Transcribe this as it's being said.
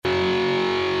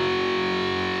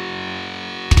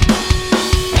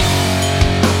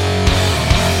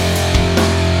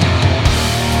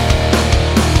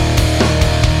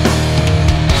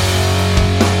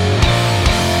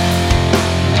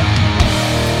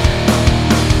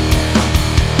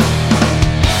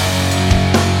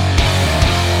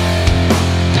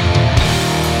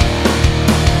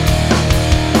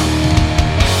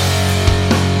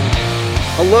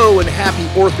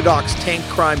Happy Orthodox Tank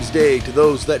Crimes Day to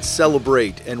those that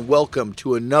celebrate, and welcome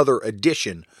to another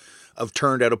edition of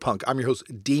Turned Out a Punk. I'm your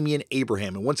host, Damian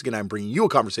Abraham, and once again, I'm bringing you a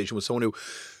conversation with someone who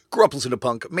grew up listening to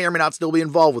punk, may or may not still be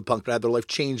involved with punk, but had their life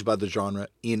changed by the genre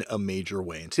in a major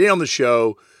way. And today on the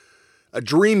show, a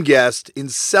dream guest in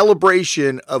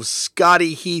celebration of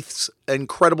Scotty Heath's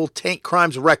incredible Tank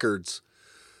Crimes records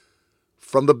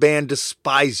from the band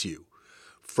Despise You,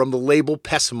 from the label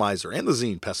Pessimiser and the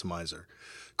zine Pessimiser.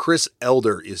 Chris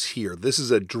Elder is here. This is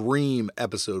a dream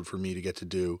episode for me to get to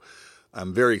do.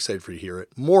 I'm very excited for you to hear it.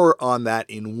 More on that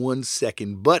in 1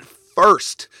 second. But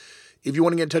first, if you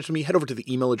want to get in touch with me, head over to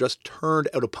the email address,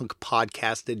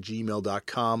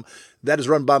 turnedoutapunkpodcast@gmail.com. That is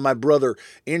run by my brother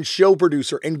and show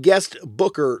producer and guest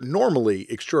booker, normally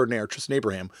extraordinaire, Tristan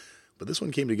Abraham. But this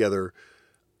one came together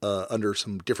under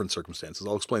some different circumstances.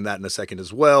 I'll explain that in a second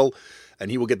as well. And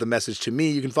he will get the message to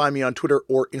me. You can find me on Twitter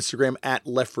or Instagram at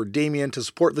LeftForDamian. To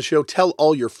support the show, tell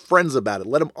all your friends about it.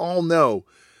 Let them all know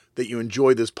that you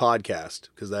enjoy this podcast,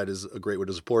 because that is a great way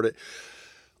to support it.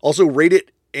 Also, rate it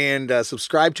and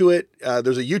subscribe to it.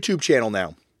 There's a YouTube channel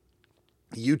now.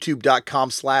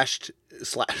 YouTube.com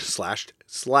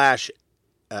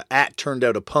 / at Turned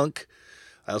Out a Punk.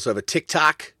 I also have a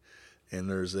TikTok. And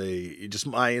there's just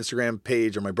my Instagram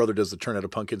page, or my brother does the Turn Out a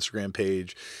Punk Instagram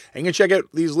page. And you can check out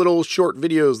these little short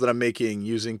videos that I'm making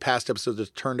using past episodes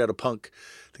of Turned Out a Punk.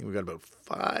 I think we've got about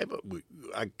 5.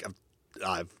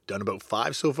 I've done about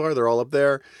 5 so far. They're all up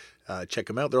there. Check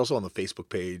them out. They're also on the Facebook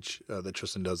page that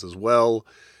Tristan does as well.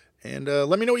 And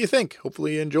let me know what you think.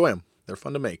 Hopefully you enjoy them. They're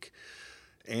fun to make.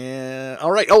 And all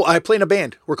right. Oh, I play in a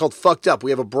band. We're called Fucked Up. We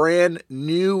have a brand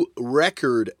new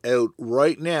record out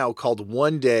right now called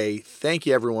One Day. Thank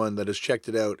you, everyone that has checked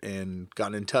it out and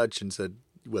gotten in touch and said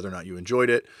whether or not you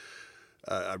enjoyed it.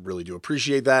 I really do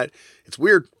appreciate that. It's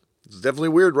weird. It's definitely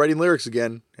weird writing lyrics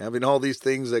again, having all these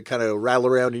things that kind of rattle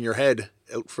around in your head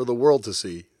out for the world to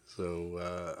see.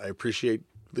 So I appreciate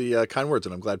the kind words,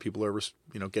 and I'm glad people are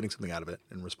getting something out of it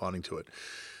and responding to it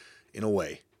in a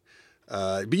way.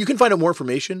 But you can find out more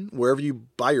information wherever you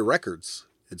buy your records.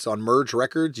 It's on Merge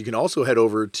Records. You can also head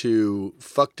over to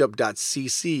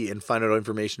fuckedup.cc and find out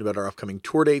information about our upcoming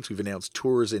tour dates. We've announced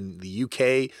tours in the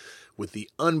UK with the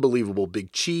unbelievable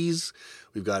Big Cheese.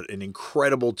 We've got an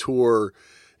incredible tour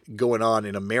going on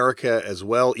in America as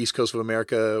well, East Coast of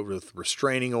America, with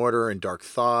Restraining Order and Dark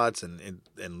Thoughts. And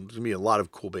there's going to be a lot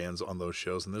of cool bands on those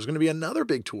shows. And there's going to be another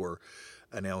big tour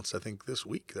announced, I think, this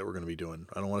week that we're going to be doing.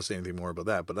 I don't want to say anything more about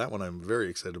that, but that one I'm very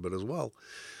excited about as well.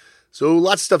 So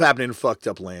lots of stuff happening in Fucked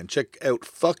Up land. Check out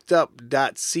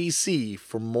fuckedup.cc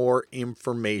for more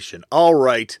information. All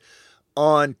right,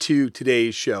 on to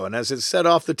today's show. And as I said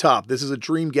off the top, this is a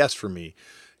dream guest for me.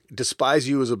 Despise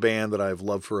You is a band that I've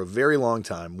loved for a very long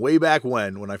time. Way back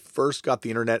when I first got the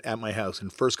internet at my house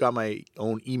and first got my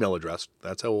own email address,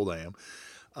 that's how old I am,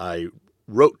 I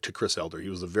wrote to Chris Elder. He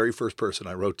was the very first person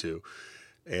I wrote to.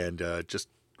 And just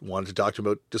wanted to talk to him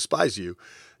about Despise You.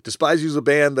 Despise You is a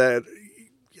band that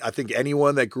I think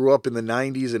anyone that grew up in the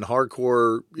 90s and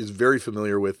hardcore is very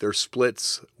familiar with. Their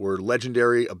splits were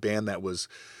legendary, a band that was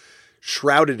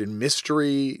shrouded in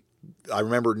mystery. I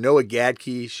remember Noah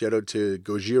Gadke, shout out to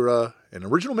Gojira, an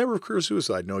original member of Career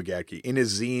Suicide, Noah Gadke, in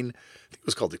his zine, I think it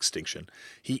was called Extinction.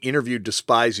 He interviewed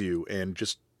Despise You, and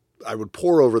I would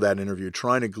pore over that interview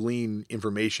trying to glean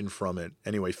information from it.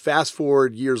 Anyway, fast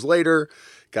forward years later,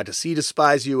 got to see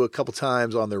Despise You a couple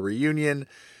times on their reunion,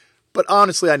 but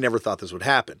honestly, I never thought this would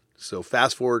happen. So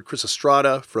fast forward, Chris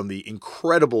Estrada from the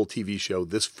incredible TV show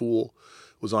This Fool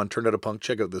was on Turned Out a Punk.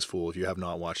 Check out This Fool if you have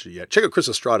not watched it yet. Check out Chris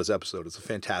Estrada's episode. It's a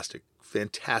fantastic,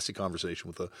 fantastic conversation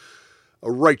with a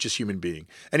righteous human being.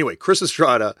 Anyway, Chris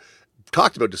Estrada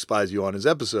talked about Despise You on his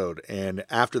episode, and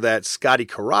after that, Scotty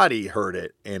Karate heard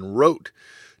it and wrote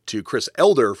to Chris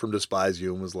Elder from Despise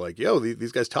You and was like, yo,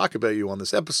 these guys talk about you on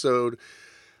this episode.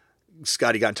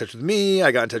 Scotty got in touch with me.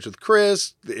 I got in touch with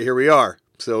Chris. Here we are.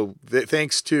 So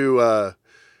thanks to,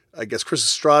 I guess, Chris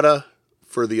Estrada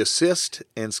for the assist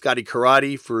and Scotty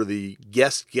Karate for the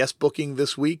guest booking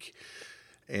this week.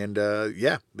 And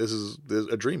this is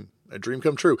a dream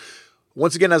come true.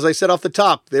 Once again, as I said off the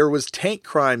top, there was Tank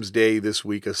Crimes Day this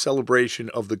week, a celebration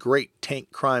of the great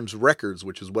Tank Crimes records,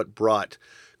 which is what brought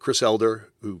Chris Elder,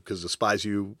 because Despise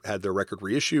You had their record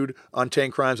reissued on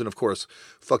Tank Crimes. And of course,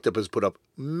 Fucked Up has put out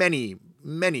many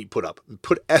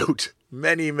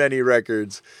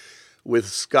records with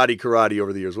Scotty Karate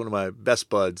over the years, one of my best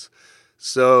buds.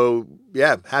 So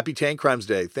yeah, happy Tank Crimes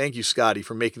Day. Thank you, Scotty,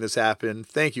 for making this happen.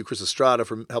 Thank you, Chris Estrada,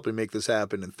 for helping make this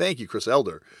happen. And thank you, Chris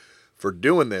Elder, for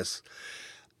doing this.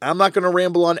 I'm not going to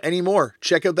ramble on anymore.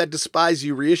 Check out that Despise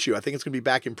You reissue. I think it's going to be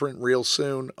back in print real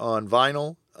soon on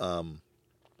vinyl. I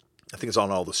think it's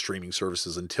on all the streaming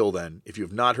services until then. If you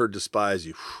have not heard Despise,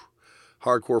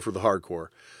 hardcore for the hardcore.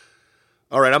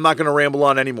 All right, I'm not going to ramble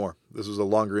on anymore. This was a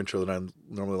longer intro than I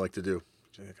normally like to do.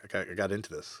 I got into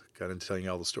this, got into telling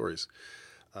you all the stories.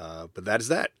 But that is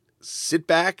that. Sit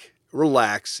back,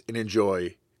 relax, and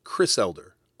enjoy Chris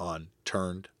Elder on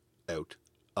Turned Out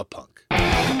a Punk.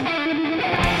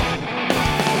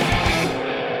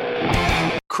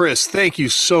 Chris, thank you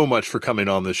so much for coming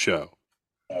on this show.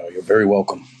 You're very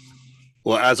welcome.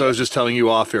 Well, as I was just telling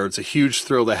you off air, it's a huge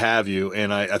thrill to have you.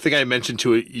 And I think I mentioned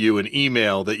to you an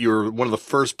email that you were one of the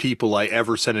first people I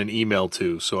ever sent an email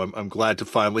to. So I'm glad to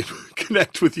finally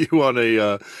connect with you on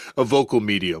a vocal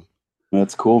medium.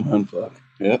 That's cool, man. Fuck.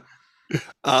 Yeah.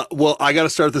 Well, I got to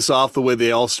start this off the way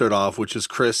they all start off, which is,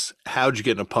 Chris, how'd you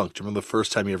get into punk? Do you remember the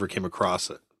first time you ever came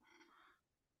across it?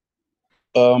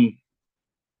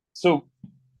 So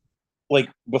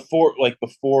before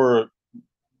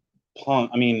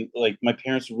punk, I mean, like my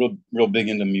parents were real big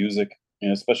into music,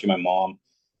 especially my mom.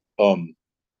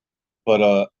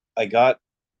 But I got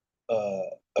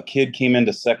a kid came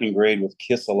into second grade with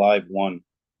Kiss Alive 1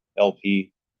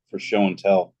 LP for show and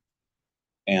tell,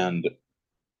 and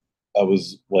I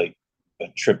was like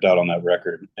tripped out on that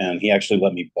record, and he actually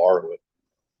let me borrow it.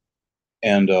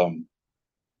 And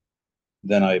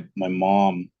then I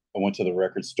went to the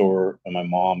record store, and my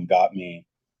mom got me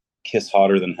Kiss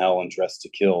Hotter Than Hell and Dressed to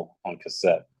Kill on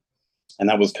cassette. And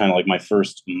that was kind of like my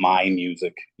first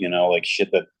music, like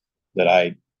shit that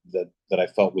I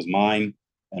felt was mine,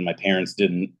 and my parents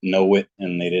didn't know it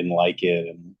and they didn't like it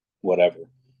and whatever.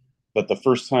 But the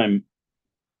first time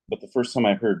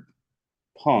I heard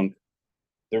punk,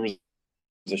 there was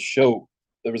a show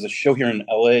here in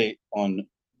LA on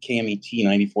KMET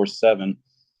 94.7,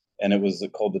 and it was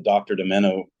called the Dr.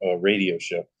 Demento radio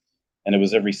show, and it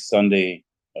was every Sunday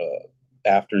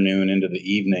afternoon into the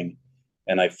evening.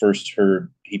 And I first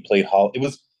heard he played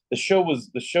the show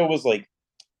was like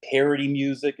parody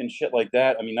music and shit like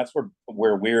that. I mean, that's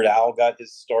where Weird Al got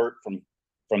his start,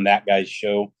 from that guy's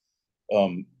show.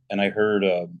 And I heard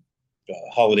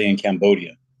Holiday in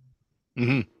Cambodia.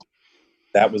 Mm-hmm.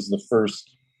 That was the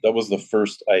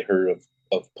first I heard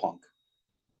of punk,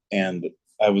 and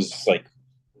I was like,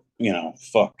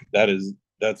 fuck,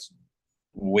 that's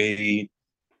way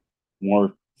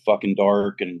more fucking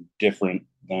dark and different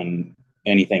than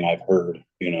anything I've heard,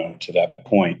 to that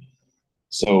point.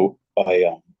 So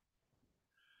I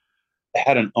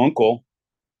had an uncle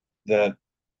that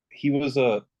he was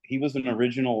an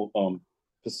original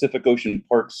Pacific Ocean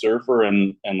Park surfer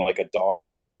and like a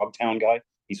Dogtown guy.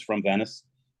 He's from Venice,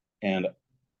 and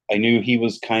I knew he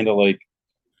was kind of like,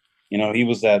 he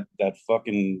was that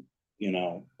fucking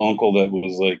uncle that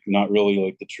was like not really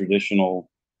like the traditional.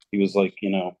 He was like,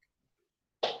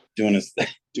 doing his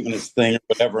thing or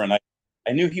whatever, and I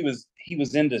knew he was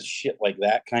into shit like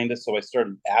that kind of. So I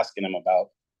started asking him about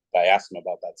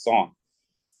that song,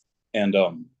 and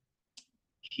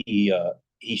he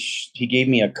gave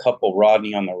me a couple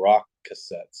Rodney on the Rock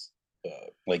cassettes.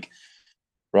 Like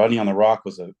Rodney on the Rock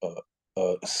was a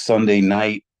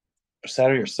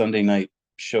Saturday or Sunday night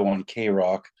show on K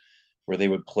Rock where they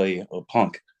would play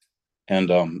punk,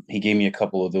 and he gave me a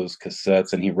couple of those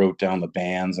cassettes, and he wrote down the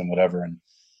bands and whatever, and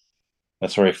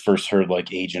that's where I first heard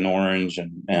like Agent Orange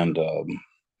and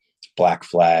Black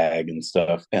Flag and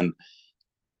stuff. And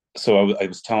so I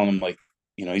was telling him, like,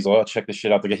 he's like, oh, check this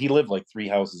shit out. He lived like 3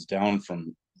 houses down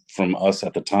from us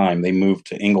at the time. They moved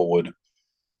to Inglewood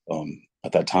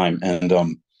at that time, and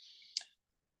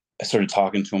I started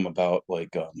talking to him about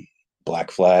like Black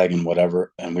Flag and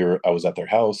whatever. And I was at their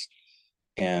house,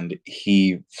 and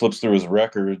he flips through his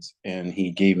records, and he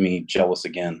gave me Jealous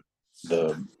Again,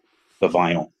 the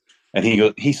vinyl. And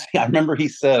I remember he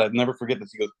said, I'd never forget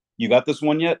this. He goes, "You got this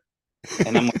one yet?"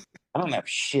 And I'm like, "I don't have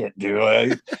shit, dude."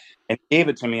 And he gave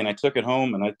it to me, and I took it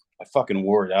home, and I fucking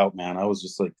wore it out, man. I was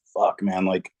just like, fuck, man,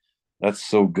 like that's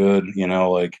so good,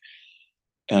 like.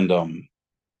 And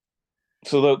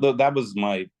so that was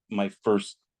my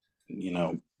first,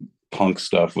 punk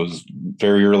stuff, was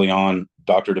very early on.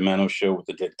 Dr. Demento show with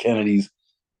the Dead Kennedys,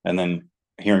 and then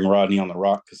hearing Rodney on the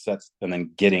Rock cassettes, and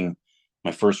then getting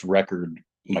my first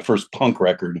punk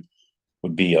record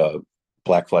would be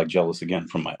Black Flag, Jealous Again,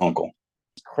 from my uncle.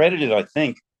 Credited, I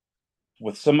think,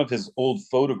 with some of his old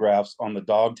photographs on the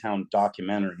Dogtown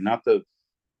documentary.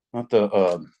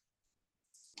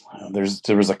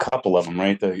 There was a couple of them,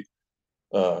 right?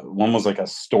 One was like a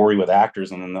story with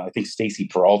actors, and then I think Stacy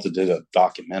Peralta did a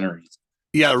documentary.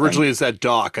 Yeah, originally it's that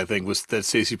doc, I think, was that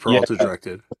Stacy Peralta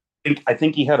directed. I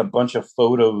think he had a bunch of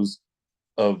photos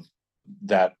of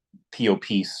that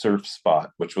POP surf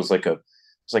spot, which was like a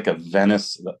it's like a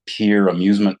Venice pier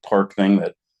amusement park thing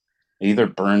that either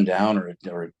burned down or it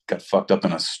got fucked up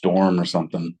in a storm or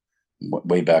something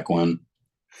way back when.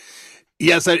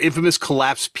 Yes, that infamous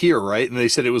collapsed pier, right? And they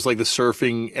said it was like the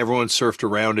surfing, everyone surfed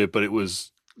around it, but it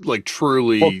was like Well,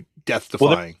 truly death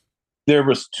well, defying. there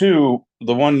was two.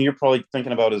 The one you're probably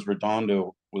thinking about is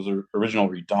Redondo, was the original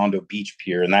Redondo Beach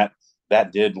Pier, and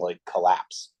that did like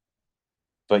collapse.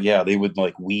 But yeah, they would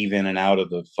like weave in and out of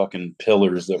the fucking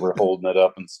pillars that were holding it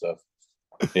up and stuff.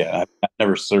 Yeah, I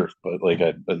never surfed, but like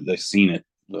I seen it,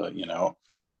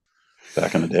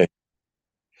 back in the day.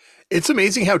 It's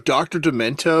amazing how Dr.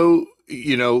 Demento,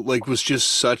 like was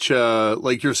just such a,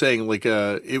 like you're saying, like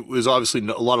it was obviously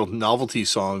a lot of novelty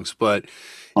songs, but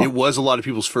Huh. it was a lot of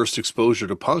people's first exposure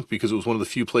to punk because it was one of the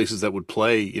few places that would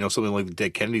play, something like the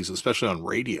Dead Kennedys, especially on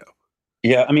radio.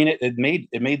 Yeah, I mean, it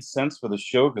made sense for the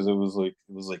show because it was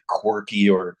like quirky,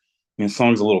 or I mean, the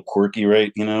song's a little quirky,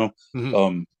 right? Hmm.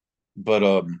 Um, but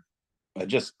I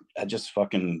just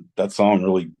fucking that song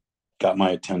really got my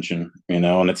attention,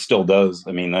 and it still does.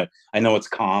 I mean, I know it's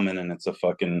common and it's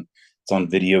on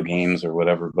video games or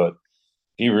whatever, but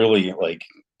he really like,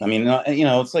 I mean,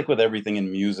 it's like with everything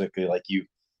in music, like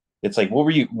it's like,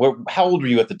 how old were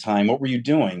you at the time? What were you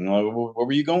doing? What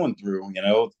were you going through?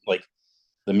 Like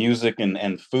the music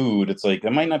and food. It's like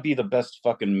it might not be the best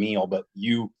fucking meal, but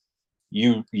you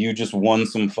just won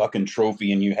some fucking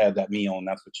trophy and you had that meal, and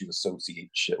that's what you associate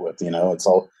shit with.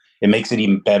 It makes it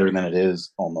even better than it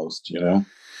is almost.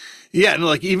 Yeah, and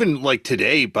like even like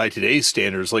today, by today's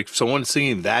standards, like someone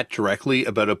singing that directly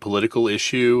about a political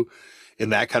issue in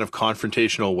that kind of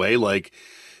confrontational way, like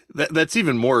that's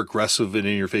even more aggressive and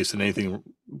in your face than anything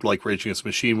like Rage Against the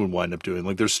Machine would wind up doing.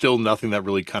 Like there's still nothing that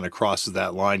really kind of crosses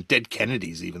that line. Dead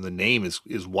Kennedys, even the name is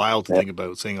wild to Yeah. think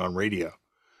about saying on radio.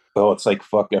 Oh, it's like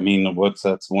fuck. I mean,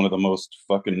 that's one of the most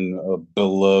fucking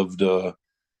beloved,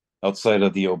 outside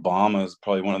of the Obamas,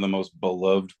 probably one of the most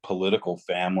beloved political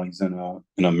families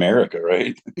in America,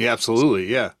 right? Yeah, absolutely.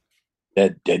 Yeah,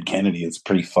 Dead Kennedy. It's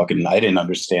pretty fucking. I didn't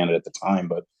understand it at the time,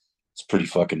 but it's pretty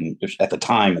fucking. At the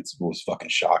time, it was fucking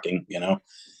shocking. And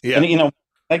yeah.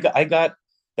 I got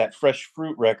that Fresh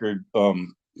Fruit record. I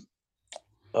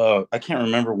can't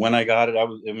remember when I got it. I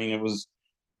mean, it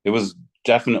was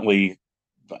definitely,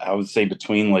 I would say,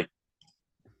 between like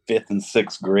fifth and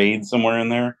sixth grade, somewhere in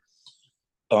there.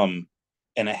 Um,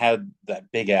 and it had that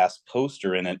big ass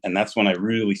poster in it, and that's when I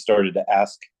really started to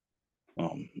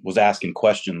was asking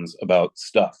questions about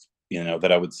stuff,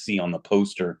 that I would see on the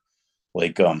poster,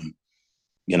 like,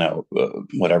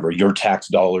 whatever, your tax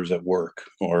dollars at work,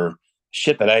 or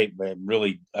shit that I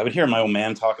would hear my old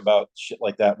man talk about shit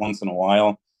like that once in a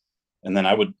while. And then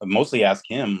I would mostly ask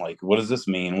him, like, what does this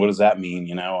mean? What does that mean?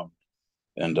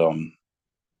 And, and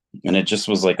it just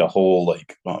was like a whole,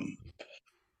 like,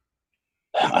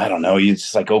 I don't know. You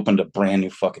just like opened a brand new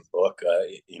fucking book,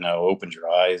 opened your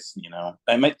eyes,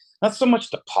 I mean, not so much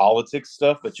the politics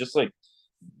stuff, but just like,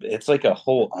 it's like a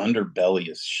whole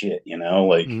underbelly of shit,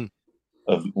 like, Mhm.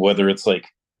 of whether it's like,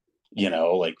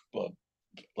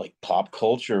 like pop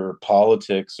culture or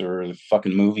politics or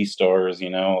fucking movie stars,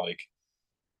 like,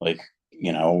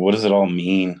 what does it all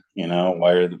mean?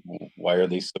 Why are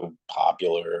they so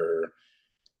popular?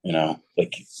 Like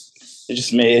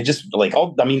it just like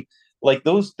all, I mean, like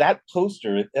that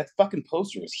fucking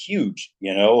poster was huge,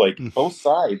 like both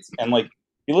sides. And like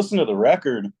you listen to the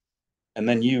record, and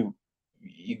then you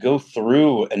go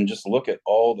through and just look at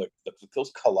all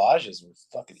those collages were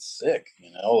fucking sick,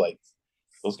 like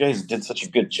those guys did such a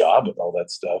good job with all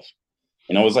that stuff.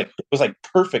 It was like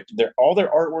perfect. All their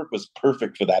artwork was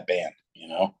perfect for that band.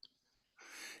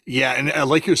 Yeah, and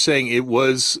like you're saying,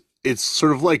 it's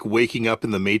sort of like waking up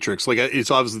in the Matrix. Like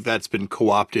it's obviously that's been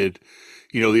co-opted,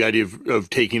 the idea of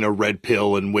taking a red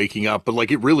pill and waking up, but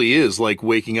like it really is like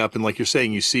waking up and like you're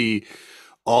saying, you see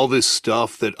all this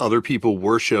stuff that other people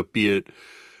worship, be it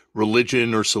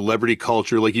religion or celebrity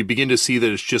culture, like you begin to see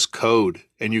that it's just code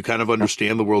and you kind of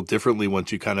understand the world differently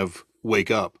once you kind of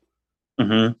wake up.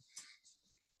 Mm-hmm.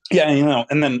 Yeah,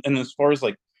 and as far as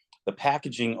like the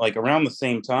packaging, like around the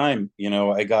same time,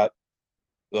 I got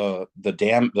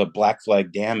the Black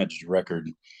Flag Damaged record,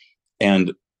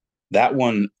 and that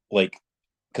one, like,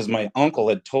 because my uncle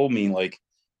had told me, like,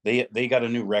 they got a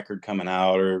new record coming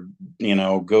out, or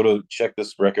go to check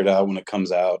this record out when it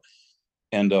comes out.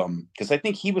 And because I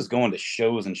think he was going to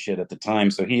shows and shit at the time,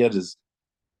 so he had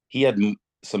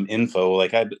some info.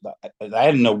 Like I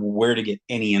didn't know where to get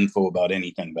any info about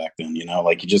anything back then.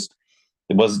 Like it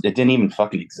didn't even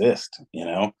fucking exist.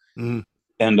 Mm.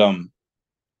 And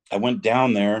I went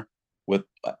down there with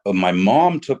my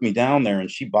mom took me down there,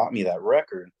 and she bought me that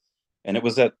record. And it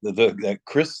was that that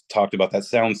Chris talked about, that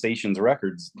Sound Stations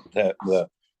Records, that the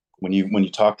when you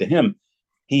talk to him,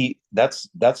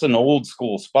 that's an old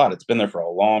school spot. It's been there for a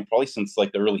long, probably since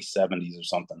like the early 70s or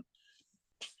something.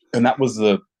 And that was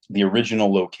the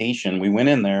original location. We went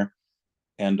in there,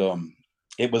 and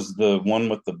it was the one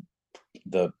with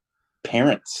the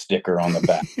parent sticker on the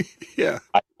back. Yeah.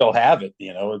 I still have it,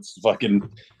 it's fucking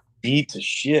beat to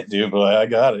shit, dude, but I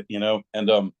got it, and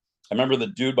I remember the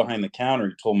dude behind the counter,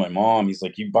 he told my mom, he's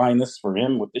like, "You buying this for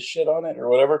him with this shit on it or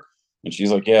whatever?" And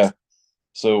she's like, "Yeah."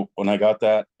 So when I got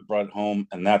that, I brought it home,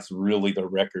 and that's really the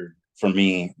record for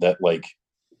me that, like,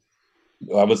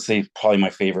 I would say probably my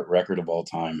favorite record of all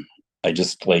time. I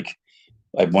just like,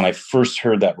 when I first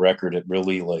heard that record, it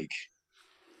really, like,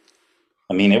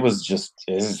 I mean, it was just,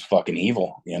 this is fucking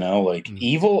evil, like Mm.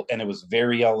 evil. And it was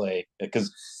very LA,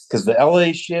 because the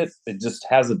LA shit, it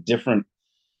has a different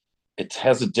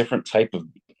type of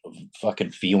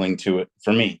fucking feeling to it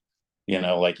for me.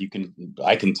 Like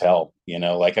I can tell,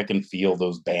 like I can feel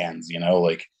those bands,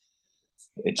 like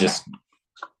it just,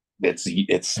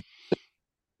 it's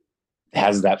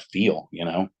has that feel,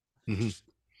 Mm-hmm.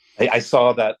 I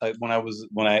saw that when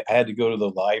I had to go to the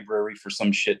library for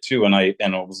some shit too, and I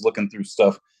was looking through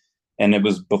stuff, and it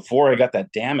was before I got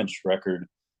that Damaged record.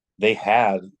 They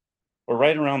had, or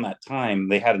right around that time,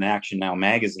 they had an Action Now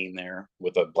magazine there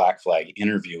with a Black Flag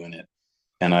interview in it,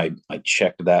 and I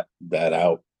checked that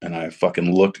out, and I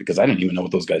fucking looked, because I didn't even know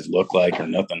what those guys looked like or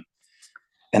nothing,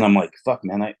 and I'm like, fuck,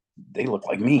 man, they look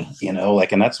like me,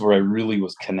 like, and that's where I really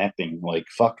was connecting, like,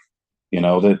 fuck,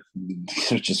 that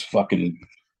they're just fucking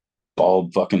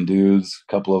bald fucking dudes.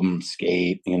 A couple of them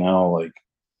skate, like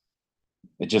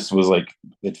it just was like,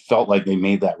 it felt like they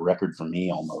made that record for me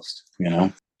almost,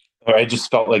 or I just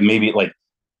felt like maybe, like,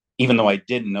 even though I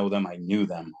didn't know them, I knew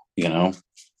them.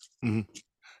 Mm-hmm.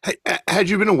 Had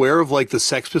you been aware of like the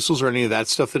Sex Pistols or any of that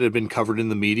stuff that had been covered in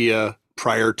the media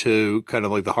prior to kind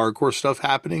of like the hardcore stuff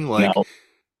happening? No, Like,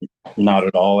 not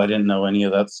at all. I didn't know any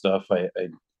of that stuff. I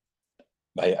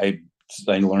I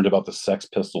learned about the Sex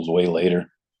Pistols way later.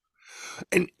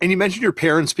 and you mentioned your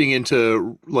parents being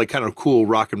into like kind of cool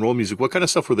rock and roll music. What kind of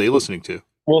stuff were they listening to?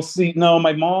 Well, see, no,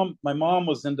 my mom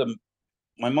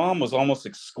was almost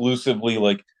exclusively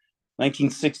like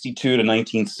 1962 to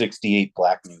 1968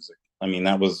 black music. I mean,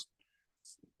 that was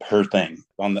her thing.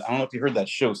 I don't know if you heard that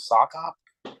show Sock Hop.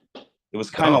 It was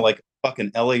kind of No. like a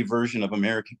fucking LA version of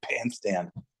American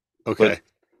Bandstand. But Okay.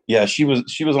 yeah, she was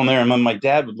on there, and then my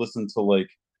dad would listen to like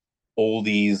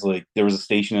oldies. Like there was a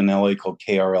station in LA called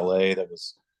KRLA that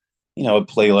was, it'd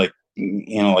play like,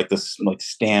 like this, like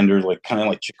standard, like kind of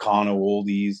like Chicano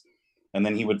oldies, and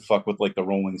then he would fuck with like the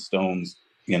Rolling Stones,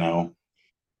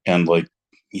 and like,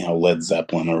 Led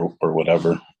Zeppelin or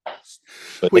whatever.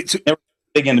 But Wait, so never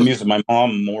big into music. My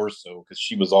mom more so, because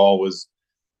she was always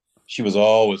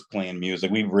playing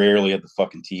music. We rarely had the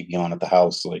fucking TV on at the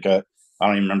house. Like I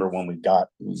don't even remember when we got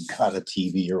a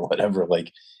TV or whatever.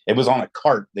 Like it was on a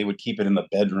cart. They would keep it in the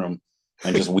bedroom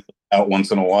and just wheel it out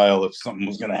once in a while if something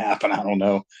was going to happen. I don't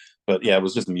know, but yeah, it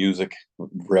was just music,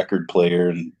 record player,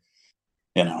 and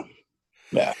you know,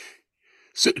 yeah,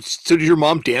 so did your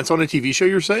mom dance on a TV show?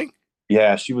 You're saying?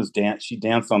 yeah. She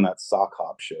danced on that sock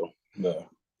hop show. The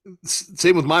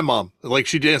Same with my mom. Like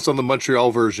she danced on the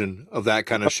Montreal version of that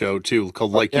kind of show too,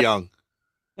 called Like yeah, Young.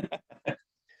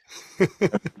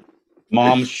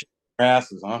 mom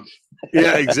asses, huh?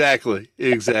 Yeah, exactly,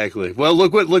 exactly. Well,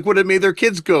 look what it made their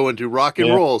kids go into, rock and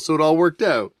Yeah, roll. So it all worked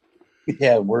out.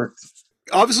 yeah, it worked.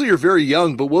 Obviously, you're very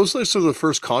young, but what was like some of the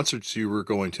first concerts you were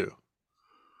going to?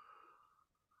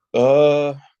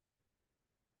 Uh,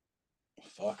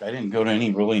 Fuck, I didn't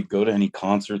really go to any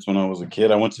concerts when I was a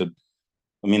kid. I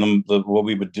mean, what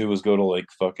we would do was go to like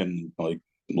fucking like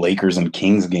Lakers and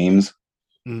Kings games,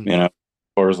 Mm. as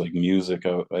far as like music,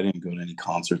 I didn't go to any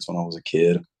concerts when I was a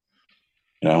kid.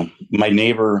 My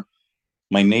neighbor,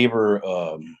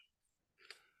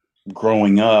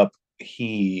 growing up,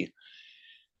 he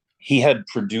had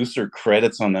producer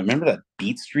credits on that. Remember that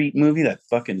Beat Street movie, that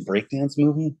fucking breakdance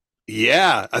movie?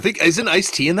 Yeah, I think isn't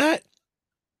Ice T in that?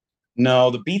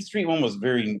 No, the Beat Street one was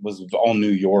all New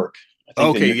York. I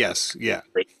think they Okay, moved yes, yeah,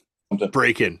 something.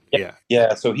 Breakin', Yeah, yeah.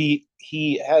 yeah. So he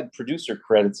had producer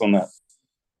credits on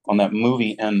that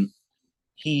movie, and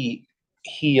he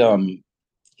he um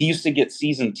he used to get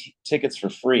season tickets for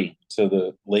free to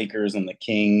the Lakers and the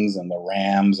Kings and the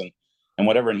Rams and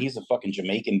whatever. And he's a fucking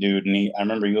Jamaican dude. And I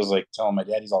remember he was like telling my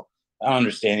dad, he's all, "I don't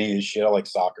understand any of this shit. I like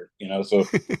soccer, So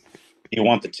you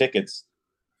want the tickets."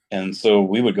 And so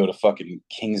we would go to fucking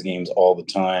Kings games all the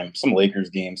time, some Lakers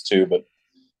games too. But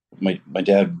my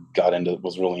dad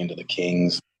was really into the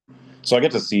Kings, so I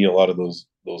get to see a lot of those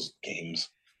those games.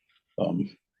 But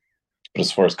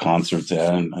as far as concerts, yeah,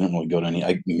 I don't really go to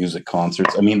any music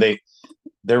concerts. I mean,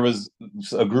 there was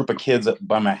a group of kids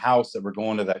by my house that were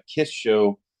going to that Kiss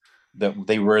show that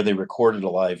they recorded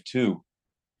live too,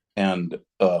 and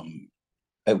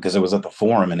because it was at the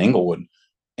Forum in Inglewood,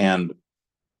 and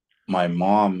my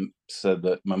mom said,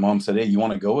 "Hey, you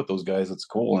want to go with those guys? It's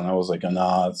cool." And I was like,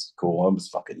 "Nah, it's cool. I was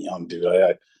fucking young, dude.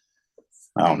 I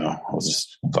don't know. I was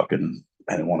just fucking.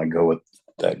 I didn't want to go with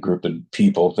that group of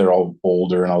people. They're all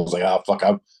older, and I was like, oh fuck,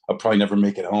 I'll probably never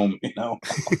make it home. You know,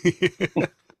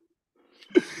 like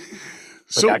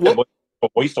So what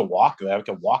I used to walk. I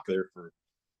could walk there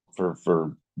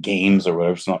for games or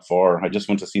whatever. It's not far. I just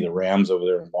went to see the Rams over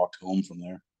there and walked home from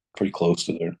there. Pretty close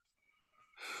to there.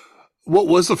 what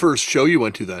was the first show you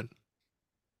went to then?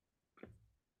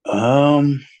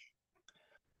 Um,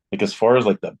 like as far as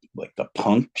like the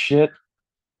punk shit,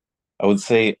 I would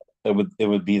say it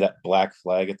would be that Black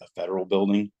Flag at the Federal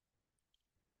Building,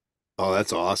 Oh,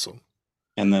 that's awesome.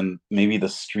 and then maybe the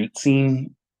street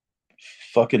scene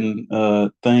fucking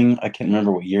thing. I can't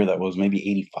remember what year that was. Maybe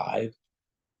 85.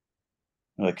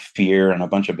 Like Fear and a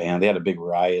bunch of bands. They had a big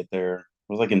riot there. It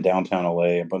was like in downtown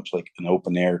LA, a bunch like an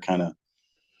open air kind of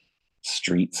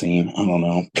street scene. I don't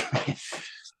know.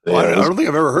 Oh, Yeah, I don't think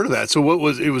I've ever heard of that. So what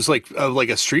was it? Was like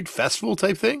a street festival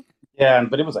type thing? yeah,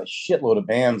 but it was a shitload of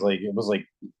bands. Like it was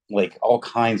like all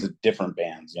kinds of different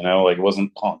bands. You know, like it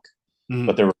wasn't punk, Mhm.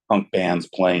 but there were punk bands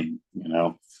playing. You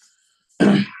know,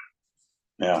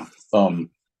 yeah.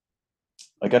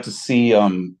 I got to see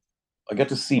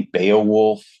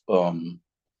Beowulf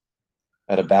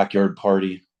at a backyard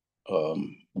party.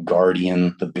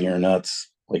 Guardian, the Beer Nuts.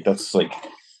 Like that's like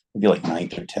maybe like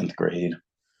ninth or 10th grade.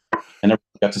 I never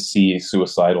got to see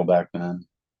Suicidal back then.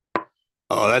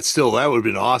 Oh, that would have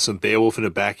been awesome. Beowulf in a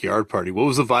backyard party. What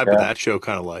was the vibe of Yeah, that show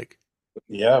kind of like?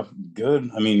 yeah, good.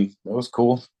 I mean, that was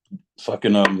cool.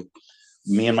 Fucking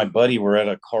me and my buddy were at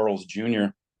a Carl's Jr.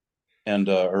 and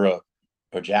or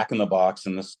a Jack in the Box,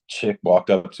 and this chick walked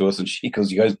up to us and she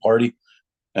goes, "You guys party?"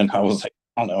 And I was like,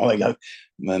 "I don't know."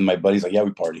 And then my buddy's like, "Yeah,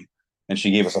 we party." And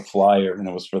she gave us a flyer, and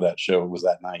it was for that show. It was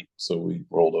that night, so we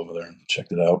rolled over there and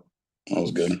checked it out. That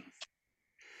was good.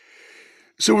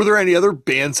 So were there any other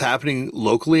bands happening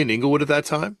locally in Inglewood at that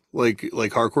time? Like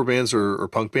hardcore bands or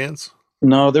punk bands?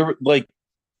 No, there were like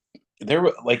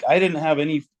I didn't have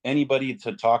anybody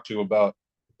to talk to about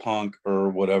punk or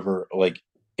whatever like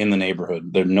in the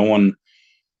neighborhood. There no one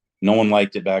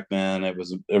liked it back then. It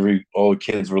was all the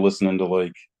kids were listening to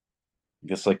like I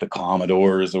guess like the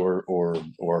Commodores or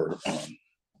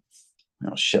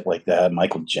shit like that.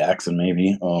 Michael Jackson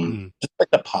maybe. Mm. Just like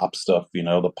the pop stuff,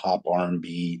 the pop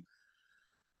R&B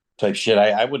type shit.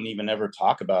 I wouldn't even ever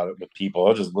talk about it with people.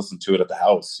 I'll just listen to it at the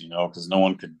house, because no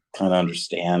one could kind of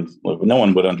understand. Like, no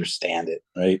one would understand it,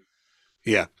 right?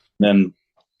 Yeah. Then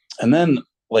and then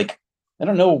like I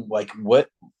don't know like what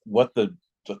the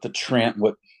trend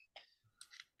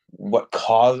what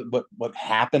caused what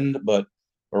happened, but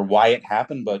or why it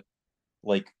happened, but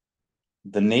like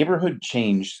the neighborhood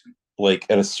changed like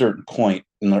at a certain point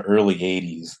in the early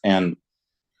 80s, and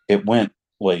it went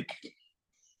like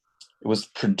it was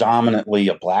predominantly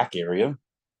a black area.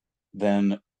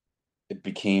 Then it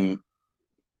became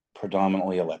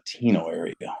predominantly a Latino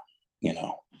area. You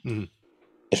know, Mm.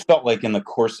 it felt like in the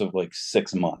course of like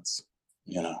 6 months.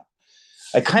 You know,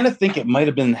 I kind of think it might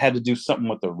have been had to do something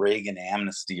with the Reagan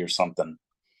amnesty or something.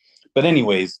 But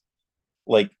anyways,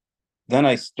 like then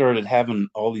I started having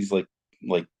all these like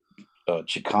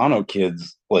Chicano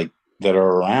kids like that are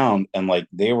around, and like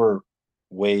they were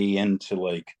way into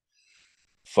like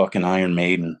fucking Iron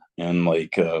Maiden and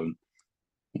like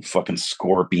fucking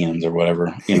Scorpions or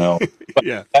whatever. But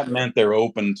Yeah. that meant they're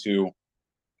open to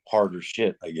harder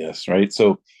shit, I guess, right?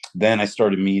 So then I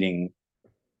started meeting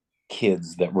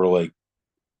kids that were like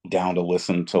down to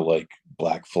listen to like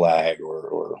Black Flag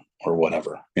or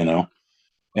whatever.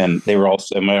 And they were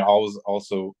also and I was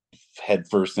also head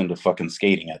first into fucking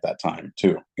skating at that time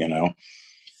too.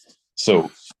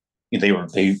 So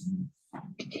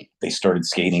they started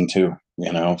skating too.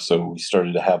 So we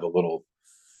started to have a little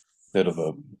bit of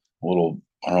a little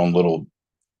our own little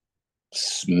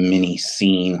mini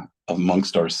scene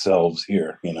amongst ourselves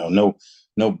here.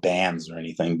 No bands or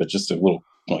anything, but just a little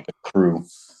like a crew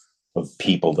of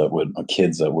people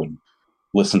kids that would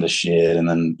listen to shit and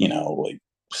then like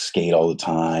skate all the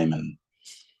time and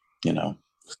you know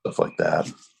stuff like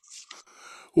that.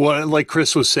 Well, like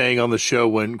Chris was saying on the show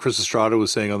when Chris Estrada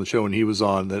was saying on the show when he was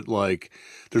on that like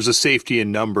there's a safety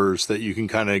in numbers that you can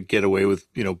kind of get away with,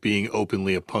 being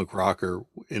openly a punk rocker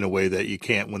in a way that you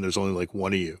can't when there's only like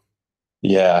one of you.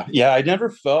 Yeah, I never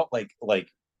felt like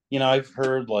I've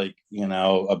heard like,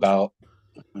 about,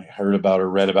 I heard about or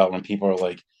read about when people are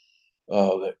like,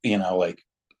 oh,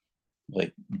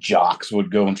 like jocks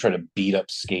would go and try to beat up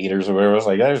skaters or whatever. It's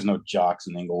like there's no jocks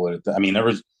in Inglewood. I mean, there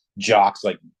was jocks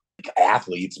like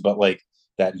athletes, but like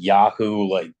that Yahoo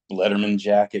like Letterman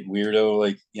jacket weirdo,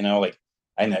 like like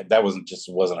I know that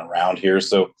wasn't around here,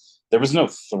 so there was no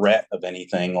threat of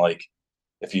anything. Like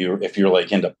if you're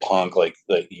like into punk, like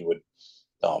you would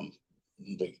um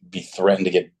like, be threatened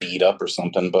to get beat up or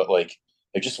something. But like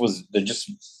it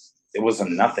was a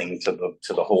nothing to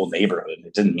the whole neighborhood.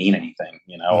 It didn't mean anything,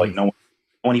 like Mhm. no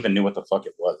one even knew what the fuck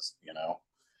it was,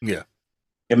 Yeah.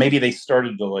 And maybe they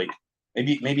started to like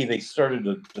maybe they started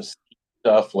to see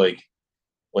stuff like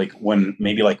when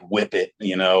maybe like Whip It,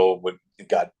 would it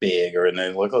got big, or and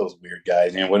then look at those weird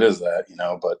guys, what is that,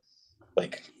 but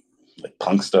like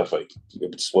punk stuff, like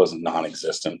it just wasn't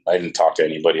non-existent. I didn't talk to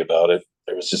anybody about it.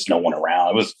 There was just no one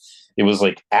around. It was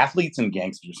like athletes and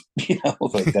gangsters,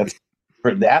 like that's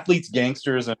for the athletes,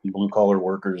 gangsters, and blue collar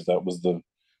workers. That was the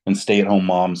and stay at home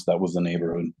moms. That was the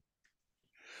neighborhood,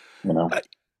 you know. Uh,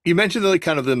 You mentioned like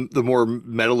kind of the more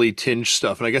metally tinged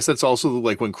stuff, and I guess that's also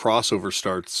like when crossover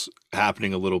starts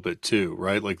happening a little bit too,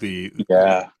 right? Like the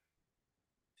Yeah,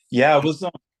 yeah. It was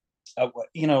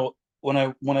when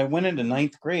I went into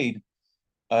ninth grade,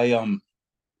 I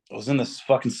was in this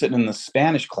fucking sitting in the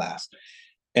Spanish class,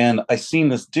 and I seen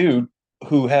this dude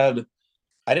who had,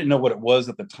 I didn't know what it was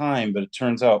at the time, but it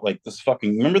turns out like this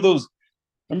fucking, remember those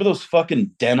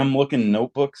fucking denim looking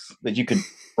notebooks that you could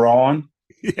draw on,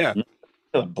 yeah,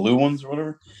 the blue ones or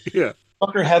whatever. yeah.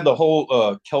 Fucker had the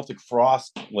whole Celtic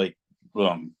Frost, like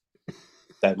um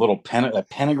that little that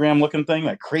pentagram looking thing,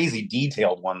 that crazy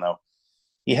detailed one though.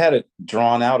 He had it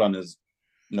drawn out on his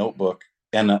notebook,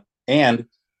 and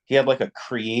he had like a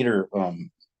creator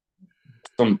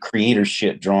some creator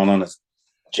shit drawn on his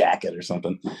jacket or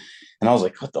something. And I was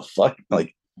like, what the fuck?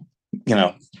 Like,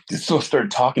 so I started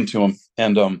talking to him,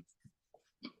 and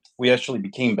we actually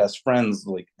became best friends,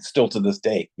 like still to this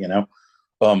day,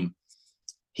 Um,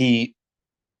 he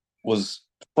was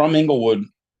from Inglewood,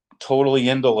 totally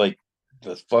into like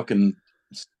the fucking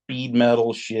speed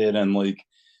metal shit and like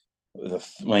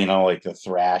like the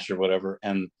thrash or whatever.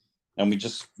 And we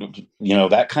just,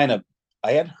 that kind of,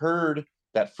 I had heard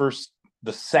that first,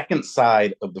 the second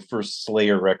side of the first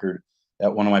Slayer record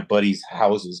at one of my buddy's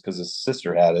houses because his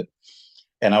sister had it.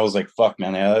 And I was like, fuck,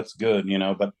 man, yeah, that's good,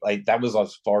 but that was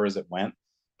as far as it went.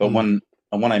 But Mm.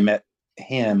 when I met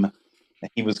him,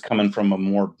 he was coming from a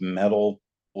more metal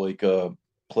like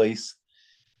place.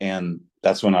 And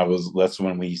that's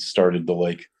when we started to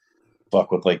like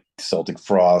fuck with like Celtic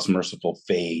Frost, Merciful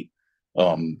Fate,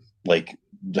 like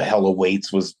the Hell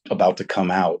Awaits was about to come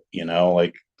out,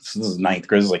 like this is ninth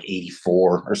grade, this is like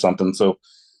 84 or something. So,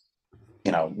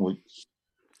 you know, we,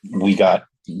 we got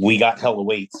Hell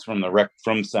Awaits from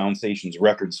from Sound Station's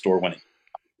record store when it,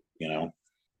 you know.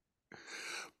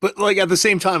 But like at the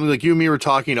same time, like you and me were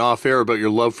talking off air about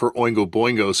your love for Oingo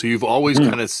Boingo, so you've always Mm.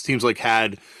 kind of seems like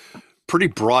had pretty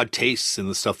broad tastes in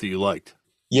the stuff that you liked.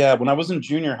 Yeah, when I was in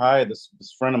junior high, this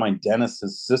friend of mine, Dennis,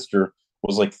 his sister,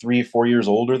 was like 3 or 4 years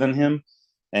older than him,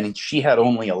 and she had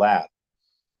only a lad.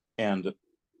 And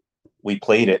we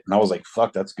played it, and I was like,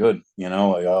 "Fuck, that's good," like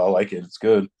I like it, it's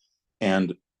good.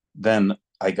 And then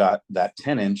I got that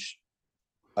 10 inch.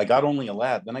 I got only a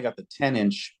lad. Then I got the 10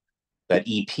 inch, that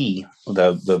EP,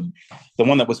 the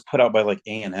one that was put out by like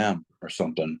A&M or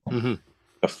something, Mm-hmm.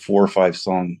 a 4 or 5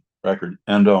 song record.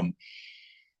 And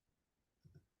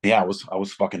yeah, I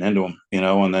was fucking into them,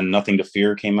 And then Nothing to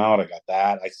Fear came out. I got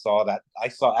that.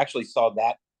 Actually saw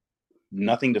that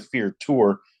Nothing to Fear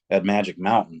tour at Magic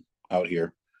Mountain out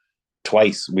here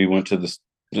twice. We went to this.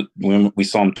 We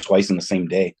saw him twice in the same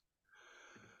day.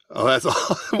 Oh, that's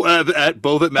all. At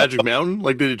both at Magic Mountain.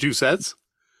 Like, did it do sets?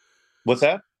 What's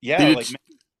that? Yeah, Did like it?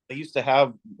 they used to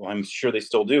have. Well, I'm sure they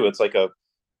still do. It's like a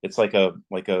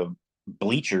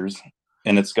bleachers,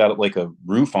 and it's got like a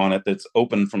roof on it that's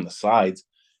open from the sides,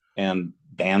 and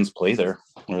bands play there.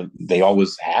 Or they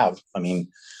always have. I mean,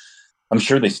 I'm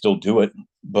sure they still do it,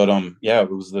 but yeah,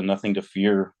 it was the Nothing to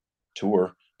Fear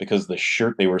tour because the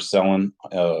shirt they were selling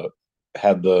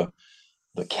had the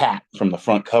cat from the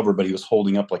front cover, but he was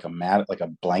holding up like like a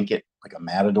blanket, like a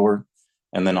matador,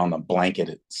 and then on the blanket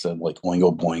it said like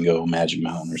Oingo Boingo, Magic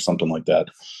Mountain, or something like that.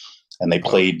 And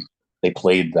Oh, they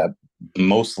played that,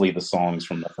 mostly the songs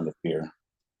from Nothing to Fear.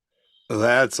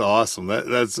 that's awesome.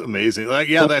 That's amazing. Like,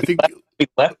 yeah, So I think. we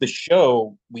left the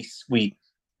show,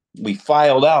 we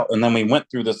filed out, and then we went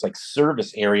through this like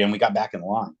service area, and we got back in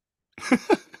line.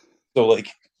 So like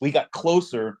we got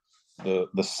closer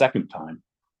the second time,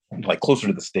 like closer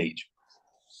to the stage.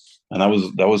 and that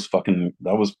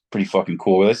was pretty fucking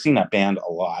cool. I've seen that band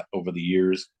a lot over the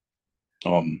years.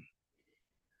 Um,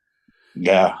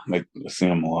 yeah, like I've seen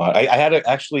them a lot. I had a,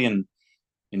 actually in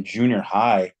junior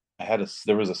high,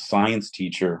 there was a science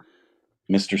teacher,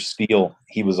 Mr. Steele.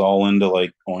 He was all into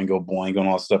like Oingo Boingo and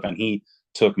all that stuff, and he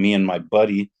took me and my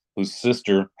buddy, whose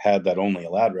sister had that Only a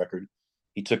Lad record.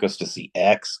 He took us to see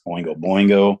X, Oingo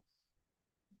Boingo.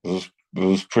 It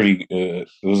was pretty. It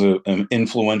was an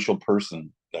influential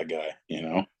person. That guy, you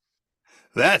know.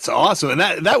 That's awesome. And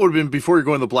that would have been before you're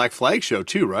going to the Black Flag show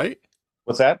too, right?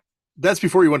 What's that? That's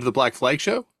before you went to the Black Flag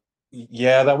show?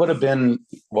 Yeah, that would have been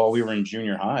while we were in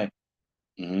junior high.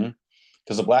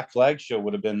 Because the Black Flag show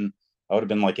would have been, I would have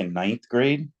been like in ninth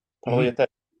grade, probably Mm-hmm. at that.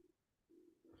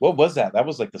 What was that? That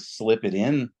was like the Slip It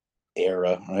In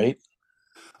era, right?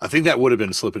 I think that would have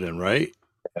been Slip It In, right?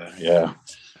 Yeah.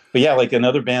 But yeah, like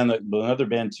another band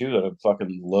too that I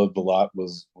fucking loved a lot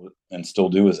was, and still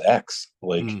do, is X.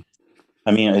 Like, Mm.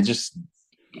 I mean, I just,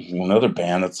 another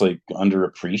band that's like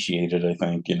underappreciated. I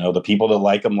think, you know, the people that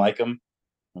like them,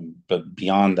 but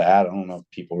beyond that, I don't know if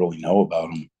people really know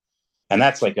about them. And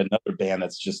that's like another band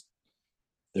that's just,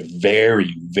 they're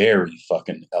very, very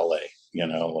fucking LA, you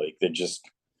know, like they're just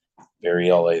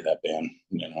very LA, that band,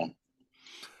 you know.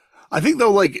 I think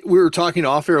though, like we were talking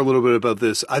off air a little bit about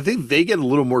this, I think they get a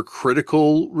little more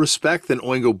critical respect than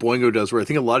Oingo Boingo does, where I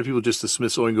think a lot of people just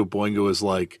dismiss Oingo Boingo as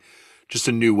like just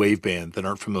a new wave band that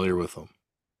aren't familiar with them.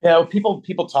 Yeah, well,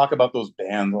 people talk about those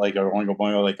bands like Oingo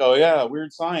Boingo, like, oh yeah,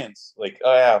 Weird Science, like,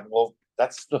 oh yeah, well,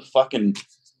 that's the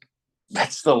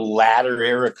latter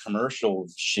era commercial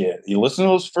shit. You listen to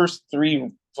those first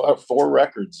four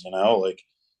records, you know, like,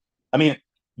 I mean,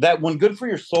 that one, Good for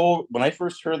Your Soul, when I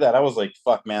first heard that, I was like,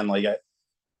 fuck, man, like,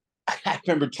 I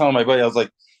remember telling my buddy, I was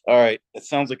like, all right, it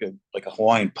sounds like a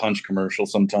Hawaiian Punch commercial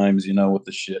sometimes, you know, with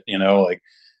the shit, you know, like,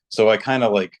 so I kind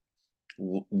of like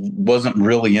wasn't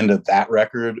really into that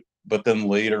record, but then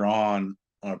later on,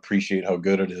 I appreciate how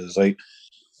good it is. Like,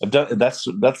 that's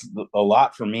a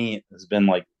lot for me, has been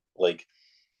like like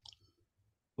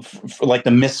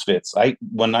the Misfits.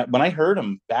 When I heard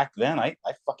them back then, I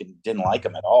fucking didn't like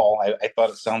them at all. I thought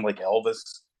it sounded like Elvis.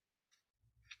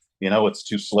 You know, it's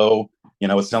too slow. You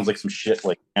know, it sounds like some shit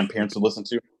like grandparents would listen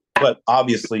to. But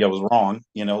obviously, I was wrong.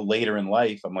 You know, later in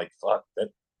life, I'm like, fuck,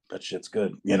 that shit's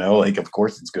good. You know, like, of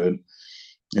course it's good.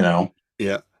 You know,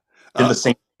 Yeah. did Uh, the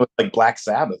same with like Black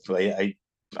Sabbath. I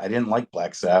didn't like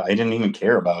Black Sabbath. I didn't even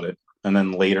care about it. And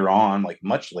then later on, like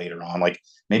much later on, like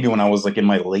maybe when I was like in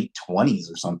my late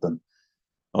 20s or something,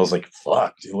 I was like,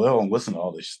 fuck, dude, well, listen to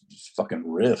all this fucking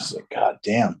riffs. Like, god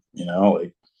damn, you know,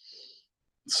 like,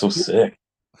 it's so sick.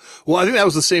 well, I think that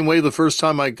was the same way the first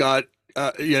time I got,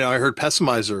 I heard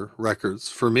Pessimiser records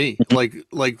for me.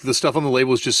 Like the stuff on the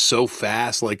label was just so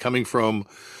fast, like coming from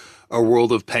a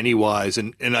world of Pennywise.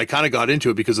 And I kind of got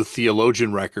into it because of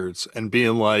Theologian records and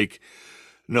being like,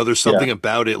 no, there's Yeah. something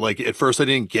about it. Like at first I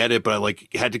didn't get it, but I like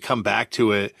had to come back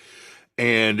to it.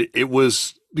 And it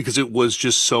was because it was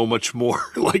just so much more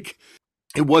like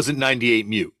it wasn't 98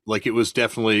 Mute. Like it was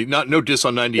definitely not no diss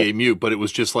on Yeah. 98 Mute, but it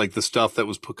was just like the stuff that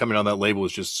was coming on that label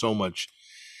was just so much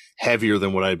heavier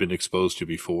than what I had been exposed to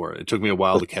before. It took me a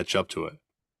while The, to catch up to it.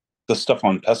 the stuff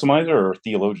on Pessimiser or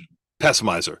Theologian?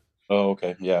 Pessimiser. Oh,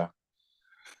 okay. Yeah.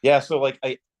 Yeah. So like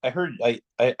I heard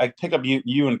I pick up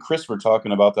you and Chris were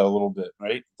talking about that a little bit,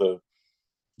 right? That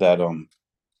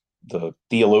the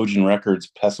Theologian Records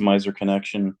Pessimiser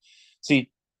connection. See,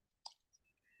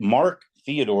 Mark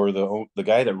Theodore, the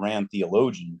guy that ran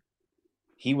Theologian,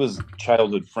 he was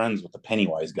childhood friends with the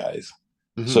Pennywise guys.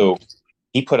 Mm-hmm. So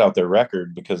he put out their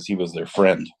record because he was their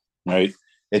friend, right?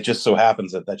 It just so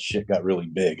happens that shit got really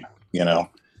big, you know.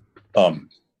 Um,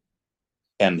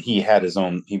 and he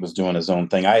was doing his own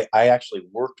thing. I actually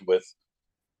worked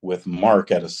with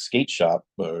Mark at a skate shop,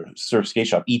 or surf skate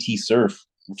shop, ET Surf,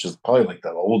 which is probably like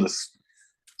the oldest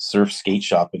surf skate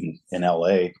shop in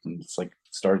LA. And it's like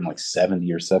started in like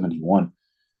 70 or 71.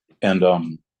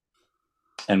 And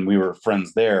and we were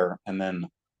friends there. And then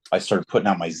I started putting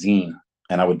out my zine,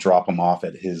 and I would drop him off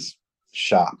at his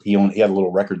shop. He had a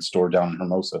little record store down in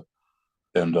Hermosa,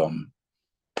 and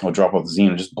I would drop off the zine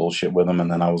and just bullshit with him. And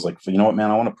then I was like, you know what,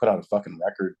 man, I want to put out a fucking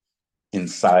record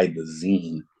inside the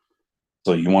zine.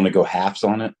 So you want to go halves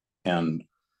on it? And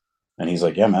he's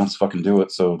like, yeah, man, let's fucking do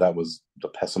it. So that was the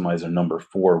Pessimiser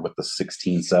 #4 with the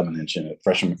 16 7-inch in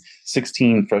it.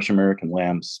 16 Fresh American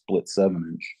Lamb split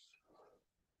 7-inch.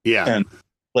 Yeah. And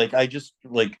like, I just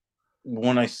like,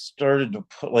 when I started to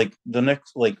put like the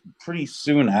next, like pretty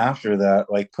soon after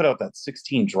that, like put out that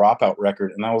 16 Dropout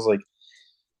record. And I was like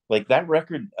that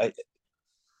record,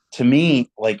 to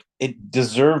me, like it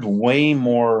deserved way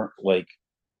more like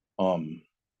um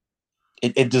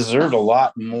it deserved a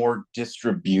lot more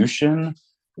distribution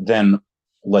than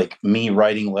like me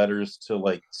writing letters to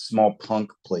like small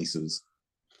punk places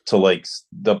to like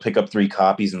they'll pick up 3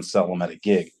 copies and sell them at a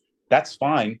gig. That's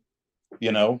fine,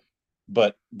 you know,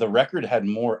 but the record had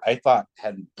more, I thought,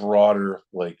 had broader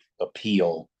like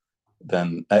appeal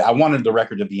than I wanted the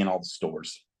record to be in all the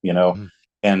stores, you know. Mhm.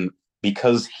 And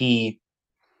because he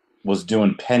was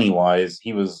doing Pennywise,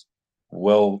 he was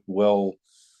well well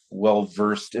well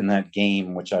versed in that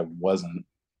game, which I wasn't.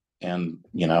 And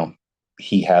you know,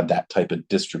 he had that type of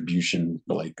distribution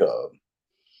like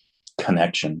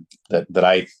connection that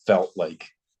I felt like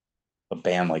a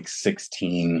band like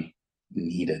 16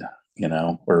 needed, you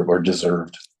know, or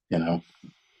deserved, you know.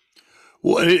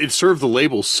 Well, and it served the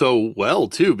label so well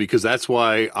too, because that's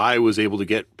why I was able to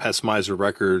get Pessimiser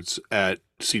records at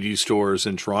CD stores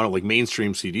in Toronto, like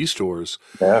mainstream CD stores.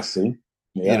 Yeah, see, You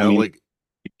yeah, I know, mean, like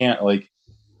you can't like,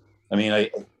 I mean,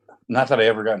 I not that I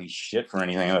ever got any shit for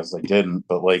anything else, I didn't,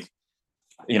 but like,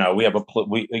 you know, we have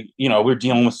you know, we're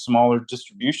dealing with smaller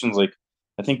distributions. Like,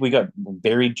 I think we got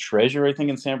Buried Treasure, I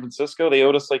think, in San Francisco. They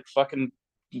owed us like fucking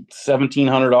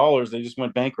 $1,700. They just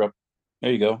went bankrupt.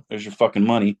 There you go. There's your fucking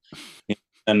money.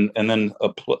 And then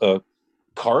a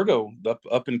Cargo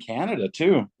up in Canada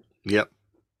too. yep,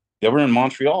 They were in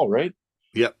Montreal, right?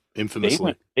 yep, They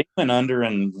infamously. went under,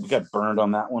 and we got burned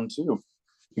on that one too.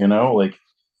 You know, like,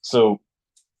 so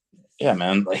yeah,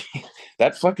 man, like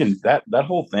that fucking that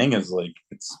whole thing is like,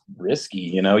 it's risky.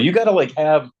 You know, you got to like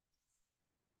have,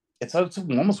 it's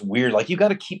almost weird. Like, you got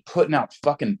to keep putting out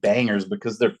fucking bangers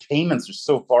because their payments are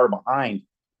so far behind.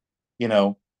 You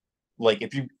know, like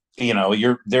if you know,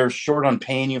 they're short on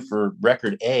paying you for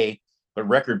record A, but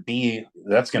record B,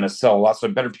 that's going to sell a lot. So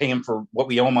I better pay them for what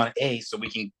we owe them on A, so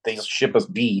they ship us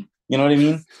B. You know what I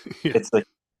mean? Yeah. It's like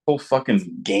whole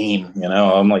fucking game. You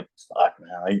know, I'm like, fuck,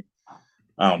 man.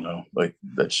 I don't know. Like,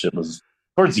 that shit was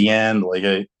towards the end. Like,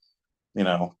 you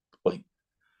know, like,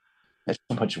 there's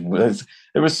so much.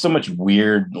 There was so much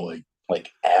weird like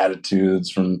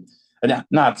attitudes from,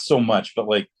 not so much, but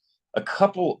like a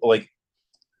couple, like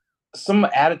some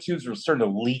attitudes were starting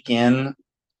to leak in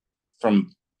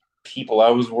from people I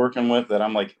was working with, that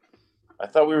I'm like, I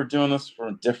thought we were doing this for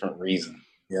a different reason,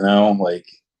 you know, like,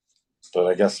 but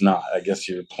I guess not. I guess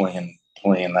you're playing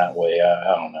that way.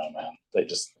 I don't know, man. They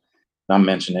just, not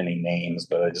mention any names,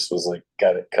 but I just was like,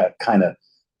 got kind of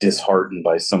disheartened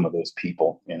by some of those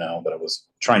people, you know, that I was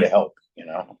trying to help, you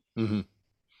know. Hmm.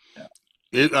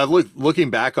 Yeah. Looking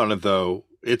back on it though,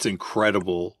 it's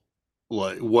incredible.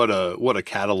 Like what a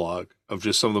catalog of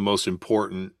just some of the most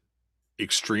important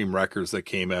extreme records that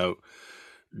came out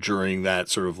during that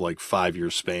sort of like 5 year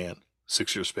span,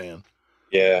 6 year span.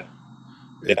 Yeah.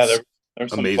 Yeah, It's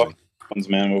there's some fucking amazing. ones,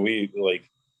 man, where we like,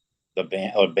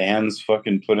 the bands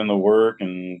fucking put in the work,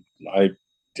 and I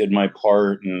did my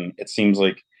part, and it seems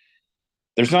like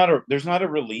there's not a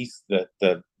release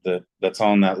that's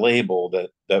on that label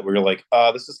that we're like,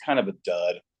 oh, this is kind of a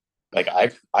dud. Like,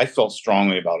 I felt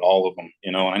strongly about all of them,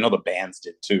 you know, and I know the bands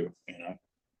did too, you know.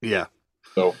 Yeah.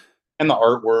 So, and the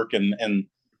artwork and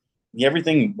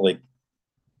everything, like,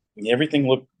 everything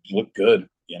looked good,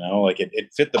 you know, like it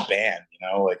fit the band, you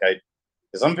know, like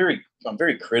because I'm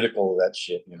very critical of that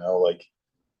shit, you know, like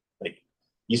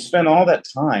you spend all that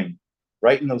time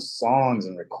writing those songs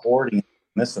and recording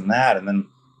this and that, and then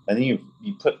you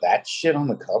put that shit on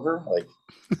the cover, like,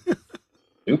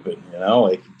 stupid, you know,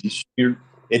 like,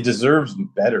 it deserves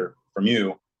better from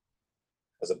you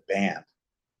as a band.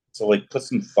 So like, put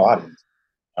some thought into it,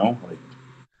 you know, like,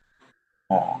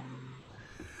 oh.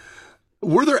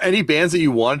 Were there any bands that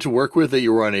you wanted to work with that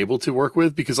you were unable to work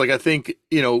with? Because like I think,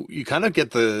 you know, you kind of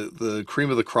get the cream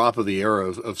of the crop of the era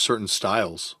of certain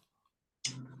styles.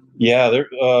 Yeah,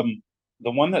 the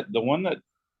one that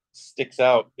sticks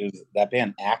out is that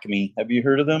band Acme. Have you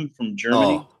heard of them, from Oh,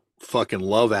 Germany? fucking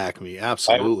love Acme. I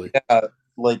Absolutely. Yeah,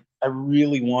 like, I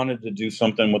really wanted to do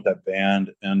something with that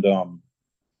band, and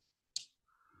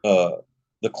uh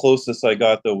the closest I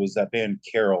got though was that band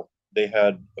Carol. They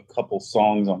had a couple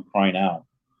songs on Crying Out,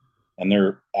 and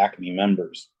they're Acme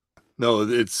members. No,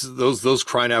 it's those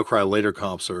Cry Now Cry Later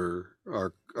comps are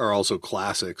also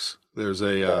classics. There's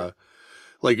a Yeah,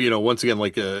 like you know once again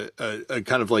like a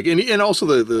kind of like and also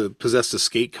the Possessed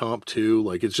Escape comp too.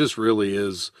 Like it just really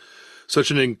is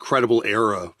such an incredible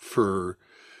era for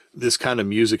this kind of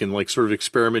music and like sort of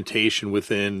experimentation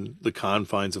within the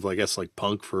confines of I guess like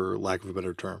punk for lack of a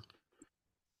better term.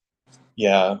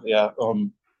 yeah, yeah.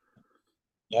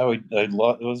 Yeah, it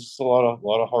was just a lot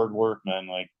of hard work, man.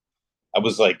 Like, I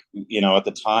was like, you know, at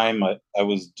the time I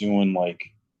was doing like,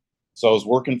 so I was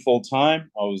working full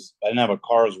time. I didn't have a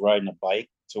car. I was riding a bike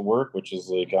to work, which is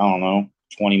like, I don't know,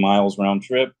 20 miles round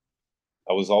trip.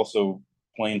 I was also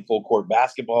playing full court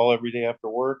basketball every day after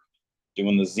work,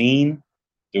 doing the zine,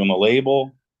 doing the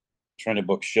label, trying to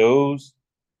book shows.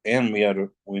 And me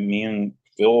and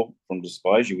Phil from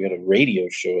Despise, we had a radio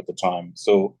show at the time.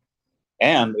 So,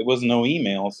 and it was no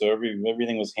email. So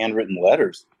everything was handwritten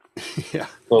letters. Yeah.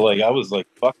 So like, I was like,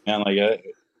 fuck man, it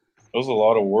was a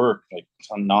lot of work, like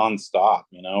nonstop,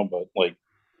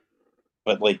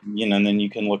 but like, and then you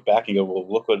can look back and go,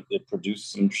 well, look what it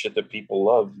produced, some shit that people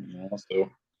love, so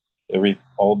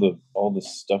all the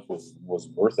stuff was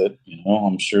worth it.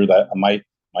 I'm sure that my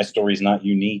story's not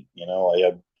unique.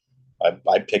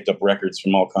 I picked up records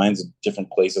from all kinds of different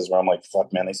places where I'm like,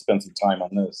 fuck man, they spent some time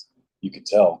on this. You could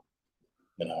tell.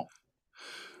 you know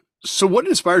So, what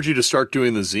inspired you to start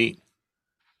doing the zine?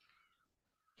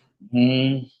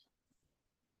 mm,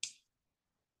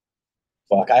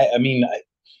 Fuck, I mean,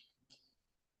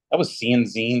 I was seeing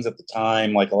zines at the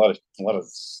time, like a lot of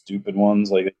stupid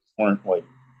ones, like they weren't like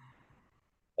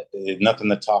nothing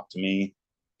that talked to me,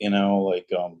 like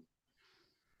so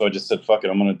I just said, fuck it,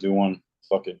 I'm gonna do one.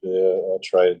 Fuck it, I'll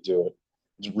try to do it.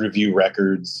 Just review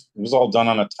records. It was all done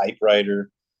on a typewriter,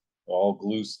 all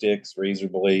glue sticks, razor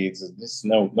blades, just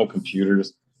no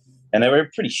computers, and they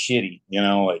were pretty shitty.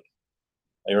 Like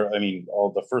I mean,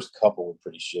 all the first couple were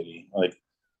pretty shitty. Like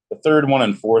the third one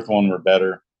and fourth one were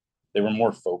better. They were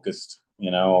more focused,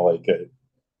 and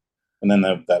then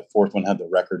that fourth one had the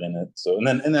record in it. So and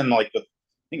then like I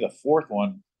think the fourth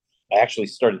one, I actually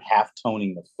started half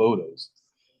toning the photos,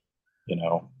 you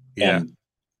know, Yeah. and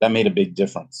that made a big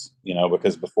difference,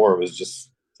 because before it was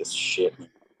just this shit,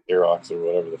 Xerox or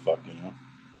whatever the fuck.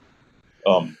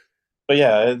 But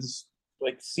yeah, it's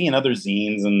like seeing other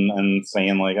zines and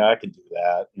saying like I could do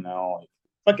that, like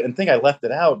fuck, I think I left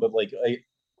it out, but like like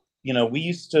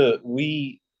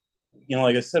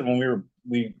I said, when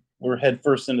we were head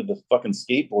first into the fucking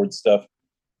skateboard stuff.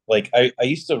 Like I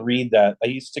used to read that. I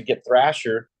used to get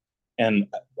Thrasher, and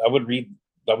I would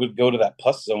go to that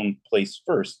Pus Zone place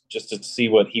first just to see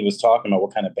what he was talking about,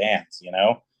 what kind of bands.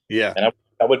 Yeah. And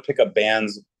I would pick up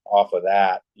bands off of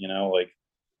that, like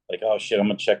oh shit, I'm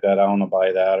gonna check that out, I'm gonna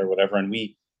buy that or whatever. And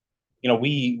we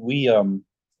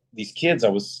these kids I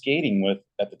was skating with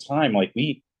at the time, like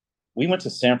we went to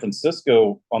San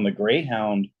Francisco on the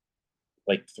Greyhound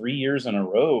like 3 years in a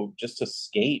row just to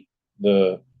skate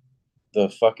the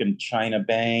fucking China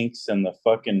Banks and the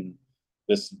fucking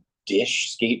this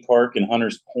dish skate park in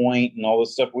Hunters Point and all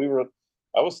this stuff.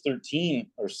 I was 13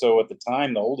 or so at the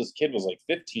time. The oldest kid was like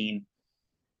 15.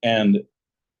 And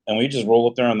we just roll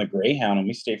up there on the Greyhound and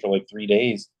we stay for like 3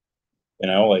 days,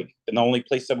 like, and the only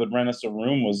place that would rent us a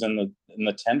room was in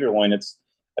the Tenderloin.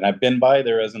 And I've been by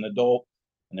there as an adult,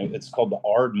 and it's called the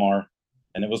Ardmar.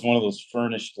 And it was one of those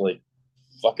furnished like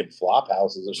fucking flop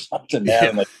houses or something, man. Yeah.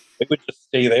 And like they would just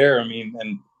stay there. I mean,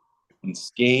 and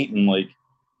skate and like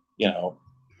you know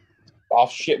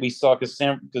off shit we saw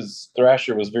because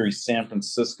Thrasher was very San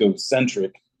Francisco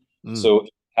centric, Mm. so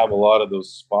have a lot of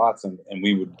those spots, and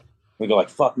we go like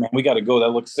fuck man, we got to go. That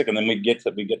looks sick, and then we get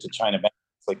to China Bank.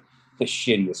 It's like the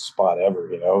shittiest spot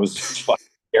ever. It was just fucking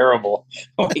terrible.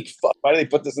 Like fuck, why did they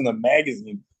put this in the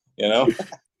magazine? You know?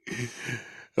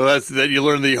 Well, that's that you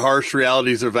learn the harsh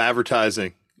realities of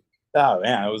advertising. Oh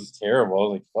man, it was terrible. I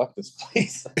was like, fuck this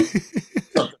place.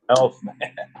 Something else,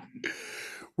 man.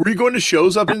 Were you going to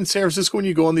shows up in San Francisco when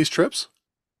you go on these trips?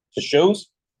 The shows?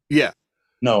 Yeah.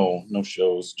 No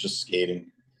shows, just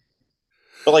skating.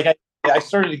 But like I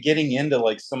started getting into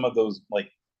like some of those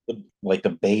like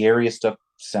the Bay Area stuff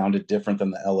sounded different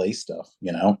than the LA stuff.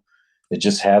 It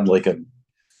just had like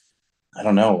I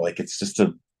don't know, like it's just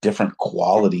a different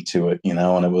quality to it,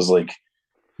 and it was like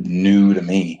new to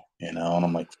me, and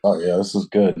I'm like, oh yeah, this is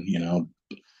good.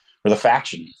 Or the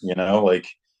Faction, like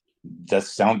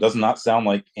that does not sound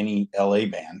like any LA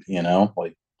band,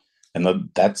 like, and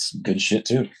that's good shit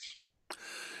too.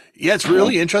 Yeah, it's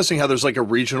really interesting how there's like a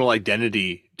regional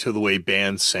identity to the way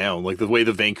bands sound. Like the way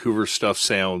the Vancouver stuff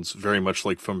sounds very much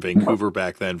like from Vancouver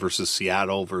back then versus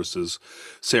Seattle versus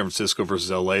San Francisco versus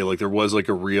LA. Like there was like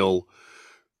a real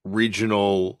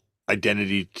regional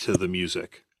identity to the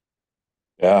music.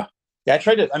 Yeah, yeah. I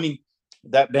tried to. I mean,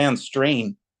 that band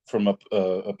Strain from up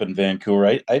in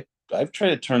Vancouver. I've tried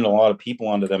to turn a lot of people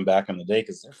onto them back in the day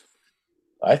because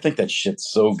I think that shit's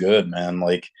so good, man.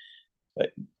 Like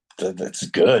that's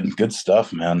good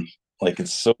stuff, man. Like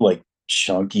it's so like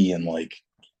chunky and like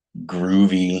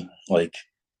groovy, like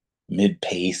mid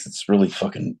pace. It's really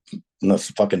fucking. And the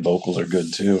fucking vocals are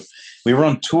good too. We were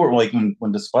on tour, like when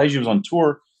Despise was on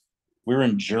tour. We were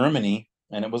in Germany,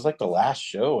 and it was like the last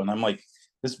show, and I'm like,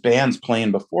 this band's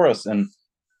playing before us, and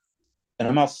and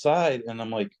I'm outside, and I'm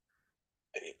like,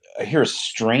 I hear a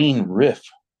strain riff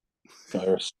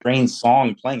or a strange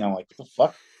song playing. I'm like, what the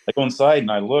fuck? I go inside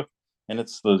and I look, and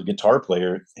it's the guitar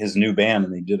player, his new band,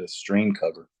 and they did a strain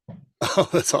cover. Oh,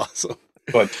 that's awesome.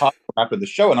 So I talked to him after the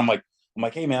show, and I'm like,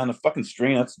 hey man, the fucking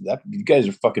strain, that you guys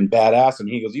are fucking badass. And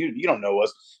he goes, you don't know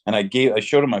us. And I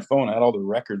showed him my phone. I had all the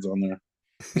records on there.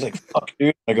 He's like, fuck,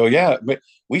 dude. I go, yeah, but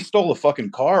we stole a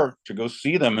fucking car to go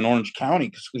see them in Orange County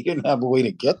because we didn't have a way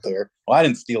to get there. Well, I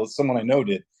didn't steal it. Someone I know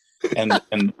did. And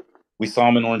we saw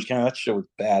them in Orange County. That show was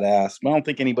badass. But I don't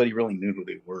think anybody really knew who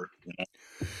they were. You know?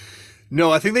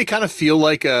 No, I think they kind of feel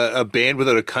like a band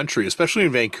without a country, especially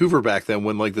in Vancouver back then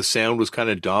when like the sound was kind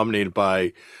of dominated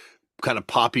by kind of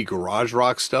poppy garage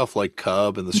rock stuff like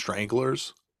Cub and the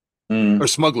Stranglers Mm, or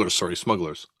Smugglers, sorry,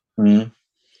 Smugglers. mm,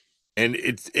 And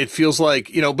it feels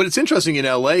like, but it's interesting in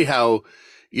LA how,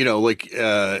 like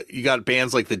you got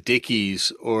bands like the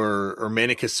Dickies or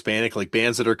Manic Hispanic, like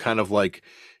bands that are kind of like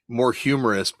more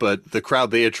humorous, but the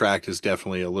crowd they attract is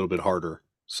definitely a little bit harder.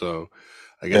 So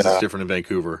I guess it's yeah, different in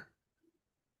Vancouver.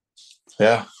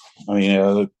 yeah. I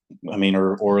mean,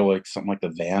 or like something like the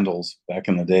Vandals back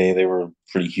in the day. They were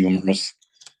pretty humorous.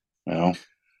 You know.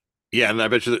 Yeah, and I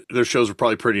bet you their shows were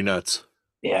probably pretty nuts.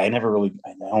 Yeah, I don't really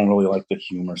like the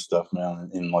humor stuff, man.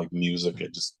 In like music, I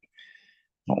just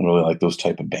don't really like those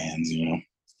type of bands. You know,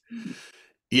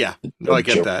 Yeah, no, the I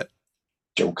get that.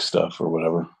 joke stuff or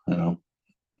whatever. You know.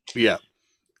 Yeah,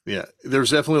 yeah.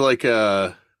 There's definitely like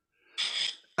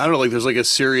I don't know, like there's like a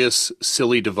serious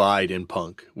silly divide in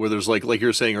punk where there's like you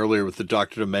were saying earlier with the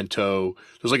Doctor Demento,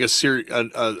 there's like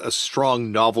a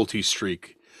strong novelty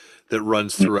streak that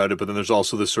runs throughout it, but then there's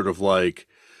also this sort of like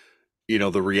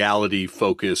the reality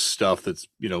focused stuff that's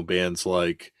bands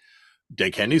like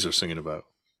Dead Kennedys are singing about.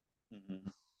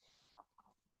 Mhm.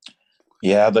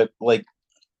 Yeah, but like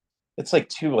it's like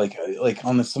too like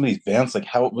on some of these bands, like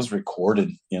how it was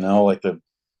recorded. You know, like the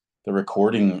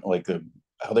recording, like the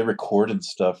how they recorded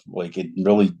stuff. Like it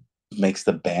really makes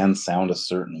the band sound a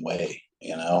certain way.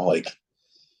 You know, like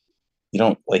you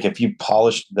don't like if you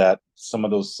polished that some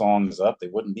of those songs up, they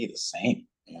wouldn't be the same.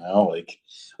 You know,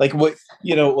 like what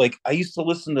like I used to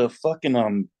listen to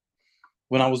fucking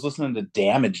when I was listening to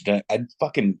Damaged, I'd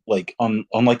fucking like on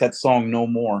like that song No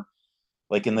More,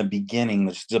 like in the beginning,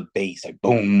 there's just a bass, like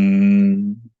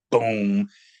boom, boom.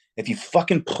 If you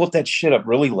fucking put that shit up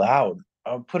really loud,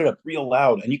 I would put it up real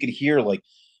loud, and you could hear like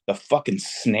the fucking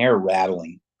snare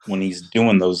rattling when he's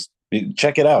doing those.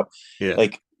 Check it out, Yeah.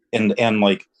 like and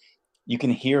like you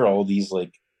can hear all these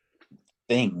like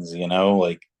things,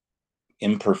 like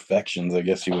imperfections, I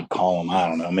guess you would call them. I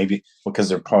don't know, maybe because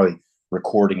they're probably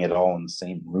recording it all in the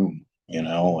same room,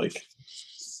 like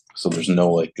so there's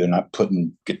no like they're not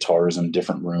putting guitars in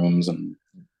different rooms and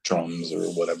drums or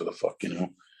whatever the fuck,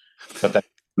 But that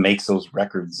makes those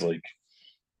records like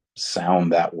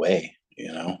sound that way.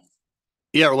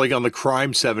 Yeah, or like on the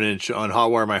Crime 7-inch on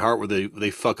Hotwire My Heart where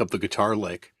they fuck up the guitar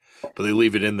lick, but they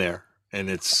leave it in there and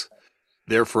it's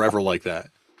there forever like that.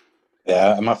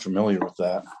 Yeah, I'm not familiar with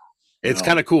that. It's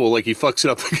kind of cool. Like he fucks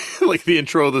it up, like the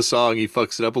intro of the song, he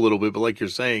fucks it up a little bit. But like you're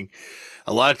saying,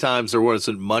 a lot of times there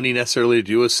wasn't money necessarily to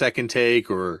do a second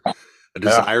take or a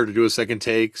Yeah, desire to do a second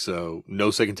take, so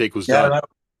no second take was yeah. done.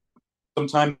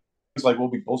 Sometimes like we'll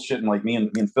be bullshitting, like me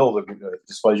and Phil, the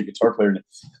Despise your guitar player.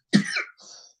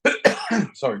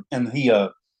 Sorry, and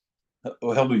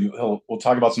we'll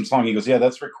talk about some song. He goes, yeah,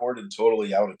 that's recorded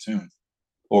totally out of tune,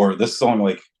 or this song,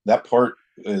 like that part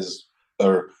is,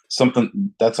 or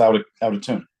something that's out of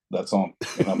tune. That song,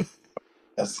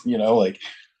 that's like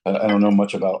I don't know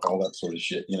much about all that sort of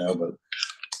shit, but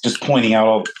just pointing out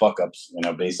all the fuck ups,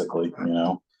 basically.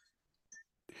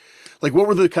 Like, what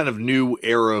were the kind of new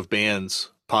era of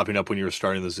bands popping up when you were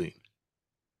starting the zine?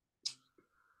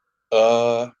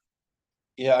 Uh,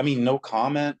 yeah, I mean, no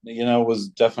comment, was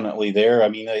definitely there. I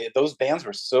mean, those bands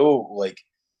were so like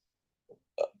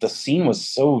the scene was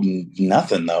so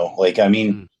nothing though. Like, I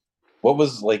mean, Mm. what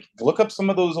was like? Look up some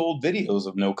of those old videos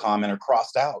of no comment or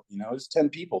crossed out. There's 10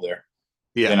 people there.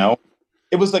 You Yeah, know,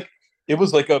 it was like it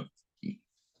was like a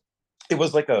it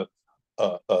was like a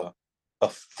a, a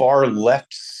far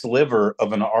left sliver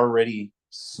of an already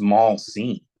small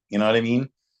scene. You know what I mean?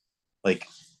 Like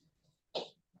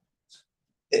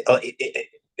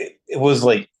it was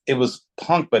like it was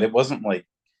punk, but it wasn't like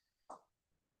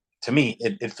to me.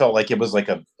 It felt like it was like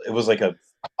a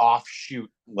offshoot,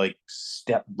 like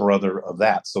step brother of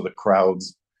that. So the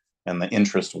crowds and the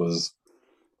interest was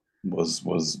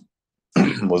was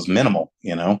minimal.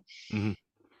 hmm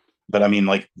But I mean,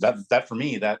 like that for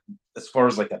me, that as far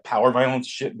as like that power violence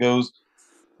shit goes,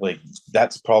 like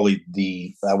that's probably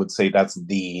I would say that's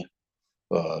the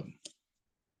uh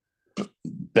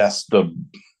best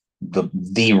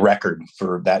the record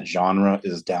for that genre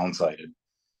is Downsided.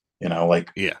 Like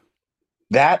Yeah.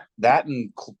 that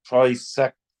and probably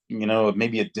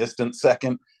maybe a distant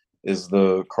second is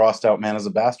the Crossed Out Man as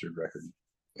a Bastard record.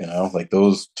 Like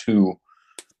those two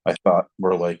I thought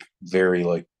were like very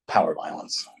like power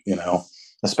violence,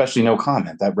 especially No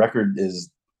Comment. That record is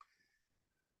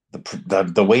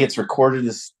the way it's recorded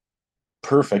is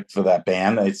perfect for that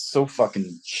band. It's so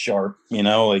fucking sharp,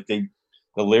 like the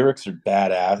lyrics are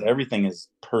badass. Everything is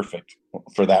perfect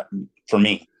for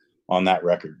me on that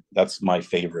record. That's my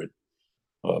favorite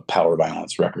power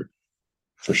violence record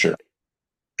for sure.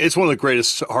 It's one of the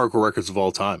greatest hardcore records of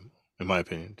all time, in my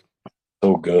opinion.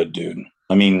 So good, dude.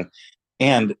 I mean,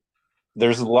 and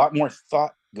there's a lot more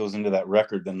thought goes into that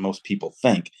record than most people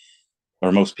think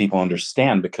or most people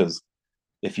understand, because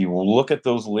if you look at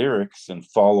those lyrics and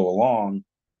follow along,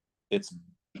 it's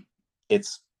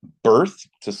birth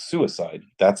to suicide.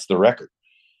 That's the record.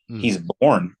 He's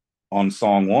born on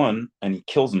song 1 and he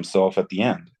kills himself at the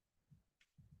end,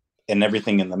 and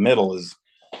everything in the middle is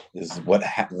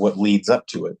what leads up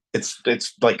to it. It's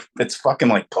like it's fucking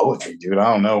like poetry, dude.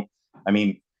 I don't know. I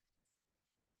mean,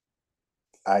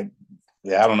 I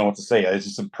don't know what to say. It's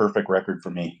just a perfect record for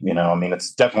me. I mean,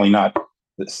 it's definitely not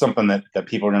something that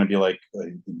people are going to be like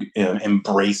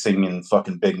embracing in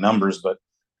fucking big numbers, but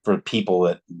for people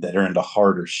that are into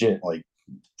harder shit, like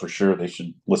for sure they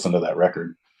should listen to that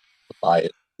record, buy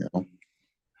it.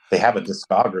 They have a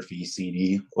discography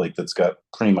CD like that's got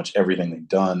pretty much everything they've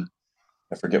done.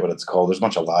 I forget what it's called. There's a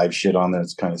bunch of live shit on there.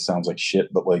 It kind of sounds like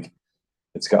shit, but like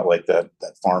it's got like that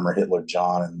Farmer Hitler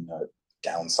John and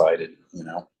Downsided,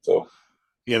 So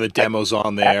Yeah, the demos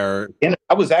on there.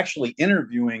 I was actually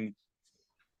interviewing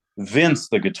Vince,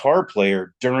 the guitar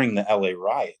player, during the LA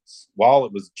riots while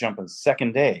it was jumping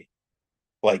second day.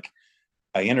 Like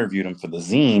I interviewed him for the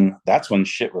zine. That's when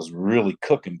shit was really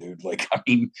cooking, dude. Like, I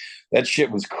mean, that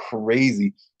shit was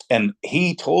crazy. And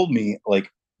he told me,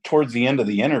 like, towards the end of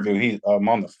the interview, I'm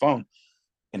on the phone,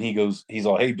 and he's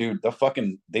all, "Hey, dude,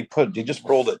 they just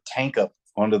rolled a tank up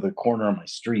onto the corner of my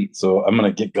street, so I'm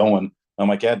gonna get going." I'm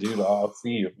like, "Yeah, dude, I'll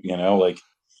see you," like,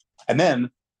 and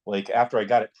then like after I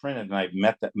got it printed and I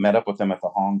met up with them at the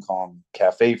Hong Kong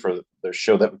Cafe for their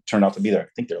show that turned out to be I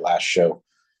think their last show,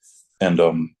 and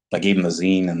I gave him the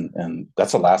zine, and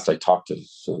that's the last I talked to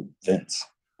Vince.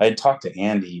 I had talked to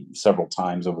Andy several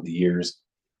times over the years,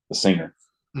 the singer,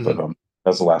 but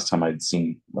that's the last time I'd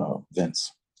seen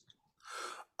Vince.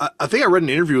 I think I read an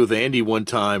interview with Andy one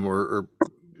time, or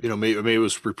maybe it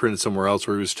was reprinted somewhere else,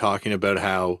 where he was talking about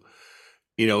how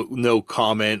No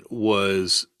Comment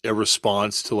was a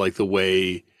response to like the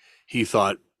way he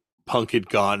thought punk had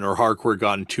gotten or hardcore had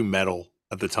gotten too metal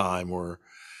at the time, or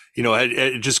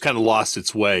it just kind of lost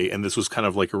its way, and this was kind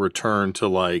of like a return to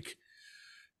like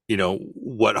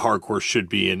what hardcore should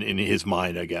be in his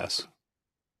mind, I guess.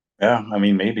 Yeah, I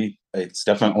mean, maybe it's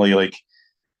definitely like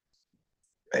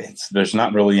there's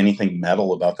not really anything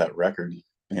metal about that record,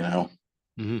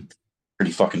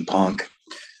 Pretty fucking punk.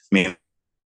 I mean,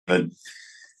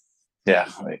 yeah,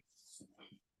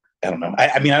 I don't know.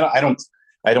 I mean,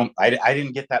 I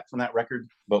didn't get that from that record,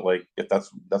 but like if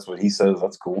that's what he says,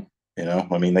 that's cool.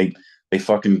 I mean, they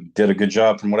fucking did a good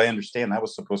job. From what I understand, that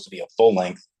was supposed to be a full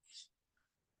length.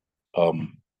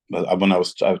 But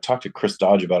I talked to Chris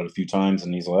Dodge about it a few times,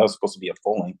 and he's like, that was supposed to be a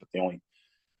full length, but they only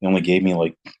gave me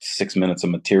like 6 minutes of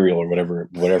material or whatever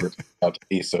it's about to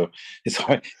be. So it's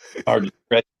hard to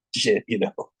stretch shit,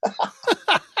 I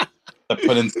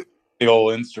put in the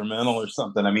old instrumental or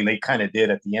something. I mean, they kind of did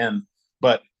at the end,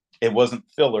 but it wasn't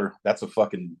filler. That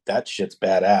shit's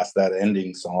badass. That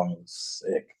ending song is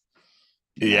sick.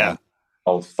 Yeah.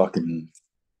 All fucking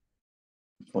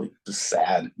like just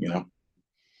sad,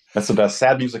 That's the best.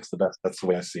 Sad music's the best. That's the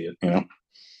way I see it,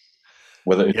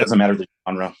 Whether it doesn't matter the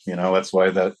genre, that's why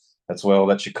all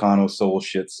that Chicano soul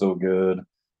shit's so good,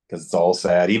 because it's all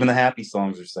sad. Even the happy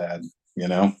songs are sad, You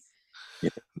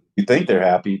think they're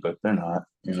happy, but they're not.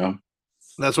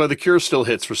 That's why The Cure still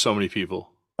hits for so many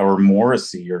people. Or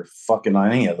Morrissey or fucking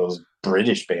any of those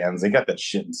British bands. They got that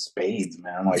shit in spades,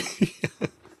 man. Like,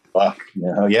 fuck,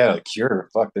 yeah, The Cure.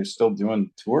 Fuck, they're still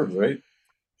doing tours, right?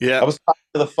 Yeah. I was talking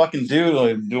to the fucking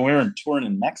dude we were touring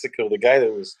in Mexico, the guy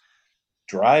that was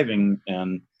driving,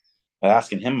 and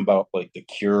asking him about like The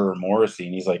Cure or Morrissey,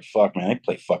 and he's like, "Fuck, man, they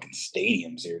play fucking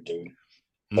stadiums here, dude.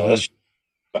 So that's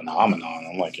phenomenon."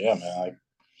 I'm like, "Yeah, man,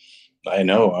 I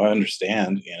know, I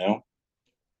understand,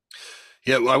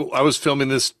 Yeah, I was filming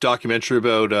this documentary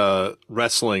about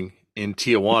wrestling in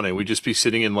Tijuana, and we'd just be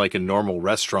sitting in like a normal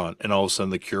restaurant, and all of a sudden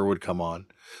The Cure would come on.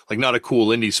 Like not a cool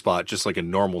indie spot, just like a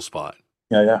normal spot.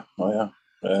 Yeah, yeah, oh yeah.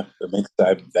 It makes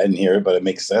I didn't hear it, but it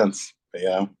makes sense.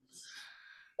 Yeah,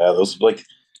 yeah, those like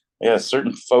yeah,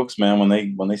 certain folks, man, when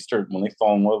they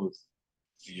fall in love with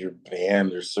your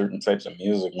band or certain types of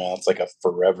music, man, it's like a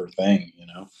forever thing, you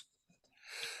know?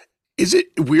 Is it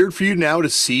weird for you now to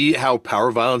see how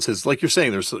power violence has, like you're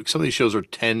saying, there's some of these shows are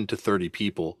 10 to 30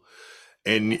 people,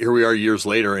 and here we are years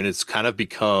later, and it's kind of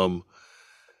become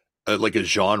like a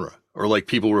genre, or like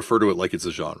people refer to it like it's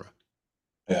a genre.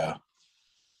 Yeah.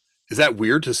 Is that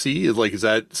weird to see? Like, is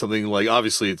that something like,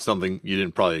 obviously it's something you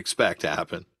didn't probably expect to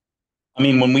happen? I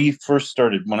mean, when I first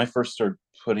started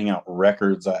putting out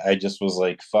records, I just was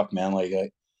like, fuck, man, like,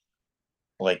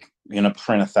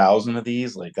 print 1,000 of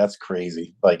these, like, that's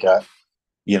crazy. Like,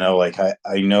 like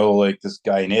I know like this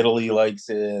guy in Italy likes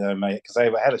it. I might, because I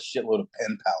had a shitload of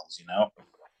pen pals,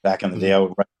 back in the day Mhm. I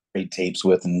would write tapes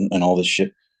with and all this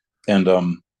shit. And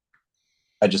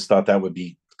I just thought that would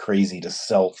be crazy to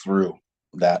sell through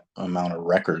that amount of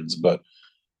records. But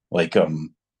like I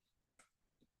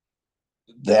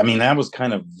mean that was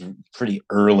kind of pretty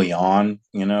early on,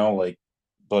 like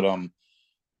but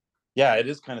yeah, it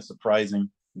is kind of surprising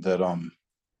that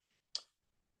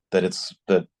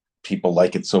people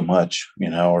like it so much,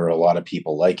 or a lot of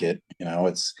people like it.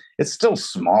 It's still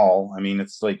small. I mean,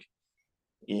 it's like,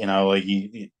 like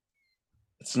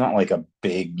it's not like a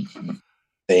big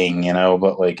thing,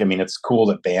 but like I mean it's cool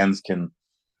that bands can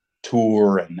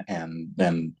tour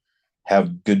and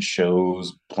have good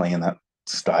shows playing that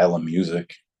style of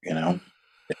music, you know.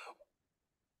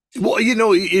 Well,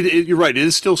 you're right. It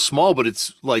is still small, but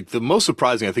it's like the most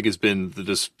surprising, I think, has been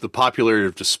the popularity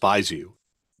of Despise You.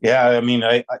 Yeah, I mean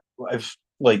I've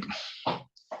like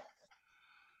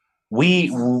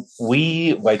we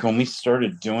we like when we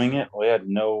started doing it, we had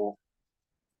no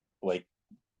like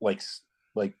like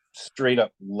like straight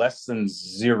up less than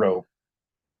zero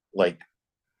like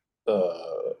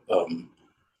um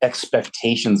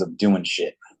expectations of doing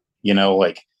shit.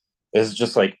 Like it's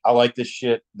just like I like this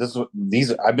shit.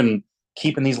 These I've been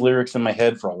keeping these lyrics in my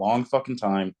head for a long fucking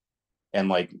time, and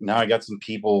like now I got some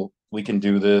people we can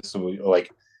do this.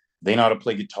 Like they know how to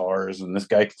play guitars, and this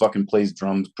guy fucking plays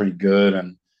drums pretty good,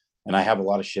 and I have a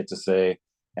lot of shit to say,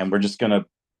 and we're just gonna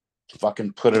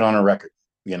fucking put it on a record,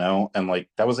 and like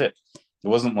that was it. It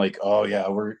wasn't like, oh yeah,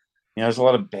 there's a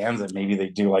lot of bands that maybe they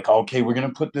do like, okay, we're gonna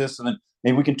put this, and then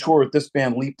maybe we can tour with this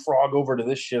band, leapfrog over to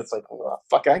this shit. It's like, oh,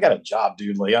 fuck, I got a job,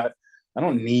 dude. Like I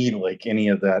don't need like any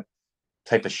of that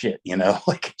type of shit,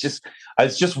 like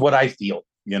it's just what I feel,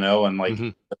 and like Hmm.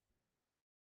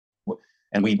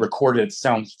 and we recorded it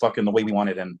sounds fucking the way we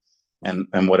wanted,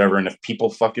 and whatever. And if people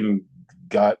fucking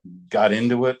got got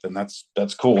into it, then that's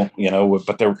cool,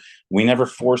 but we never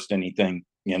forced anything,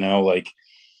 like,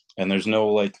 and there's no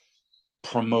like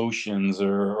promotions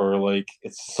or like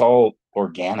it's all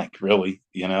organic, really,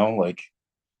 like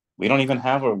we don't even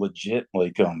have a legit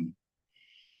like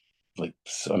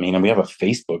I mean we have a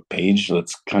Facebook page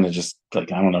that's kind of just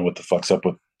like I don't know what the fuck's up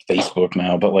with Facebook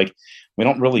now, but like we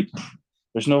don't really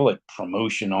there's no like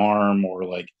promotion arm or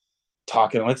like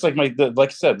talking. It's like like I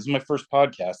said, this is my first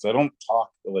podcast. I don't talk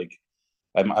like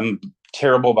I'm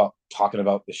terrible about talking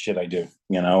about the shit I do.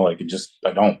 Like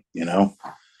I don't.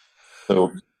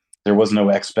 So there was no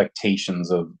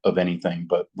expectations of anything,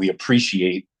 but we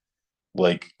appreciate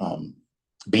like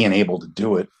being able to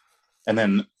do it, and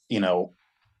then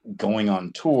going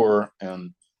on tour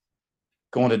and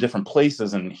going to different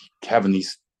places and having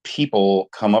these people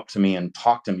come up to me and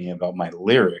talk to me about my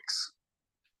lyrics,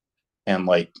 and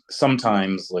like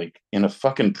sometimes like in a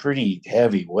fucking pretty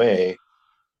heavy way.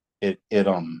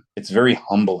 It's very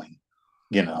humbling,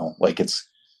 like it's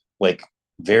like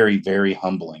very very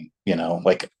humbling,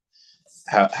 like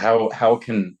how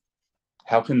can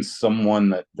someone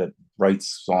that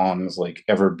writes songs like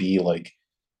ever be like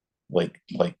like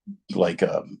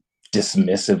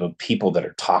dismissive of people that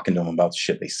are talking to them about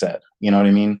shit they said, you know what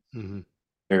I mean? Hmm.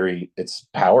 It's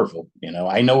powerful,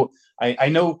 I know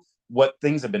what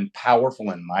things have been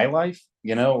powerful in my life,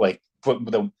 like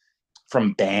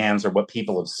from bands or what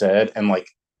people have said, and like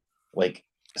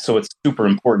so it's super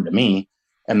important to me,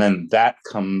 and then that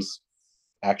comes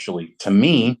actually to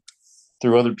me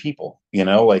through other people,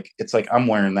 like it's like I'm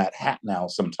wearing that hat now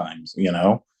sometimes,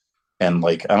 and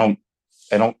like I don't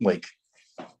like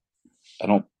I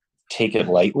don't take it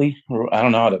lightly, or I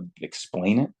don't know how to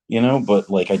explain it, but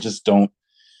like I just don't.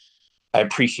 I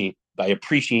appreciate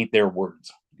their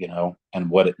words, and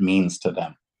what it means to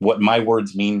them, what my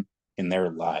words mean in their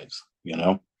lives,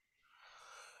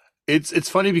 It's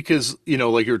funny because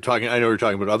like you're talking. I know you're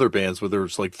talking about other bands where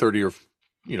there's like 30 or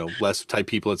less type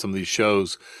people at some of these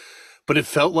shows, but it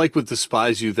felt like with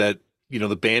Despise You that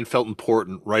the band felt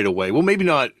important right away. Well, maybe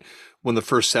not when the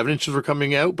first 7 inches were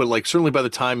coming out, but like certainly by the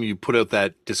time you put out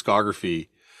that discography,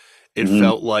 it Hmm.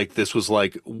 felt like this was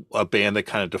like a band that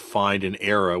kind of defined an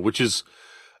era, which is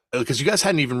because you guys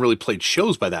hadn't even really played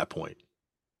shows by that point.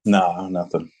 No,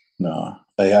 nothing. No,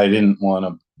 I didn't want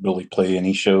to really play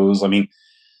any shows. I mean,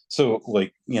 so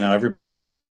like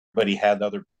everybody had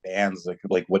other bands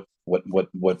like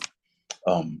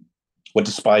um what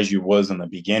Despise You was in the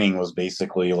beginning was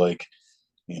basically like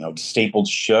stapled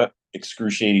shut,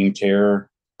 excruciating terror,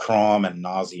 Crom, and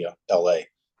nausea. L.A.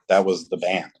 That was the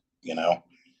band,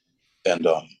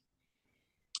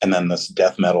 and then this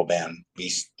death metal band,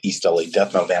 East LA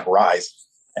death metal band Rise,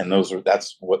 and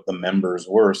that's what the members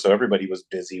were. So everybody was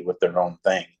busy with their own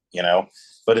thing.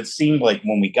 But it seemed like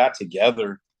when we got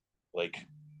together, like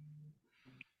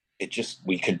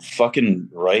we could fucking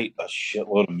write a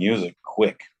shitload of music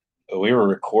quick. We were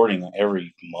recording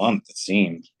every month, it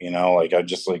seemed, like I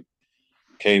just like,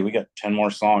 okay, we got 10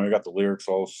 more songs. I got the lyrics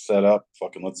all set up.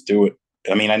 Fucking let's do it.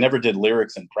 I mean, I never did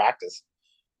lyrics in practice.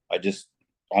 I just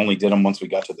only did them once we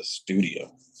got to the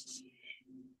studio.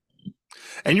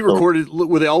 And you So recorded,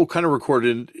 were they all kind of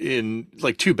recorded in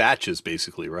like two batches,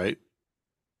 basically, right?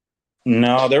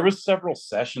 no, there was several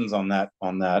sessions on that.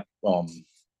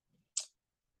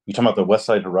 You talking about the West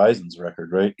Side Horizons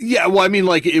record, right? Yeah, well, I mean,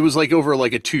 like it was like over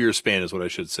like a 2 year span, is what I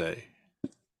should say. 2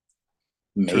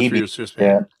 or 3 Maybe, years yeah,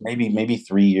 span. maybe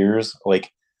 3 years.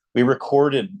 Like we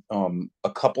recorded a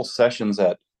couple sessions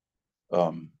at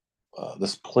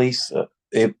this place.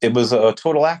 It was a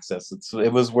Total Access.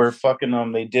 It was where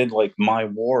fucking they did like My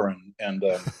War and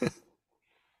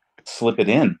Slip It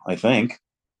In. I think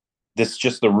this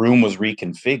just the room was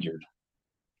reconfigured.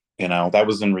 That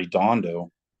was in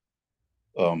Redondo.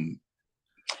 Um,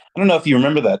 I don't know if you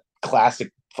remember that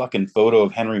classic fucking photo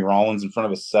of Henry Rollins in front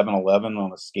of a 7-Eleven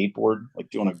on a skateboard, like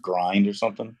doing a grind or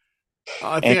something.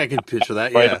 I And think I can picture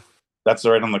that. right, Yeah. that's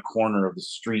right on the corner of the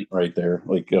street right there.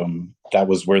 Like, that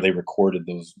was where they recorded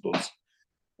those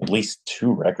at least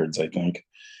two records, I think.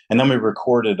 And then we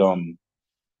recorded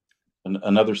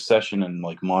another session in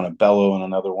like Montebello and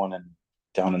another one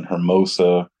down in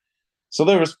Hermosa. So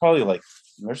there was probably like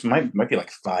might be like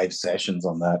 5 sessions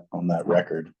on that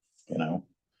record, you know.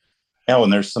 Oh,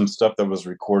 and there's some stuff that was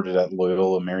recorded at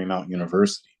Loyola Marymount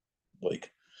University. Like,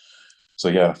 so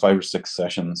yeah, 5 or 6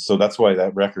 sessions. So that's why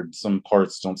that record, some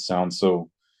parts don't sound so.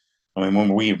 I mean,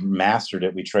 when we mastered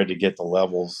it, we tried to get the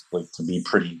levels like to be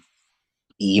pretty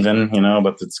even,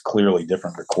 but it's clearly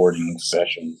different recording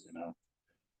sessions.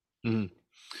 Mhm.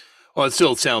 Well, it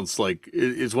still sounds like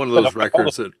it's one of But those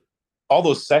records that. all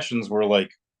those sessions were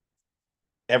like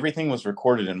everything was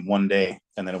recorded in one day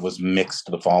and then it was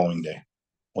mixed the following day.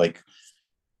 Like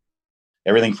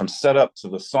everything from setup to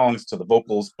the songs to the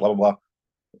vocals, blah, blah, blah.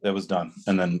 It was done.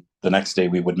 And then the next day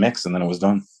we would mix and then it was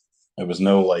done. It was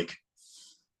no like,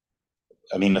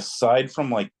 I mean, aside from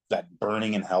like that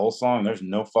Burning in Hell song, there's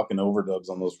no fucking overdubs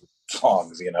on those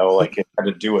songs. Like it had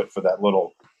to do it for that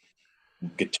little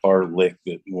guitar lick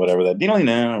that whatever that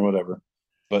or whatever.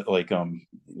 But like,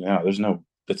 yeah, there's no,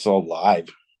 it's all live.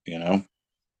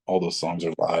 All those songs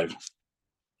are live.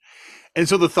 And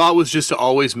so the thought was just to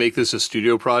always make this a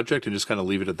studio project and just kind of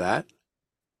leave it at that.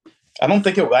 I don't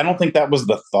think that was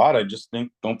the thought. I just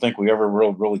don't think we ever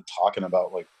really talking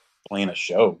about like playing a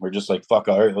show. We're just like, fuck,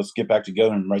 all right, let's get back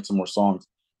together and write some more songs.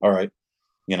 All right.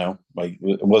 Like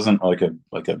it wasn't like a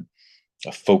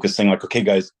focusing like, okay,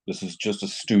 guys, this is just a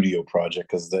studio project.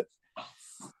 Cause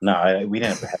no, we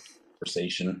didn't have a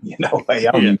conversation, like, I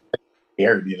don't Yeah. even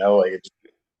cared, like it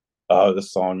just,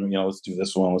 this song, let's do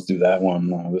this one, let's do that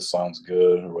one. Oh, this sounds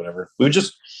good or whatever.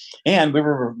 And we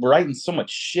were writing so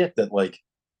much shit that like,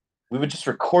 we would just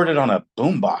record it on a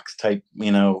boombox type,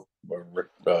 little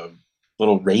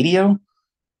radio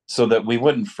so that we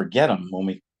wouldn't forget them when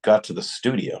we got to the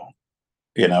studio,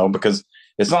 because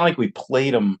it's not like we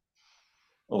played them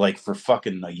like for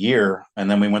fucking a year and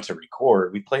then we went to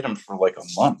record. We played them for like a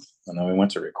month and then we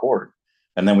went to record.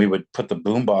 And then we would put the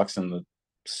boombox in the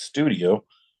studio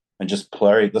and just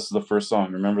play, right, this is the first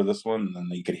song. Remember this one? And then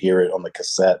you could hear it on the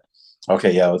cassette.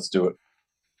 Okay, yeah, let's do it.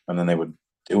 And then they would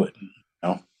do it,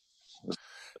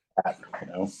 that, you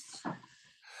know.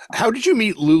 How did you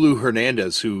meet Lulu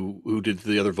Hernandez, who did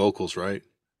the other vocals, right?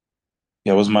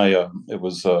 Yeah, it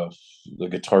was the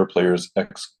guitar player's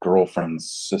ex-girlfriend's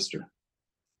sister.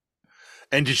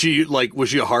 And did she like was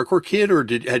she a hardcore kid or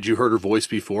had you heard her voice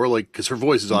before? Like, because her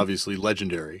voice is obviously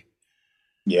legendary.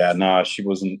 Yeah, nah, she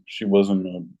wasn't. I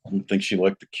don't think she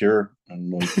liked the Cure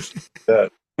and like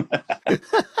that.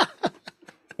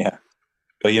 Yeah,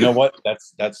 but you know what?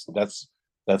 That's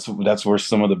where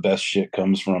some of the best shit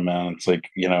comes from, man. It's like,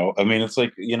 I mean, it's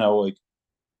like, like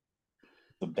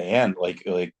the band,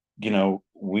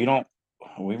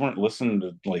 we weren't listening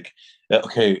to like,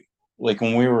 okay, like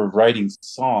when we were writing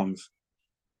songs,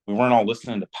 we weren't all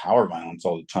listening to power violence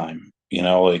all the time.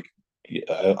 Like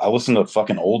I listen to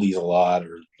fucking oldies a lot,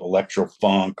 or electro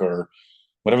funk, or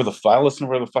whatever I listen to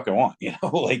whatever the fuck I want,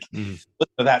 like Mhm.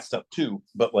 listen to that stuff too.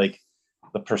 But like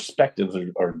the perspectives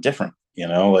are different,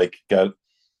 like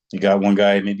you got one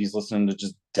guy, maybe he's listening to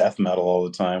just death metal all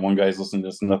the time. One guy's listening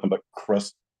to nothing but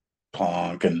crust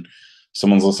punk, and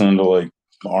someone's listening to like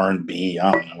R&B.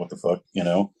 I don't know what the fuck,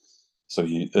 So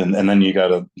and then you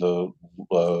got the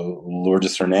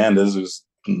Lourdes Hernandez, who's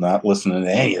not listening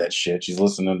to any of that shit. She's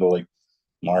listening to like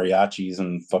mariachis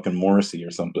and fucking Morrissey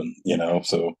or something,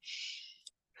 So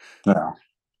yeah,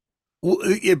 Well,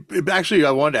 actually, I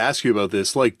wanted to ask you about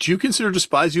this. Like, do you consider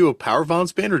Despise You a power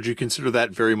violence band, or do you consider that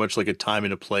very much like a time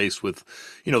and a place with,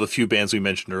 the few bands we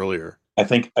mentioned earlier? I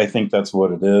think that's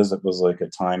what it is. It was like a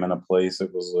time and a place.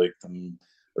 It was like the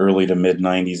early to mid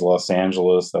 '90s Los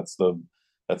Angeles. That's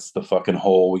the fucking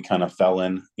hole we kind of fell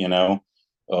in. Mm.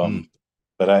 Um,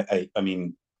 but I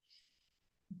mean,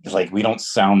 like we don't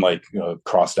sound like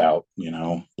crossed out,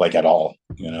 like at all.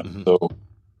 Hmm. So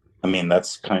I mean,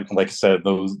 that's kind of like I said,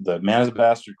 the man is a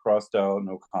bastard, crossed out,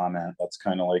 no comment. That's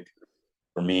kind of like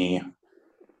for me,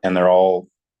 and they're all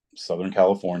Southern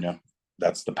California.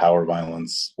 That's the power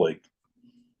violence like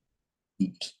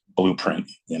blueprint,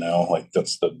 like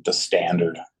that's the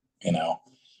standard. you know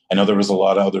I know there was a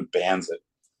lot of other bands that,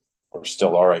 or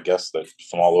still are, I guess, that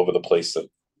from all over the place that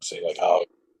say like, oh,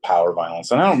 power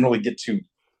violence, and I don't really get too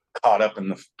caught up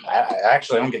in I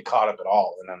don't get caught up at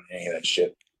all in any of that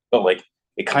shit, but like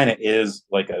it kind of is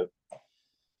like a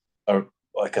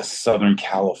like a Southern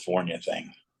California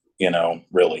thing,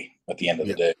 really at the end of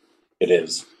the Yeah. day it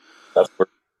is. That's where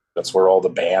that's where all the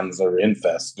bands are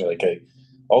infest, like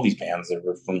all these bands that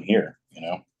were from here.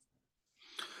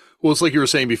 Well, it's like you were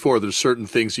saying before. There's certain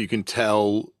things you can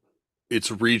tell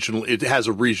it's regional. It has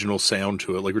a regional sound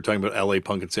to it. Like we're talking about L.A.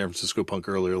 punk and San Francisco punk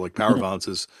earlier. Like power violence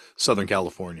is Southern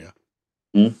California.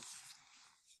 Mm-hmm.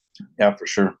 Yeah, for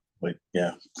sure. Like,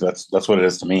 yeah, that's what it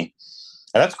is to me.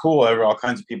 And that's cool. All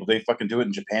kinds of people, they fucking do it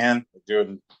in Japan, they do it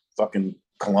in fucking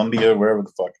Colombia, wherever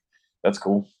the fuck. That's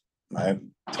cool. I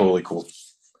Totally cool.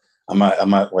 I'm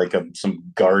not like some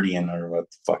guardian or what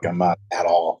the fuck. I'm not at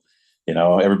all.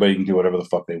 Everybody can do whatever the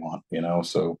fuck they want.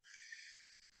 So,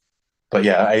 but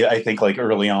yeah, I think like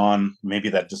early on, maybe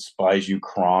that Despise You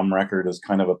Crom record is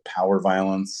kind of a power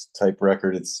violence type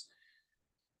record. It's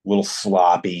a little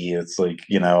sloppy. It's like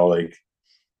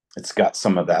it's got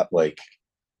some of that like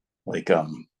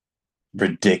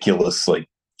ridiculous like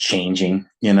changing,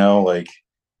 like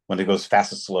when it goes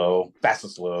fast and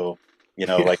slow,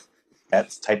 Yeah. like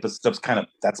that type of stuff's kind of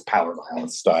that's power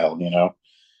violence style.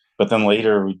 But then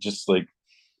later we just like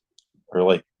or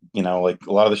like a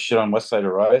lot of the shit on West Side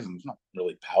Horizon is not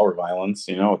really power violence.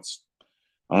 I don't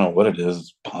know what it is.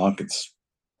 It's punk. It's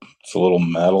a little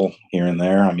metal here and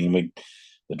there. I mean,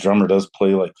 the drummer does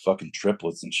play like fucking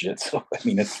triplets and shit. So I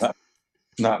mean, it's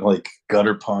not like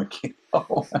gutter punk,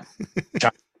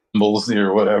 cymbals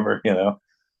or whatever.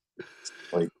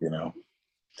 Like.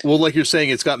 Well, like you're saying,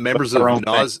 it's got But members our of own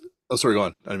thing. Nas. Oh, sorry, go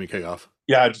on. I didn't mean to cut you off.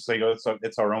 Yeah, I just say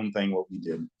it's our own thing. What we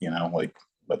did. Like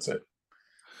that's it.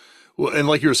 Well, and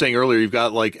like you were saying earlier, you've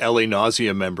got like LA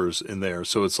Nausea members in there,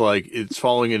 so it's like it's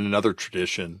following in another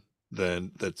tradition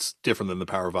than that's different than the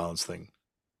power violence thing.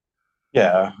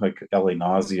 Yeah, like LA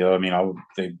Nausea. I mean,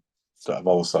 I've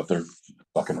always thought they're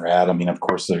fucking rad. I mean, of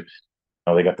course they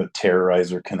got the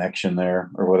Terrorizer connection there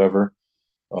or whatever.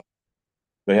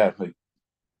 But yeah, like,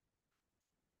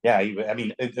 yeah. I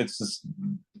mean, it's just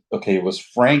okay. It was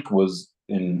Frank was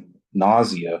in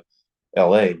Nausea.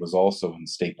 LA was also in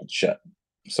Stapled Shut.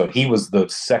 So he was the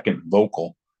second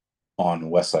vocal on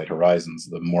West Side Horizons,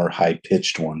 the more high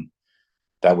pitched one.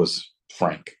 That was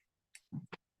Frank.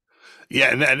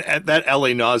 Yeah, and that LA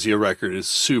Nausea record is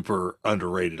super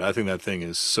underrated. I think that thing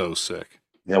is so sick.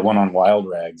 That one on Wild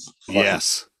Rags, fucking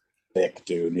Yes. thick,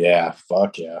 dude. Yeah,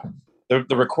 fuck yeah.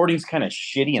 The recording's kind of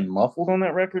shitty and muffled on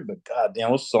that record, but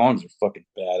goddamn, those songs are fucking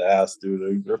badass,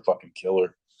 dude. They're fucking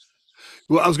killer.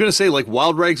 Well, I was gonna say like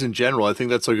Wild Rags in general. I think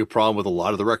that's like a problem with a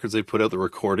lot of the records they put out. The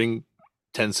recording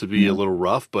tends to be a Mhm. little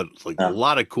rough, but like a Yeah.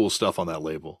 lot of cool stuff on that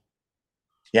label.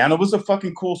 Yeah, and it was a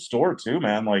fucking cool store too,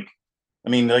 man. Like, I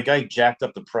mean, the guy jacked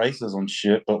up the prices on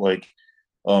shit, but like,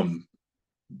 um,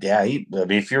 yeah, I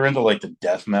mean, if you're into like the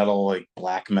death metal, like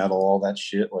black metal, all that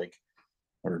shit, like,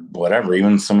 or whatever,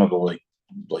 even some of the like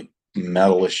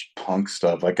metalish punk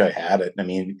stuff, like I had it. I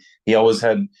mean, he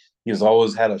has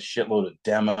always had a shitload of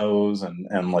demos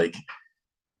and like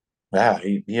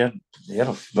Yeah,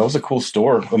 that was a cool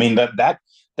store. I mean, that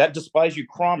Despise You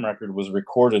Crom record was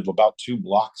recorded about 2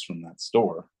 blocks from that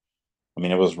store. I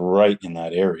mean, it was right in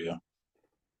that area.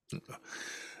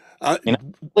 Uh, You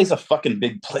know, the place a fucking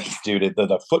big place, dude.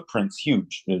 The footprint's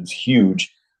huge. It's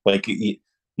huge. Like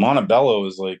Montebello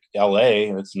is like L.A.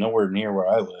 It's nowhere near where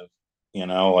I live.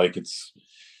 Like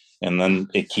and then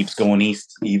it keeps going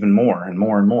east even more and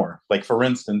more and more. Like for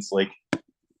instance, like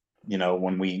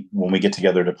when we get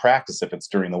together to practice, if it's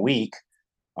during the week,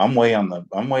 I'm way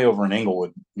over in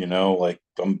Inglewood. Like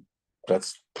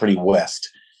that's pretty west.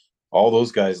 All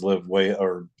those guys live way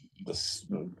or this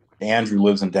Andrew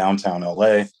lives in downtown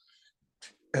LA,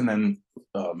 and then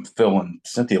Phil and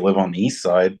Cynthia live on the east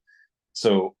side.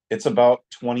 So it's about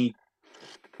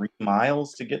 23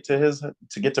 miles to get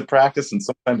to practice, and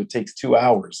sometimes it takes 2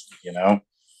 hours.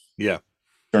 yeah.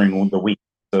 During the week.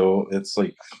 So it's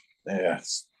like, yeah,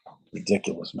 it's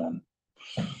ridiculous, man.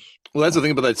 Well, that's the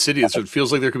thing about that city is it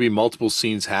feels like there could be multiple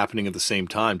scenes happening at the same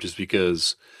time, just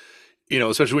because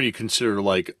especially when you consider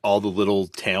like all the little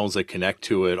towns that connect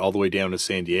to it, all the way down to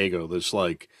San Diego. There's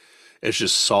like it's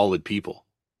just solid people.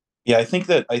 Yeah, I think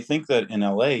that in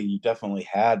LA you definitely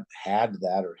had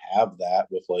that or have that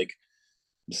with like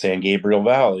San Gabriel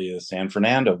Valley, the San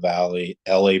Fernando Valley,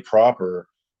 LA proper,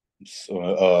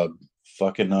 uh,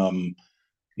 fucking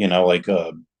like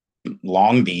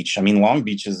Long Beach. I mean, Long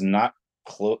Beach is not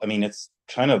close. I mean, it's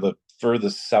kind of the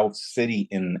furthest south city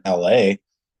in LA,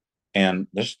 and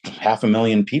there's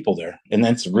 500,000 people there, and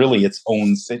that's really its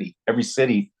own city. Every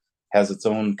city has its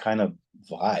own kind of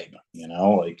vibe,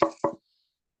 like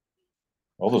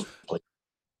all those places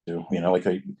do. Like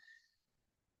I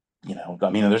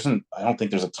mean, I don't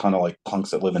think there's a ton of like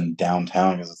punks that live in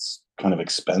downtown because it's kind of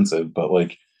expensive, but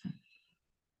like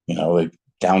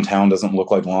downtown doesn't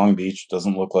look like Long Beach,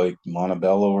 doesn't look like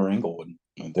Montebello or Inglewood.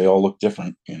 They all look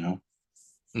different.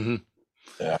 Hmm.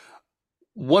 Yeah.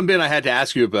 One band I had to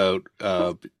ask you about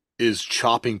is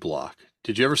Chopping Block.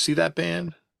 Did you ever see that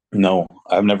band? No,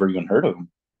 I've never even heard of them.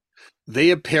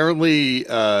 They apparently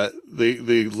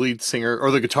the lead singer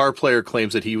or the guitar player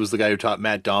claims that he was the guy who taught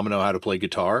Matt Domino how to play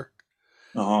guitar,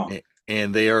 Uh-huh.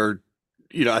 and they are,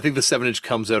 I think the 7 inch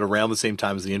comes out around the same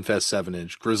time as the Infest 7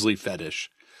 inch, Grizzly Fetish,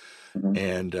 Mhm.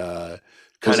 and Was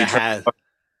kind he of had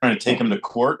trying to take him to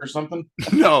court or something?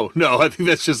 no, I think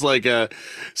that's just like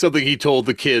something he told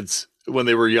the kids when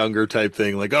they were younger type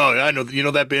thing, like, oh, I know,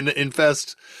 that band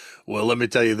Infest. Well, let me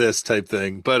tell you this type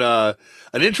thing. But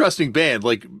an interesting band.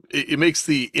 Like it makes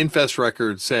the Infest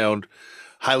record sound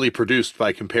highly produced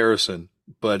by comparison,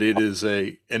 but it is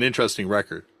an interesting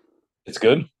record. It's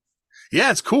good. Yeah,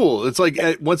 it's cool. It's like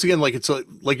once again, like it's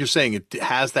like you're saying, it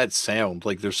has that sound.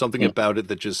 Like there's something about it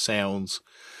that just sounds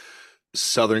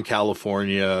Southern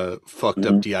California fucked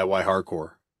up Mm-hmm. DIY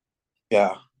hardcore.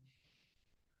 Yeah.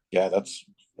 Yeah,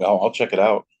 I'll check it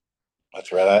out.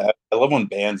 That's right. I love when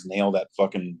bands nail that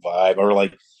fucking vibe, or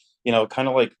like, kind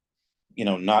of like,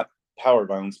 not Power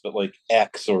Violence, but like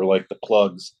X or like the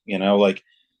Plugs, like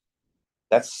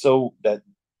that's so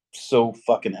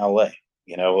fucking LA,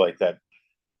 like that.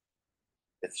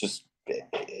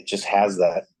 It just has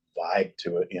that vibe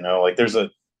to it, like there's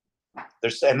the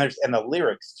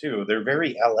lyrics too. They're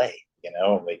very LA,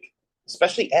 like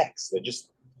especially X. They're just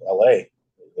LA.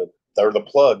 They're the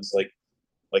Plugs, like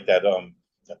that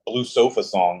Blue Sofa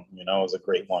song, is a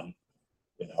great one,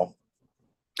 you know.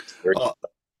 Very, Uh,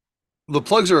 the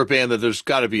Plugs are a band that there's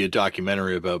got to be a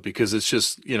documentary about because it's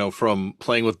just, from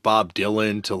playing with Bob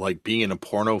Dylan to like being in a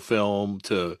porno film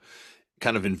to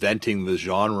kind of inventing the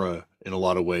genre in a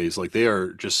lot of ways. Like they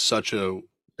are just such a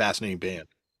fascinating band.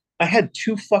 I had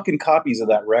 2 fucking copies of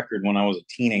that record when I was a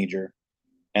teenager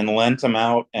and lent them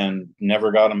out and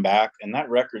never got them back. And that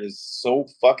record is so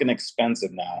fucking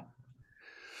expensive now.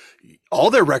 All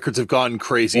their records have gotten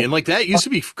crazy. And like that used to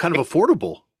be kind of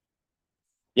affordable.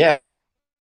 Yeah,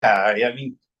 I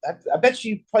mean, I bet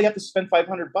you probably have to spend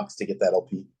 $500 to get that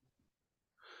LP.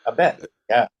 I bet.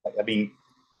 Yeah, I mean,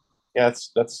 yeah,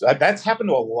 that's happened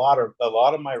to a lot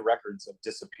of my records have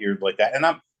disappeared like that, and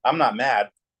I'm not mad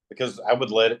because I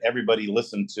would let everybody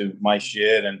listen to my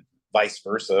shit and vice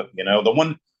versa.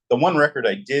 The one record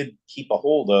I did keep a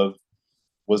hold of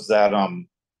was that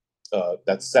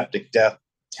Septic Death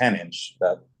 10 inch,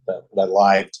 that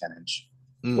live 10 inch,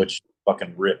 Mm. which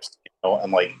fucking rips.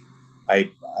 And like I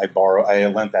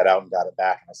lent that out and got it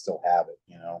back, and I still have it.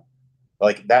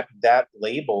 Like that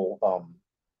label,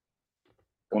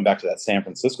 going back to that San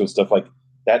Francisco stuff, like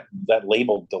that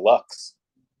label Deluxe,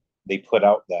 they put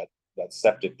out that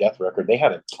Septic Death record. They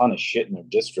had a ton of shit in their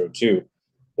distro too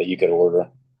that you could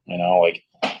order. Like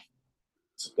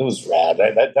it was rad.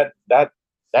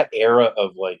 That era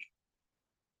of like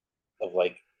of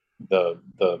like the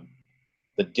the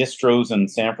distros in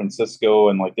San Francisco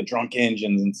and like the drunk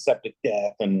engines and septic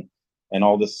death and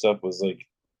all this stuff was like,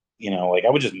 like I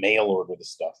would just mail order the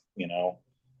stuff, and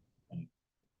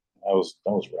that was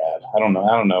rad. I don't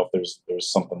know if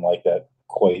there's something like that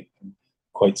quite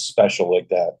special like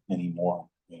that anymore.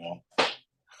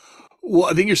 Well,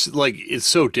 I think like it's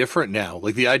so different now.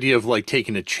 Like the idea of like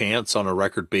taking a chance on a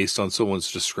record based on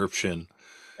someone's description,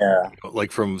 Yeah,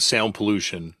 like from sound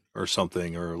pollution or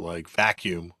something, or like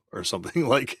vacuum or something.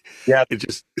 Like yeah, it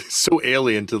just it's so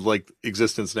alien to like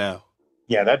existence now.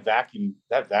 yeah. That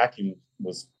vacuum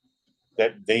was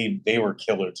that they were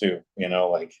killer too.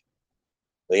 Like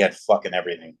they had fucking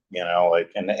everything.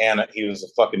 Like and he was a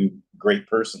fucking great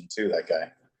person too. That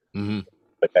guy, Hmm.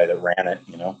 the guy that ran it.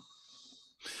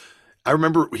 I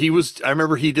remember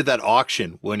he did that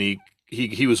auction when he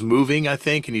was moving, I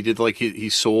think, and he did like he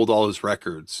sold all his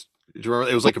records. Do you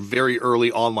remember? It was like a very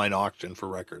early online auction for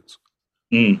records.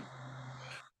 Mm,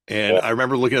 And yeah. I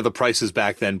remember looking at the prices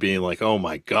back then being like, oh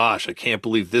my gosh, I can't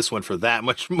believe this went for that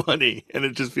much money. And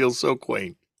it just feels so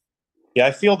quaint. Yeah,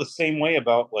 I feel the same way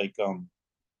about like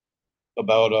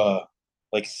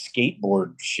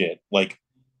skateboard shit. Like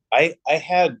I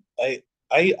had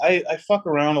I fuck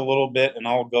around a little bit and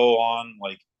I'll go on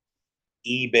like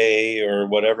eBay or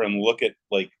whatever and look at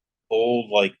like old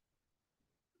like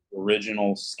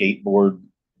original skateboard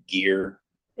gear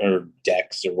or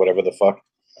decks or whatever the fuck.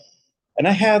 And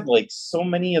I had like so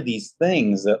many of these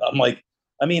things that I'm like,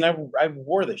 I mean, I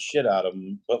wore the shit out of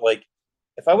them, but like,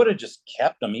 if I would have just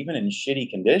kept them even in shitty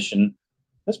condition,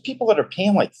 there's people that are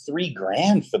paying like 3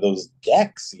 grand for those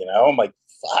decks. I'm like,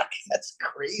 fuck, that's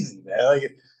crazy, man.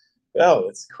 Like, oh,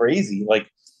 it's crazy. Like,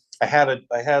 I had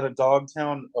a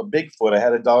Dogtown, a Bigfoot. I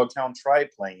had a Dogtown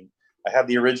triplane. I had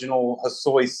the original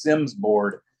Hasoi Sims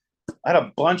board. I had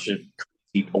a bunch of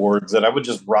crazy boards that I would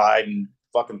just ride and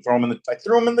fucking throw them in the. I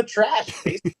threw them in the trash.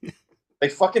 They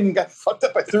fucking got fucked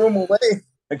up. I threw them away.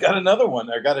 I got another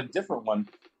one. I got a different one.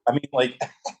 I mean, like,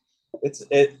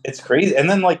 it's crazy. And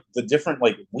then like the different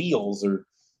like wheels or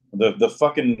the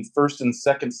fucking first and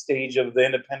second stage of the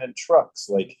independent trucks.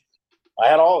 Like, I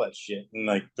had all that shit and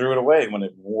like threw it away when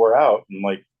it wore out. And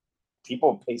like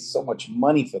people pay so much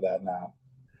money for that now.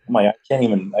 I'm like, I can't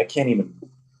even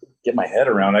get my head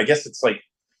around. I guess it's like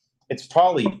it's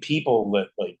probably people that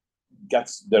like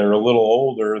that are a little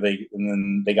older. And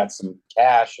then they got some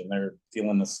cash and they're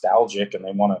feeling nostalgic and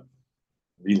they want to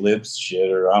relive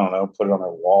shit or I don't know, put it on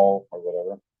their wall or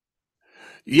whatever.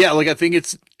 Yeah, like I think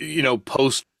it's,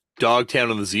 post Dogtown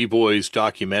and the Z Boys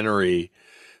documentary,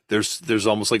 there's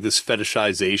almost like this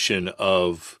fetishization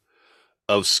of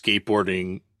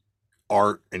skateboarding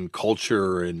art and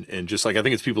culture and just like I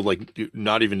think it's people like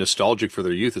not even nostalgic for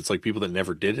their youth. It's like people that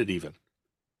never did it even.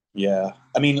 Yeah,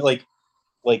 I mean, like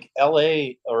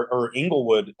L.A. or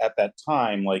Inglewood at that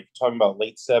time, like talking about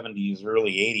late '70s,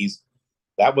 early '80s.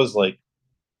 That was like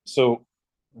so.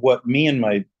 What me and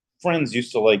my friends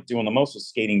used to like doing the most was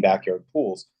skating backyard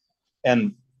pools,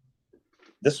 and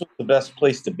this was the best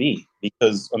place to be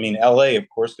because I mean LA, of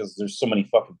course, because there's so many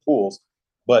fucking pools.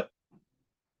 But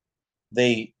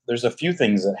there's a few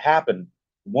things that happened.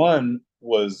 One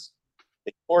was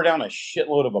they tore down a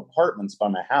shitload of apartments by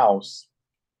my house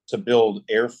to build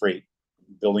air freight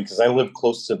building because I live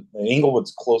close to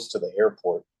Inglewood's close to the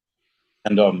airport,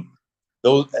 and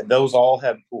those all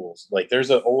had pools. Like there's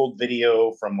an old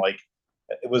video from like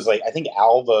it was like I think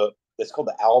Alva. It's called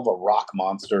the Alva Rock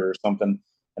Monster or something,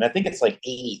 and I think it's like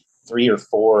 '83 or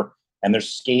 '4, and they're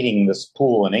skating this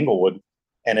pool in Inglewood,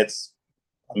 and it's.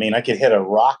 I mean, I could hit a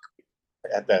rock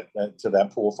at that to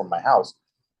that pool from my house,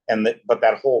 but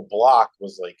that whole block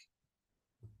was like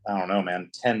I don't know, man,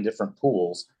 10 different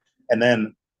pools, and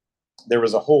then there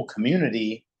was a whole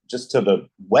community just to the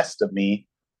west of me.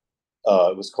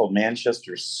 It was called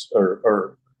Manchester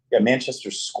or yeah, Manchester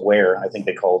Square, I think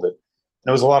they called it. And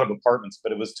it was a lot of apartments,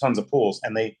 but it was tons of pools.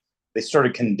 And they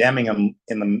started condemning them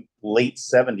in the late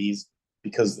 '70s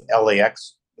because LA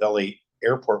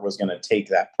Airport was going to take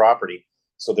that property.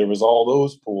 So there was all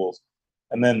those pools,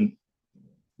 and then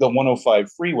the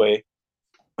 105 freeway,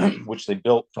 which they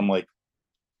built from like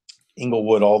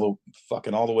Inglewood all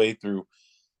the way through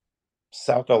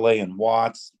South LA and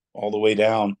Watts, all the way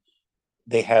down.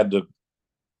 They had to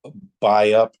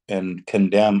buy up and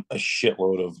condemn a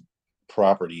shitload of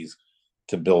properties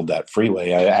to build that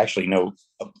freeway. I actually know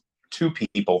 2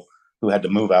 people who had to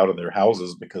move out of their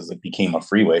houses because it became a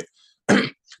freeway.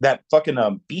 That fucking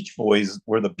Beach Boys,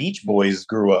 where the Beach Boys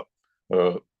grew up,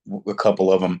 a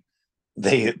couple of them,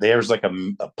 there's like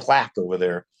a plaque over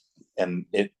there, and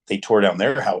they tore down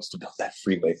their house to build that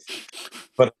freeway.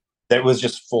 But that was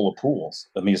just full of pools.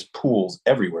 I mean, it's pools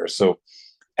everywhere. So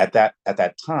at that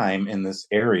time in this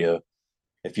area,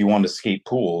 if you wanted to skate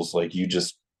pools, like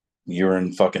you're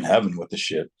in fucking heaven with the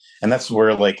shit. And that's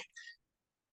where like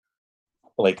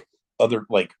other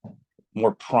like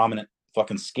more prominent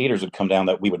fucking skaters would come down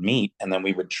that we would meet, and then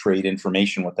we would trade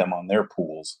information with them on their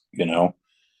pools,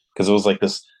 because it was like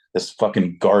this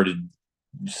fucking guarded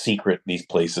secret, these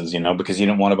places, because you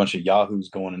didn't want a bunch of yahoos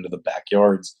going into the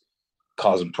backyards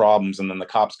causing problems, and then the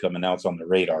cops come and now it's on the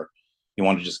radar. You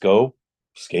want to just go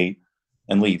skate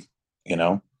and leave, you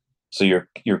know so you're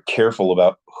careful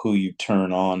about who you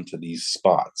turn on to these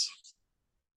spots,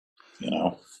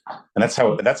 and that's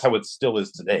how it still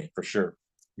is today, for sure.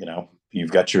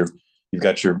 You've got your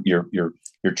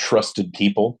trusted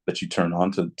people that you turn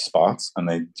on to spots, and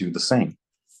they do the same,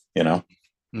 you know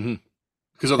Mm-hmm.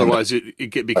 Because and otherwise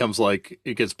becomes like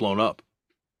it gets blown up.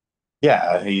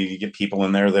 yeah, you get people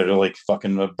in there that are like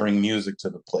fucking bring music to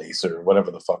the place or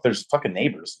whatever the fuck. There's fucking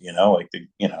neighbors, like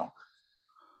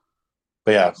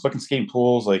but yeah, fucking skating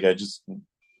pools, like that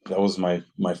was my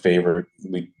favorite.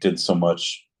 We did so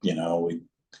much, we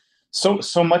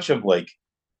so much of like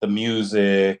the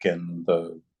music and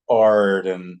the art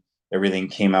and everything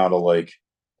came out of like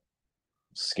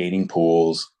skating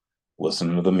pools,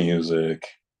 listening to the music,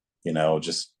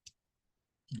 just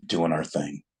doing our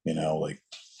thing, like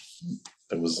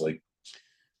it was like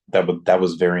that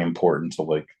was very important to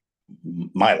like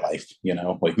my life,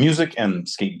 like music and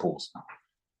skating pools.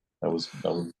 That was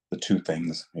the two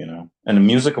things, and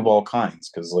music of all kinds,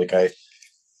 because like I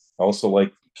also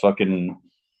like fucking,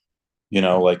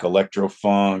 like electro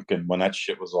funk, and when that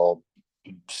shit was all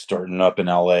starting up in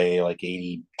LA, like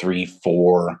 83,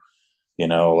 4,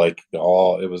 like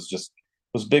all it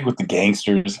was big with the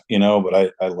gangsters,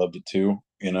 but I loved it too,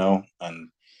 and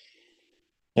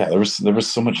yeah, there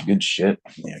was so much good shit,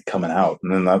 coming out,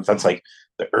 and then that's like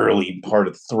the early part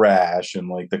of thrash and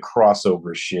like the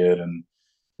crossover shit, and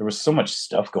there was so much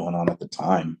stuff going on at the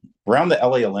time around the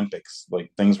LA Olympics.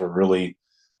 Like things were really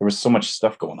there was so much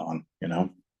stuff going on.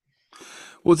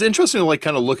 Well, it's interesting to like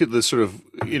kind of look at this sort of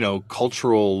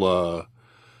cultural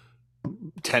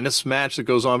tennis match that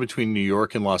goes on between New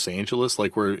York and Los Angeles.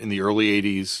 Like we're in the early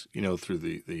 '80s, through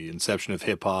the inception of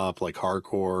hip hop, like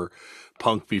hardcore,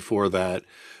 punk before that.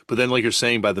 But then, like you're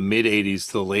saying, by the mid '80s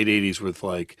to the late '80s, with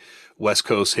like West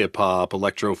Coast hip hop,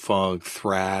 electro funk,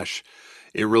 thrash,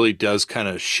 it really does kind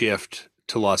of shift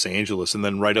to Los Angeles, and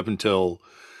then right up until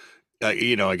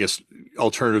I guess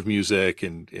alternative music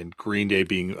and Green Day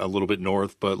being a little bit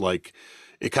north, but like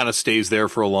it kind of stays there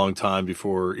for a long time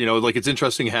before, like it's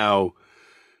interesting how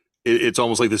it's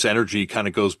almost like this energy kind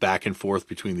of goes back and forth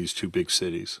between these two big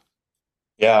cities.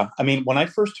 Yeah, I mean, when I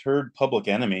first heard Public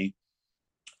Enemy,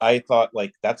 I thought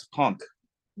like that's punk.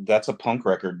 That's a punk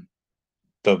record.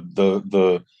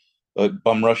 The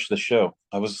Bum Rush the Show.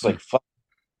 I was just Hmm. like, fuck,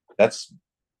 that's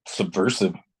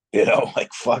subversive.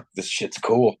 Like fuck, this shit's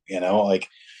cool. Like,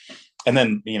 and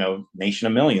then Nation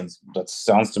of Millions. That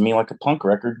sounds to me like a punk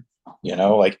record.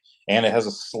 Like, and it has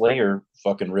a Slayer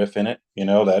fucking riff in it.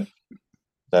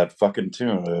 That fucking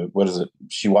tune. What is it?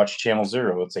 She watched Channel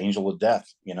Zero. It's Angel of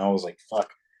Death. I was like,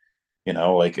 fuck.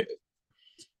 Like,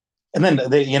 and then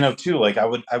they, too. Like, I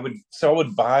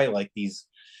would buy like these.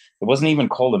 It wasn't even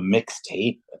called a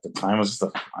mixtape at the time. It was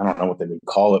just I don't know what they would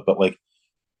call it, but like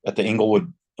at the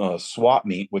Inglewood swap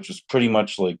meet, which was pretty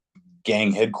much like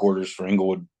gang headquarters for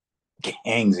Inglewood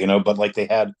gangs, but like they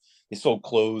sold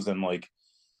clothes, and like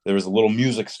there was a little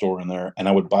music store in there, and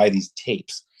I would buy these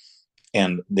tapes,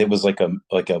 and it was like a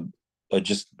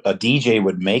just a DJ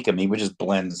would make them. He would just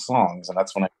blend the songs, and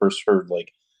that's when I first heard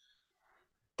like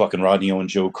fucking Rodney O and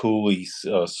Joe Cooley,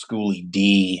 Schoolie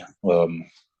D,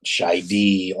 Shy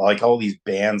D, like all these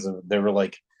bands. They were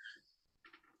like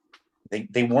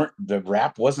they weren't the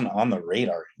rap wasn't on the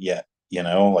radar yet,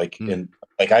 like Hmm. and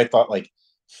like I thought like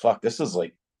fuck, this is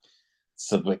like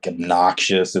so like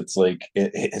obnoxious. It's like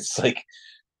it's like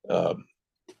um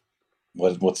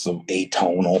what's the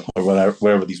atonal or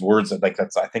whatever these words like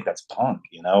that's I think that's punk,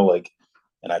 like,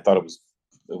 and I thought it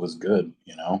was good,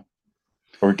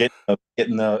 or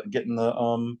getting the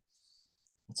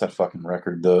what's that fucking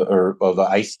record, the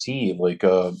Ice-T, like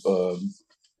it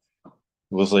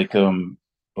was like 6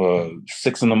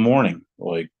 in the morning,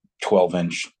 like 12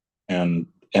 inch, and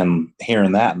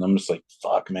hearing that, and I'm just like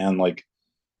fuck, man, like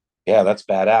yeah, that's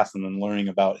badass. And then learning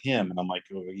about him, and I'm like,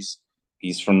 oh,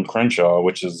 he's from Crenshaw,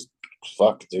 which is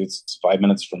fuck, dude. It's 5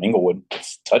 minutes from Inglewood. It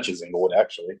touches Inglewood,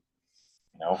 actually.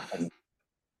 And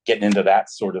getting into that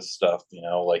sort of stuff,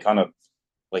 like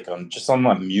on just on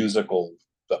a musical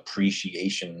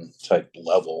appreciation type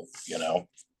level.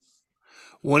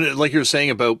 Like you were saying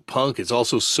about punk, it's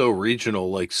also so regional,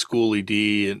 like Schoolie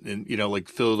D and like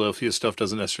Philadelphia stuff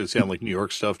doesn't necessarily sound like New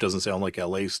York stuff, doesn't sound like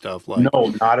LA stuff. Like,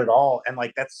 No, not at all. And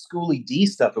like that Schoolie D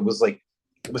stuff, it was like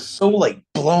it was so like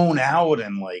blown out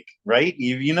and like right.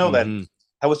 You know that hmm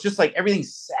how it's just like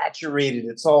everything's saturated.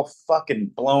 It's all fucking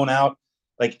blown out.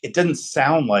 Like it didn't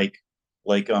sound like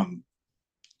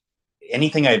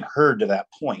anything I'd heard to that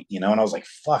point, you know. And I was like,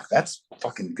 fuck, that's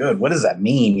fucking good. What does that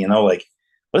mean? You know, like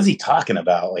what is he talking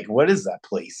about? Like what is that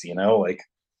place? You know, like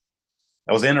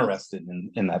I was interested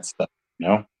in that stuff. You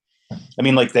know, I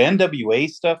mean, like the NWA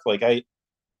stuff. Like I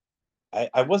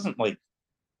wasn't like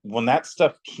when that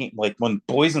stuff came, like when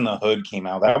Boys in the Hood came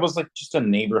out, that was like just a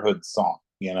neighborhood song,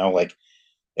 you know, like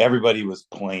everybody was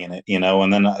playing it, you know,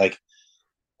 and then like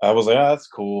I was like, oh, that's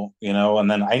cool, you know,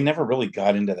 and then I never really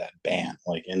got into that band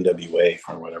like NWA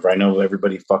or whatever. I know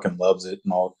everybody fucking loves it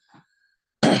and all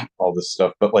this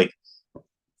stuff, but like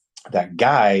that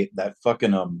guy, that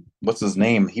fucking what's his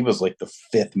name? He was like the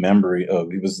fifth member of.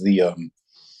 He was the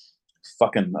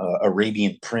fucking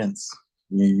Arabian Prince.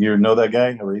 You know that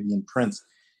guy, Arabian Prince.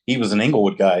 He was an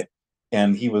Inglewood guy,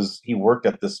 and he worked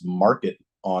at this market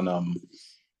on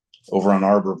over on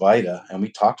Arbor Vita, and we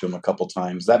talked to him a couple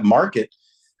times. That market,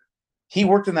 he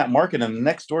worked in that market, and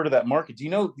next door to that market, do you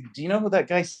know who that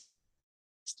guy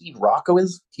Steve Rocco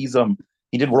is? He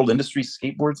did World Industries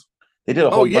skateboards. They did a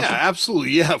oh whole yeah, bunch of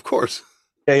absolutely, yeah, of course.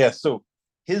 yeah. So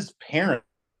his parents,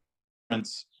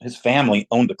 his family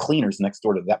owned the cleaners next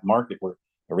door to that market where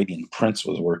Arabian Prince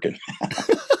was working.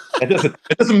 It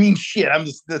doesn't mean shit. I'm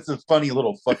just that's a funny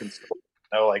little fucking story.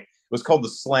 You know, like it was called the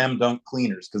Slam Dunk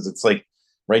Cleaners because it's like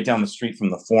right down the street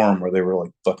from the Forum where they were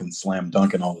like fucking slam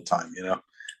dunking all the time. You know,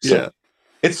 so Yeah.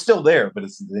 it's still there, but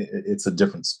it's a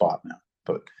different spot now.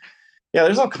 But yeah,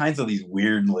 there's all kinds of these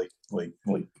weird like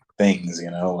things. You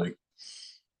know, like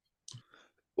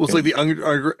Well, it's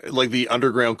like the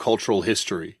underground cultural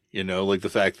history, like the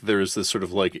fact that there is this sort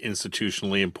of like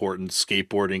institutionally important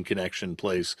skateboarding connection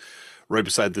place right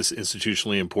beside this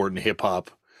institutionally important hip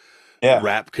hop yeah,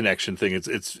 rap connection thing.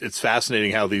 It's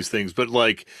fascinating how these things, but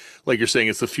like you're saying,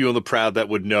 it's the few and the proud that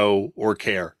would know or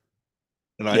care,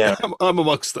 and yeah, I'm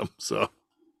amongst them. So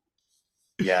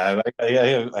yeah.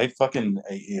 I fucking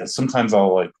you know, sometimes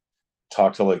I'll like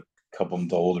talk to like a couple of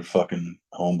the older fucking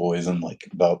homeboys and like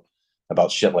about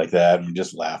shit like that and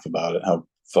just laugh about it. How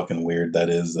fucking weird that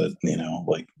is that you know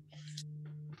like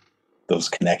those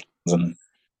connections and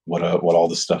what all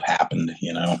this stuff happened.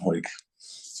 You know, like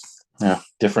yeah,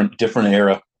 different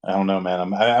era. I don't know,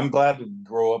 man. I'm glad to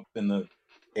grow up in the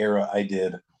era I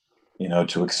did. You know,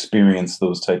 to experience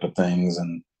those type of things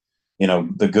and you know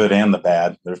the good and the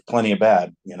bad. There's plenty of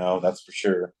bad. You know, that's for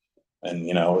sure. And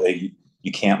you know,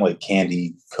 you can't like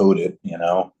candy coat it. You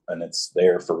know, and it's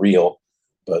there for real.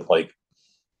 But like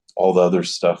all the other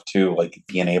stuff too, like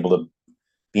being able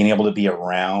to be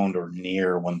around or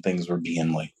near when things were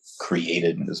being like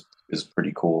created is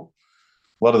pretty cool.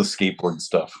 A lot of the skateboard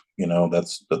stuff, you know,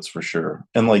 that's for sure.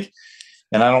 And like,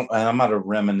 and I'm not a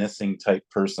reminiscing type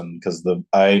person because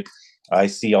I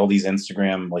see all these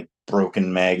Instagram like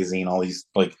Broken Magazine, all these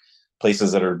like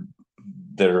places that are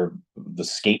the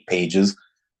skate pages.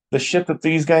 The shit that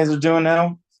these guys are doing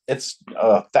now, it's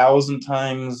 1,000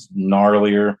 times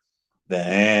gnarlier than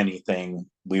anything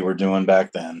we were doing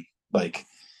back then. Like,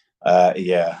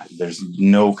 yeah, there's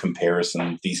no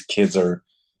comparison. These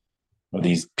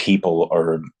people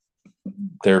are,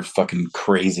 they're fucking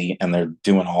crazy and they're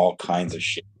doing all kinds of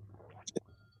shit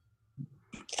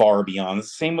far beyond. It's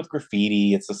the same with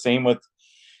graffiti. It's the same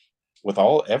with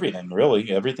all everything.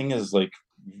 Really, everything is like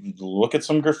look at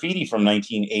some graffiti from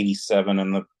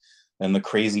 1987 and the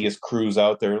craziest crews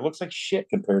out there. It looks like shit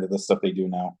compared to the stuff they do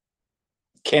now.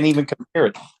 Can't even compare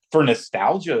it. For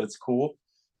nostalgia, it's cool,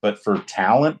 but for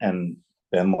talent and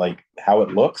like how it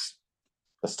looks,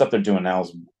 the stuff they're doing now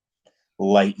is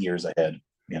light years ahead.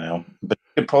 You know, but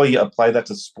you could probably apply that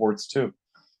to sports too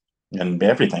and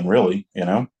everything, really. You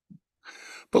know.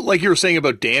 but like you were saying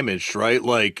about damaged, right?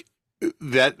 Like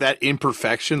that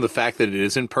imperfection, the fact that it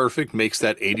isn't perfect makes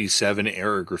that 87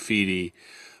 era graffiti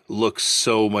look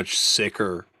so much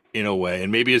sicker in a way.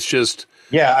 And maybe it's just,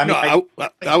 Yeah, I no, mean,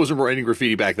 I wasn't writing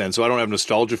graffiti back then, so I don't have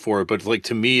nostalgia for it. But like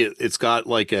to me, it's got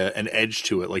like an edge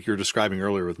to it, like you were describing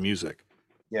earlier with music.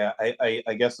 yeah,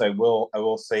 I guess I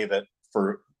will say that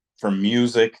for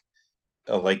music,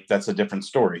 like that's a different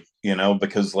story, you know,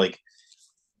 because like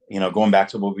you know, going back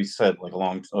to what we said, like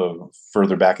along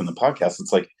further back in the podcast,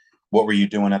 it's like, what were you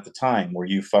doing at the time? Were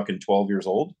you fucking 12 years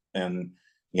old? And,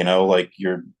 you know, like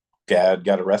your dad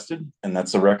got arrested and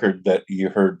that's a record that you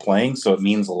heard playing. So it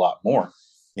means a lot more,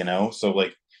 you know? So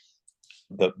like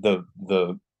the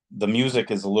the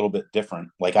music is a little bit different.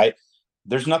 Like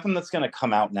there's nothing that's going to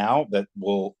come out now that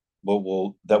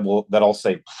that I'll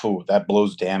say, "Phew, that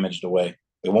blows Damaged away."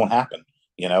 It won't happen,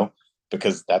 you know,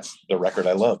 because that's the record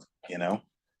I love, you know.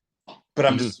 But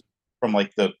I'm Hmm. just from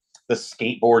like the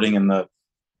skateboarding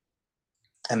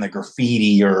and the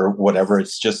graffiti or whatever.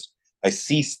 It's just I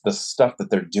see the stuff that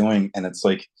they're doing, and it's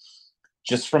like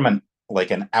just from an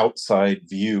outside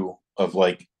view of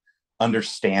like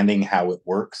understanding how it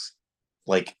works.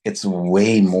 Like it's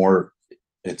way more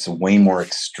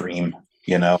extreme,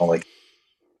 you know. Like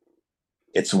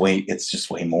it's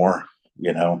just way more,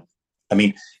 you know. I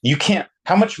mean, you can't.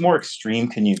 How much more extreme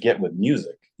can you get with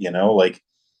music? You know, like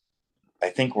I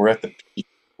think we're at the peak.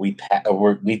 We've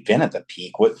been at the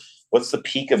peak. What's the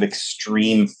peak of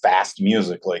extreme fast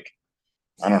music? Like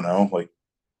I don't know, like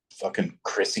fucking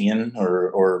Christian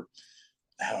or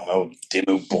I don't know,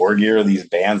 Dimmu Borgir, these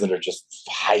bands that are just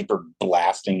hyper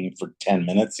blasting for 10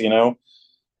 minutes, you know?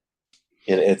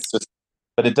 It's just,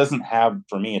 but it doesn't have,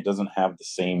 for me, it doesn't have the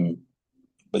same,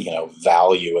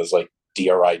 value as like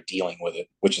DRI dealing with it,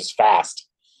 which is fast.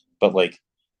 But like,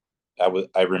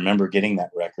 I remember getting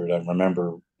that record. I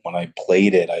remember when I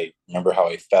played it, I remember how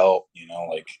I felt,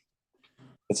 like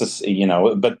it's just,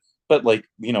 but like,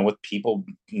 with people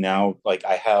now, like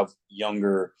I have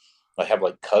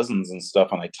like cousins and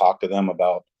stuff, and I talk to them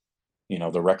about,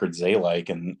 the records they like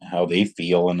and how they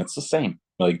feel. And it's the same.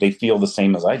 Like they feel the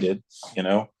same as I did, you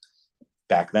know,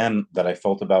 back then that I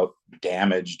felt about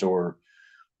Damaged or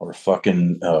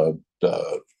fucking,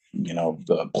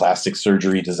 the plastic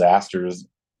surgery disasters.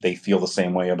 They feel the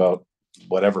same way about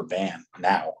whatever band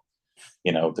now,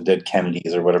 the Dead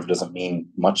Kennedys or whatever doesn't mean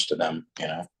much to them,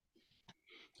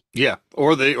 Yeah,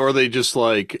 or they just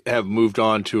like have moved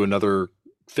on to another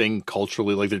thing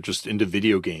culturally, like they're just into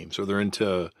video games or they're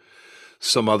into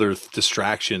some other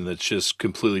distraction that's just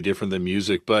completely different than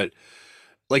music. But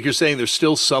like you're saying, there's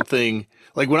still something.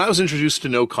 Like when I was introduced to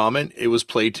No Comment, it was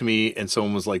played to me, and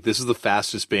someone was like, "This is the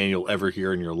fastest band you'll ever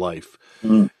hear in your life."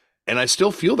 Mm. And I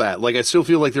still feel that. Like I still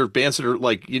feel like there are bands that are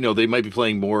like, they might be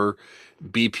playing more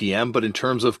BPM, but in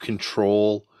terms of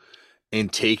control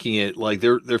and taking it, like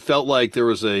there felt like there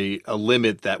was a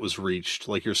limit that was reached,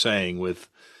 like you're saying, with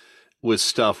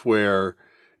stuff where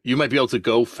you might be able to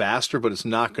go faster, but it's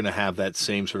not going to have that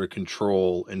same sort of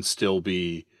control and still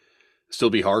be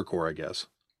hardcore, I guess.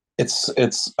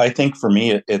 I think for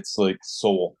me it's like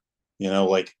soul,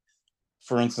 like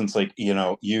for instance, like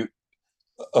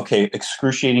okay,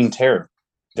 Excruciating Terror,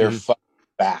 they're Hmm.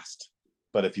 fast,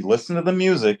 but if you listen to the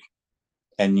music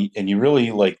and you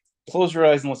really like close your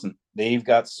eyes and listen, they've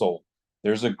got soul.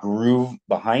 There's a groove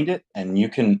behind it, and you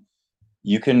can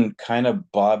kind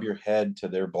of bob your head to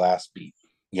their blast beat,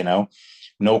 you know.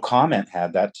 No Comment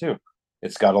had that too.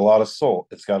 It's got a lot of soul,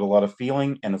 it's got a lot of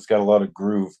feeling, and it's got a lot of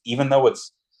groove, even though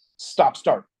it's stop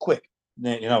start quick,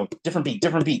 different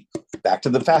beat, back to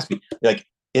the fast beat. Like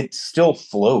it still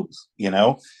flows,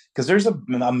 because there's a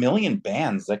million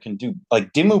bands that can do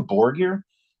like Dimmu Borgir.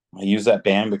 I use that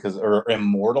band because or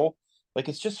Immortal, like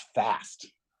it's just fast,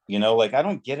 like I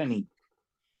don't get any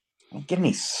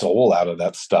soul out of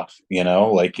that stuff,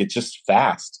 like it's just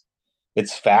fast.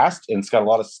 It's fast and it's got a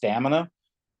lot of stamina,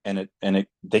 and it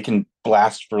they can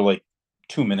blast for like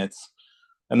 2 minutes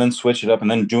and then switch it up and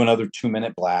then do another 2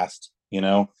 minute blast,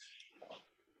 Yeah.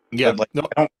 but like No.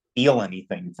 I don't feel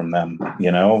anything from them,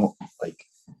 like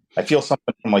I feel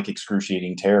something from like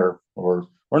Excruciating Terror or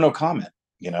No Comment,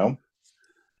 you know.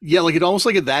 Yeah, like it almost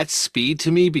like at that speed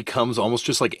to me becomes almost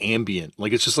just like ambient.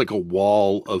 Like it's just like a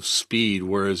wall of speed,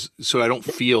 whereas so I don't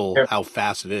feel how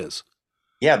fast it is.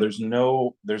 Yeah, there's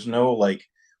no like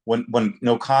when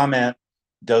No Comment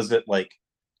does it like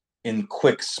in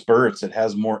quick spurts, it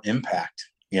has more impact,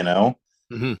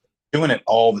 Hmm. doing it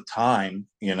all the time,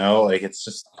 like it's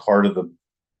just part of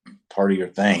your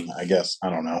thing, I guess. I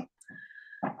don't know.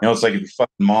 It's like if your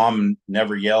fucking mom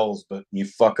never yells, but you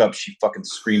fuck up, she fucking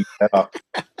screams out.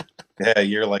 Yeah,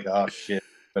 you're like, oh shit,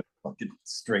 but fucking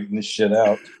straighten this shit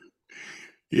out.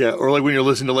 Yeah, or like when you're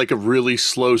listening to like a really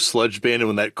slow sludge band and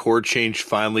when that chord change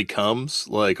finally comes,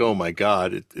 like, oh my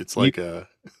God, it's You like a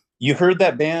you heard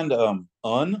that band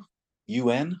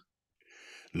UN?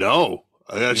 no.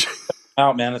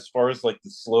 Out, man, as far as like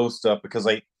the slow stuff, because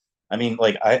I mean,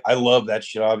 like I love that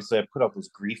shit. Obviously, I put up those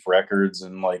Grief records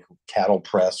and like Cattle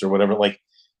Press or whatever. Like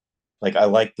I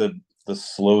like the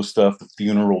slow stuff, the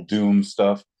Funeral Doom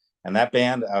stuff, and that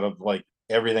band, out of like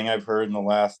everything I've heard in the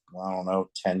last, I don't know,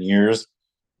 10 years,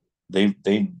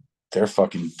 they're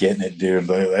fucking getting it, dude.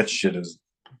 That shit is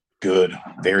good,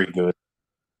 very good.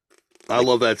 I Like,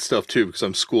 love that stuff too because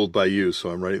I'm schooled by you,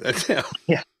 so I'm writing that down.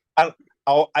 yeah, I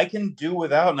I can do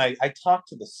without, and I talked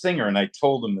to the singer and I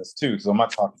told him this too, because I'm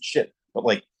not talking shit, but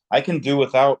like I can do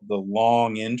without the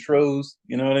long intros,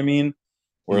 you know what I mean?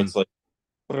 Where Mm. it's like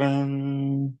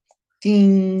 "Brung,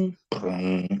 ding,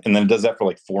 brung," and then it does that for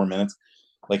like 4 minutes.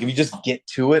 Like if you just get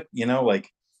to it, like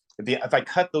if I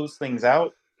cut those things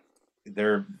out,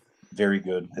 they're very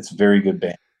good. It's a very good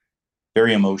band,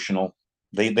 very emotional.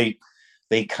 They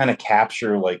kind of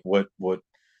capture like what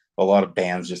a lot of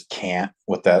bands just can't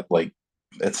with that, like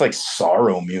it's like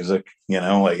sorrow music,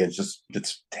 like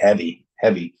it's heavy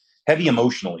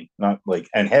emotionally, not like,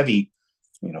 and heavy,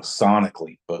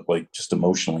 sonically, but like just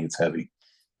emotionally it's heavy.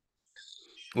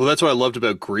 Well, that's what I loved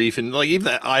about Grief, and like even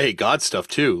that I Hate God stuff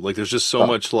too. Like there's just so Oh,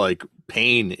 much like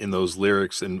pain in those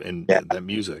lyrics and yeah, that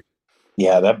music.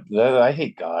 yeah, that I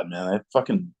hate God, man. That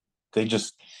fucking they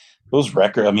just those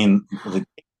record. I mean, the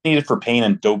Needed for Pain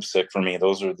and Dope Sick for me.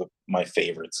 Those are my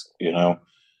favorites, and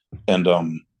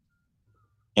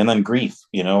and then Grief,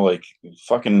 like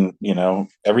fucking,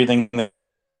 everything that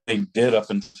they did up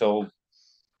until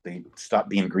they stopped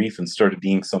being Grief and started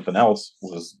being something else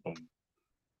was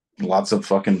lots of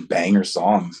fucking banger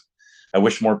songs. I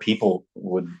wish more people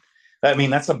would. I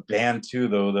mean, that's a band too,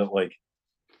 though. That like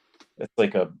it's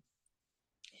like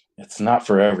it's not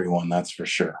for everyone. That's for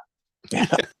sure.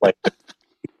 Like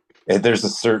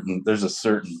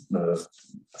a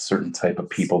certain type of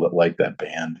people that like that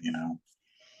band.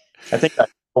 I think that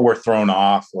people were thrown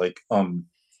off like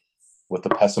with the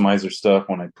Pessimiser stuff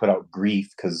when I put out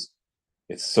Grief because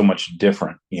it's so much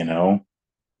different.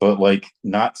 But like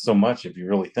not so much if you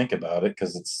really think about it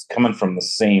because it's coming from the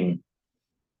same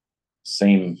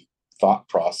thought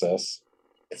process.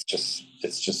 It's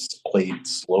just played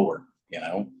slower.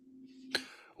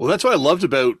 Well, that's what I loved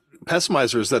about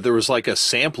Pessimizer is that there was like a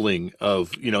sampling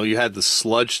of, you had the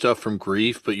sludge stuff from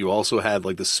Grief, but you also had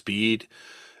like the speed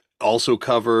also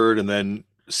covered, and then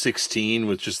 16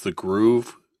 with just the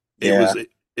groove. It Yeah, was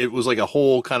it was like a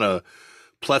whole kind of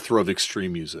plethora of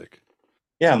extreme music.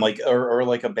 yeah, and like or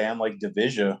like a band like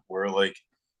Division where like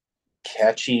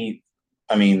catchy.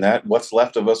 I mean that What's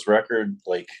Left of Us record,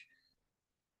 like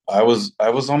I was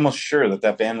almost sure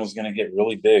that band was going to get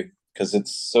really big because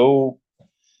it's so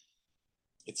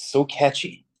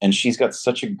catchy and she's got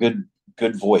such a good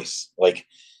voice. Like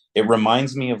it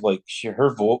reminds me of like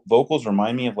her vocals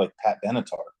remind me of like Pat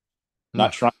Benatar. Hmm.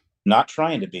 Not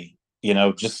trying to be,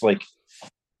 just like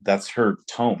that's her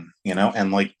tone.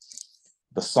 And like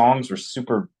the songs were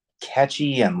super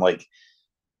catchy and like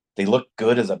they looked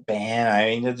good as a band. I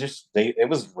mean, it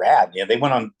was rad. Yeah, they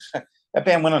went on that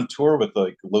band went on tour with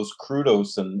like Los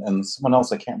Crudos and someone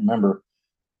else I can't remember.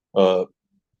 Uh,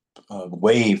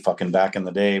 Way fucking back in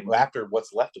the day. After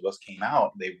What's Left of Us came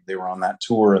out, they were on that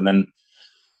tour, and then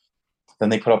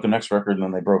they put out the next record, and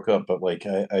then they broke up. But like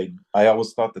I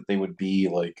always thought that they would be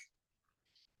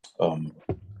um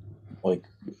like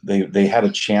they had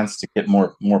a chance to get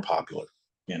more popular,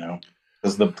 you know,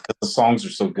 because the songs are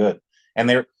so good, and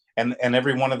they're and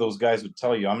every one of those guys would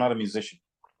tell you, I'm not a musician.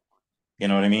 You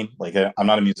know what I mean? Like I'm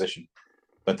not a musician,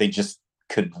 but they just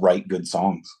could write good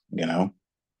songs.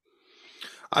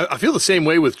 I feel the same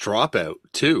way with Dropout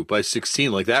too by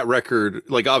 16. Like that record,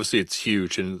 like obviously it's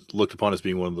huge and looked upon as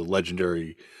being one of the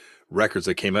legendary records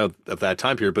that came out at that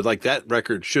time period, but like that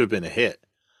record should have been a hit.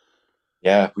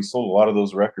 Yeah, we sold a lot of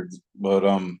those records, but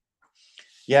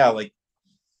yeah, like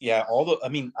yeah, I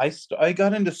mean, I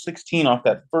got into 16 off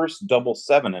that first double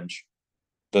 7-inch,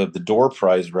 the Door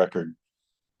Prize record,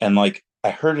 and like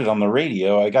I heard it on the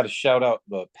radio. I got to shout out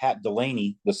Pat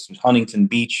Delaney, this Huntington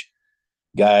Beach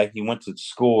guy. He went to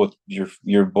school with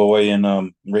your boy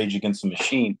in Rage Against the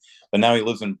Machine, but now he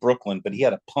lives in Brooklyn. But he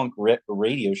had a punk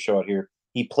radio show out here.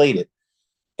 He played it,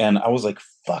 and I was like,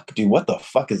 "Fuck, dude, what the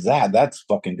fuck is that? That's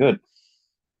fucking good."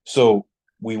 So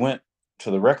we went to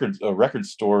the record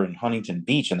store in Huntington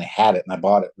Beach, and they had it, and I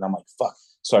bought it, and I'm like, "Fuck."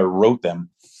 So I wrote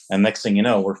them, and next thing you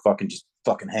know, we're fucking just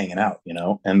fucking hanging out,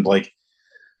 and like,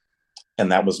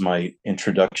 and that was my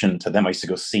introduction to them. I used to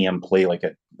go see them play like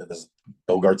at this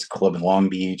Bogart's Club in Long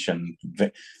Beach and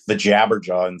the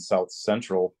Jabberjaw in South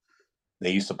Central.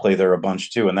 They used to play there a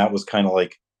bunch too, and that was kind of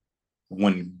like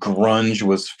when grunge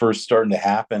was first starting to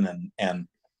happen, and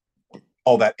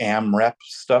all that AMREP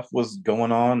stuff was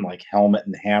going on, like Helmet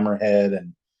and Hammerhead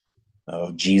and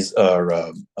geez,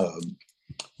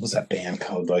 what's that band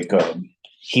called? Like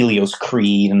Helios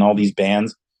Creed and all these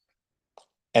bands.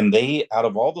 And they, out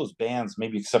of all those bands,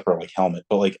 maybe except for like Helmet,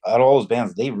 but like out of all those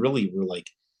bands, they really were like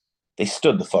they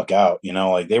stood the fuck out.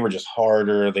 Like they were just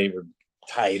harder, they were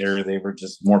tighter, they were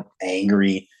just more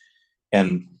angry,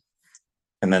 and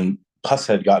then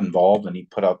Pushead got involved and he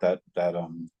put out that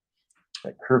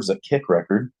Curves That Kick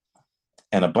record,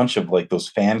 and a bunch of like those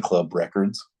fan club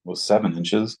records was 7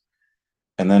 inches.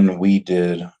 And then we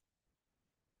did,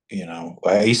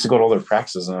 I used to go to all their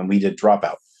practices and then we did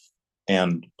Dropout.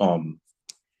 And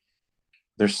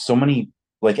there's so many,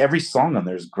 like every song on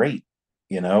there is great,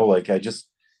 like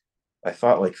I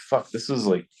thought like, fuck, this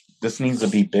needs to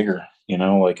be bigger,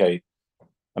 like I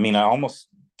mean, I almost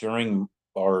during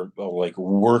our like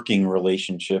working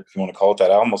relationship, if you want to call it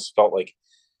that, I almost felt like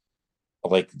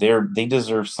they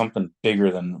deserve something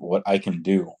bigger than what I can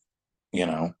do, you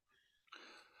know.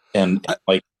 And I,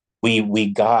 like we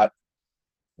got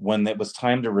when it was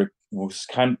time to was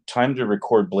time to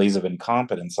record Blaze of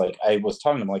Incompetence. Like I was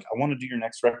talking to them, like I want to do your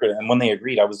next record, and when they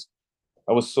agreed, I was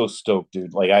so stoked,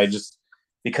 dude. Like I just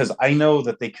because I know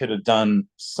that they could have done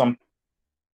something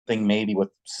maybe with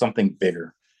something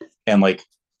bigger, and like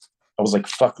I was like,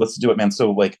 fuck, let's do it, man.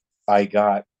 So like I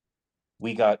got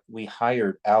we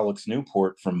hired Alex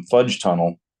Newport from Fudge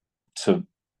Tunnel to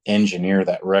engineer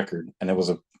that record, and it was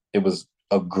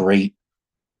a great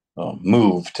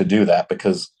move to do that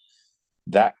because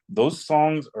those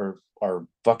songs are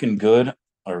fucking good,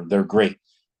 or they're great,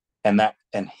 and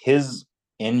his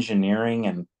engineering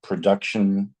and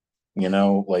production,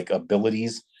 like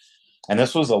abilities. And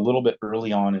this was a little bit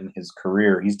early on in his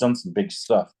career. He's done some big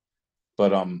stuff,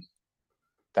 but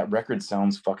that record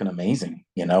sounds fucking amazing.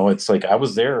 It's like I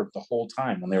was there the whole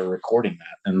time when they were recording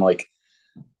that, and like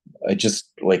I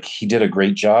just like he did a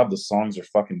great job. The songs are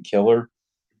fucking killer,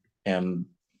 and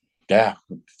yeah,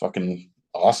 fucking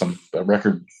awesome. That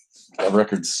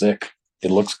record's sick.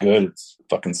 It looks good. It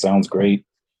fucking sounds great.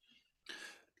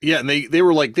 yeah, and they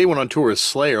were like they went on tour as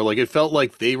Slayer. Like it felt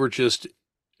like they were just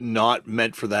not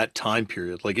meant for that time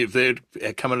period. Like if they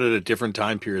had come out at a different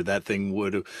time period, that thing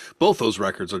would have. Both those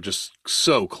records are just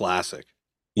so classic.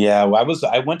 Yeah, well,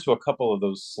 I went to a couple of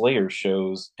those Slayer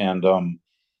shows, and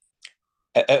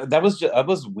that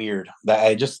was weird. That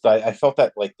I felt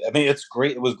that like I mean it's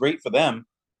great. It was great for them,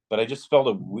 but I just felt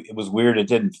it was weird. It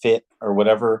didn't fit or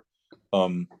whatever.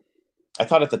 Um, I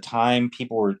thought at the time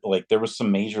people were like there was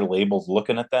some major labels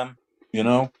looking at them, you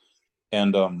know,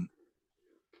 and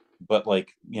but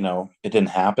like it didn't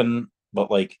happen. But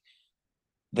like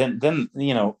then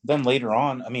later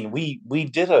on, I mean we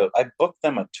did I booked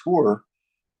them a tour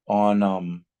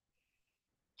on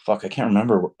fuck I can't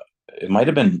remember. It might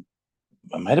have been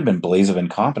it might have been Blaze of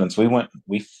Incompetence.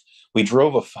 We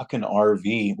drove a fucking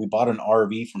RV. We bought an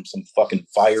RV from some fucking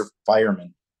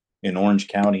fireman in Orange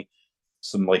County,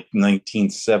 some like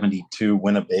 1972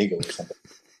 Winnebago or something.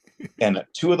 And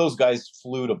two of those guys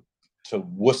flew to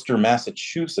Worcester,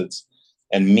 Massachusetts,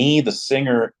 and me, the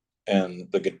singer, and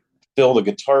Phil, the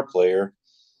guitar player.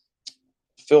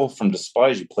 Phil from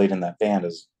Despise, he played in that band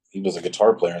as he was a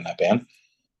guitar player in that band.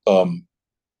 Um,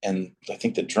 and I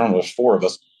think the drummer was four of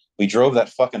us. We drove that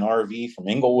fucking RV from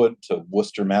Inglewood to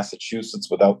Worcester, Massachusetts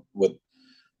with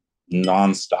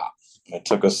nonstop. It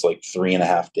took us like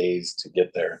 3.5 days to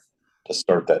get there to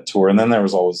start that tour. And then there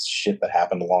was always shit that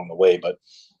happened along the way. But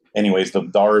anyways, the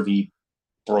RV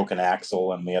broke an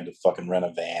axle and we had to fucking rent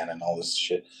a van and all this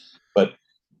shit. But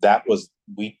that was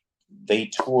they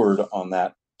toured on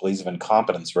that Blaze of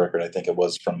Incompetence record. I think it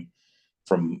was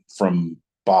from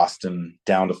Boston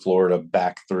down to Florida,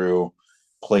 back through,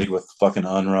 played with fucking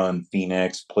Unruh and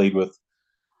Phoenix, played with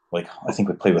like I think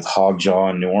we played with Hogjaw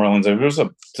in New Orleans.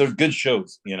 They're good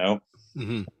shows.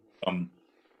 Mm-hmm. Um,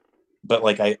 but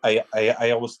like I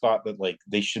always thought that like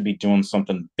they should be doing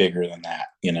something bigger than that.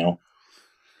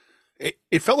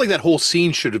 It felt like that whole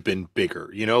scene should have been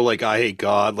bigger. Like I Hate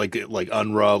God, like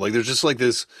Unruh. Like there's just like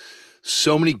this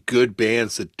so many good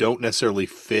bands that don't necessarily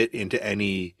fit into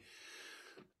any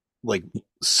like Dude,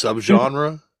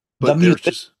 subgenre, the but there's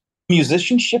just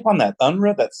musicianship on that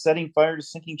Unruh, that Setting Fire to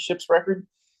Sinking Ships record,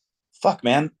 fuck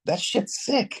man, that shit's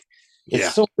sick. It's yeah.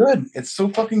 so good. It's so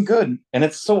fucking good, and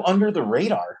it's so under the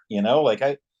radar. Like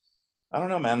I don't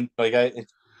know, man. Like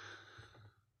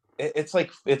it's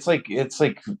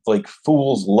like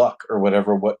fool's luck or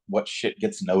whatever. What shit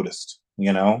gets noticed?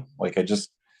 Like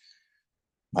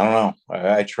I don't know.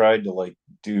 I tried to like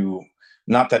do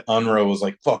not that Unruh was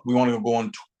like fuck. We want to go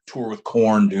on tour with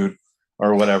Corn, dude,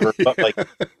 or whatever. But like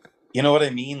you know what I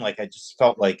mean? Like I just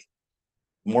felt like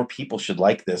more people should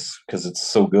like this because it's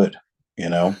so good. You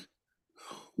know.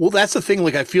 Well, that's the thing.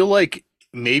 Like I feel like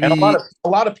And a lot of maybe. a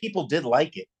lot of people did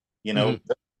like it, Mhm.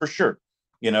 for sure.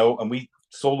 And we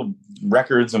sold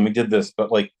records and we did this, but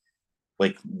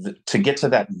to get to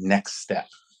that next step,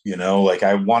 like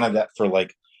I wanted that for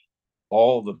like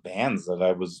all the bands that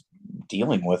I was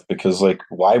dealing with because like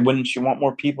why wouldn't you want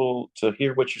more people to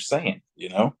hear what you're saying?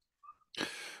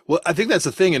 Well, I think that's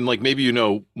the thing, and like maybe you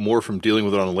know more from dealing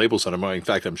with it on the label side. In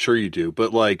fact, I'm sure you do.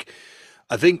 But like,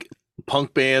 I think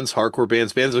punk bands, hardcore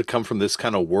bands, bands that come from this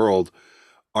kind of world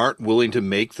aren't willing to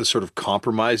make the sort of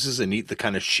compromises and eat the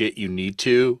kind of shit you need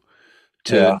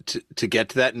Yeah. to get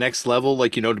to that next level.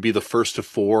 Like, you know, to be the first to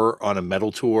four on a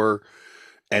metal tour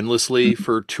endlessly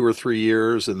for 2 or 3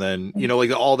 years, and then you know,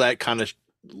 like all that kind of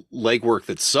legwork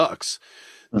that sucks.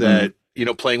 Mm-hmm. That you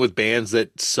know, playing with bands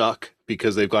that suck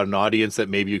because they've got an audience that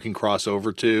maybe you can cross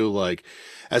over to. Like,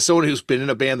 as someone who's been in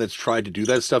a band that's tried to do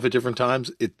that stuff at different times,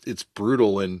 it's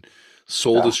brutal and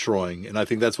soul Yeah. destroying. And I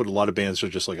think that's what a lot of bands are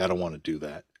just like. I don't want to do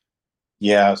that.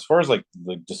 Yeah, as far as like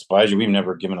Despise You, we've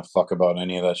never given a fuck about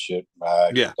any of that shit.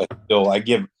 Yeah.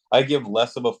 I give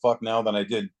less of a fuck now than I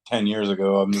did 10 years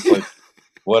ago. I'm just like,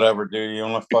 whatever, dude. You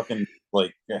want to fucking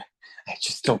like, I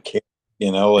just don't care.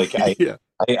 Like Yeah.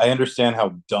 I understand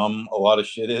how dumb a lot of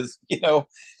shit is.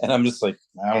 And I'm just like,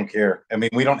 I don't care. I mean,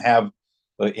 we don't have,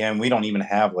 and we don't even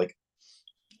have like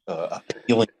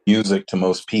appealing music to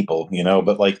most people.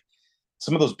 But like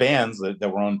some of those bands that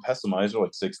were on Pessimiser,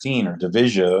 like 16 or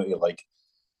Divisia, like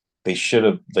they should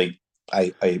have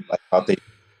I thought they'd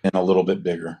been a little bit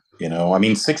bigger. I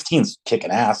mean 16's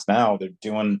kicking ass now. They're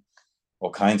doing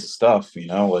all kinds of stuff,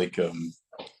 like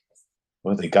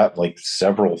well, they got like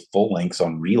several full lengths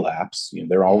on Relapse.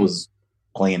 They're Hmm. always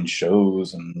playing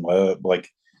shows and like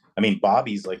I mean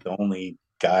Bobby's like the only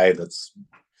guy that's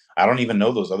I don't even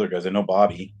know those other guys. I know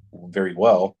Bobby very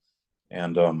well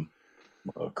and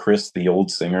Chris the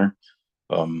old singer.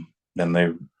 And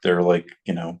they're like,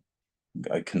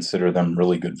 I consider them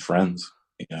really good friends,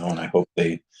 and I hope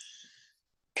they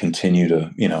continue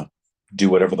to, do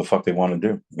whatever the fuck they want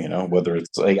to do, whether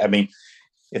it's like, I mean,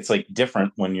 it's like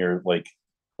different when you're like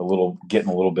getting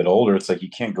a little bit older. It's like you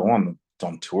can't go on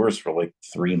tours for like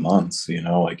 3 months,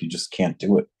 like you just can't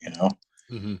do it,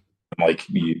 Hmm. like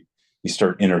you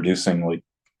start introducing like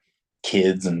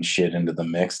kids and shit into the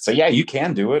mix. So yeah, you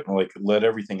can do it and like let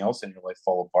everything else in your life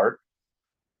fall apart.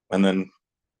 And then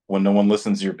when no one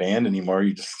listens to your band anymore,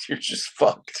 you're just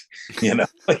fucked.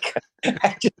 Like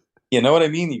I just, you know what I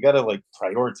mean? You got to like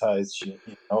prioritize shit.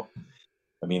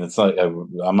 I mean, it's not.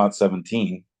 I'm not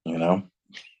 17.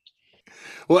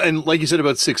 Well, and like you said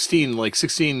about 16, like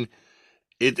 16,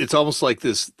 it's almost like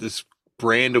this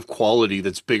brand of quality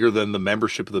that's bigger than the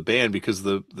membership of the band because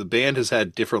the band has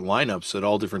had different lineups at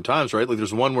all different times, right? Like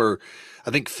there's one where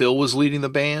I think Phil was leading the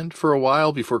band for a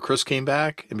while before Chris came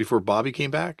back and before Bobby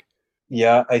came back.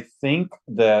 Yeah, I think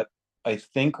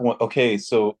okay,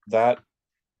 so that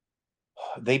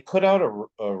they put out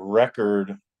a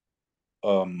record.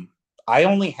 Um, I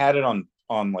only had it on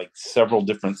like several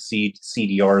different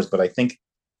CDRs, but I think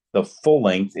the full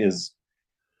length is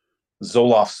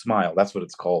Zoloft Smile. That's what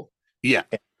it's called. Yeah.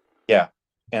 Yeah.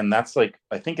 And that's like,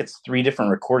 I think it's three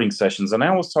different recording sessions. And I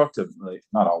always talk to, like,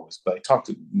 not always, but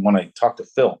when I talk to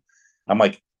Phil, I'm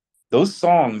like, those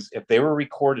songs, if they were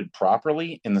recorded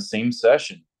properly in the same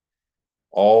session,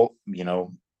 all,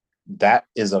 that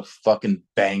is a fucking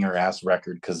banger ass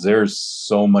record because there's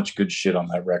so much good shit on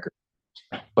that record.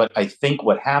 But I think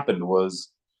what happened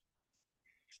was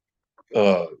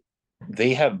uh,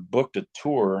 they had booked a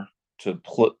tour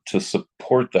to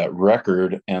support that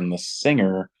record, and the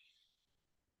singer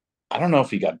I don't know if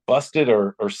he got busted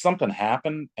or something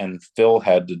happened, and Phil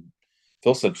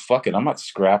said, "Fuck it, I'm not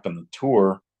scrapping the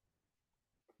tour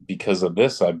because of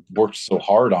this. I've worked so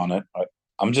hard on it.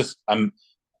 I'm just I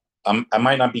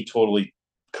might not be totally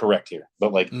correct here,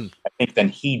 but like Mm. I think then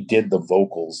he did the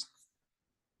vocals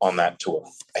on that tour.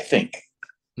 I think.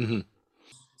 Hmm.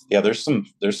 Yeah, there's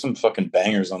some fucking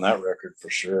bangers on that record for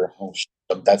sure. Oh,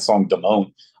 that song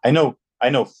Damone. I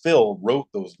know Phil wrote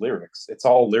those lyrics. It's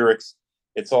all lyrics.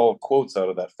 It's all quotes out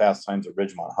of that Fast Times at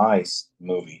Ridgemont High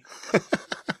movie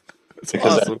That's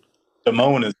because that awesome.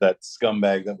 Damone is that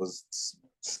scumbag that was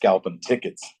scalping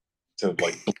tickets to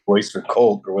like Blue Oyster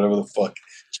Cult or whatever the fuck,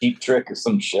 Cheap Trick or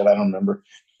some shit. I don't remember.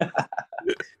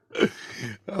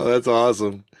 Oh, that's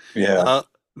awesome. Yeah, Uh,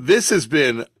 this has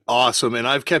been awesome, and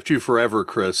I've kept you forever,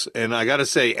 Chris. And I got to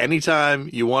say, anytime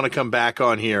you want to come back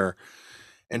on here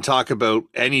and talk about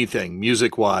anything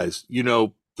music wise, you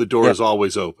know, the door yeah, is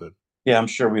always open. yeah. I'm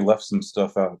sure we left some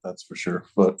stuff out. That's for sure.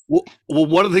 But Well,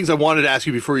 one of the things I wanted to ask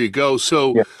you before you go,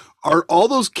 so yeah, are all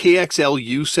those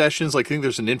KXLU sessions, like I think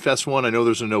there's an Infest one, I know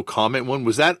there's a no comment one,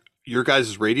 was that your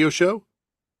guys' radio show?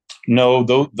 no,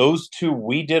 those two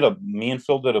me and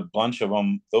Phil did a bunch of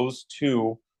them. Those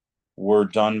two were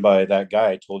done by that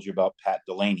guy I told you about, Pat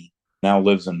Delaney. Now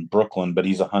lives in Brooklyn, but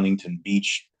he's a Huntington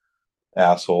Beach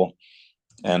asshole.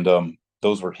 And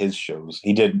those were his shows.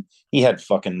 He had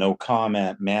fucking no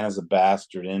comment, man is a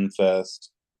bastard, Infest.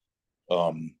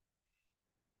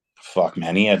 fuck,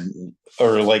 man, he had,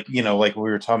 or like, like we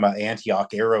were talking about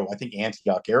Antioch Arrow. I think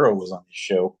Antioch Arrow was on his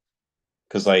show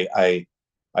because I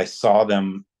saw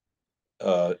them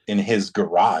in his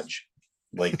garage,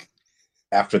 like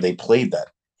after they played that,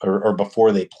 or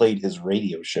before they played his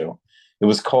radio show. It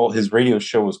was called, his radio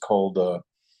show was called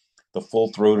the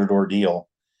Full Throated Ordeal,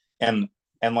 and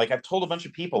like I've told a bunch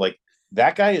of people, like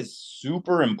that guy is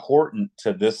super important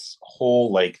to this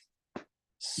whole like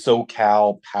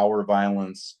SoCal power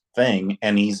violence thing,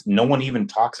 and he's, no one even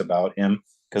talks about him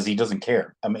because he doesn't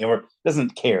care. I mean, or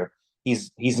doesn't care.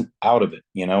 He's out of it,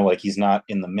 like he's not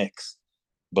in the mix.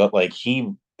 But like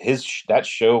that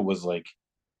show was like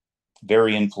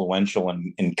very influential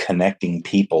in connecting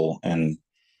people, and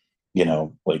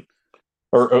like,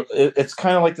 or it's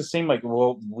kind of like the same, like,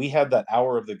 well, we had that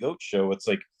Hour of the Goat show. It's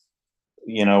like,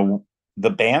 the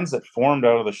bands that formed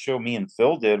out of the show me and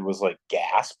Phil did was like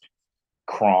Gasp,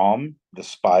 Crom,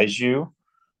 Despise You,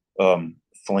 Flame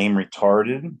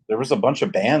Retarded. There was a bunch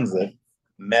of bands that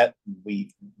met.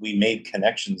 We made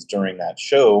connections during that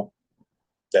show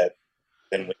that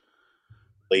then we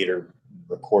later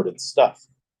recorded stuff.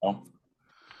 You know?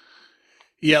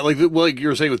 Yeah, like you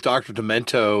were saying with Dr.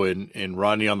 Demento and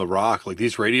Rodney on the Rock, like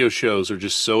these radio shows are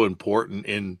just so important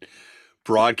in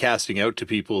broadcasting out to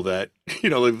people that,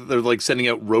 they're like sending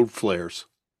out road flares.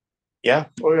 Yeah.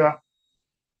 Oh yeah.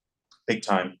 Big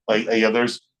time. Like yeah,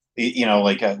 there's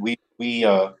like we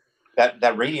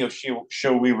that radio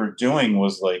show we were doing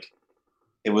was like,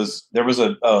 there was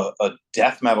a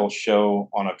death metal show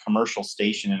on a commercial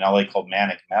station in LA called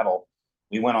Manic Metal.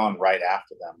 We went on right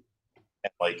after them,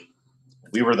 and like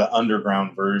we were the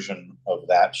underground version of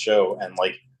that show. And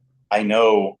like I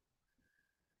know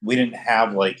we didn't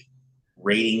have like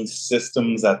rating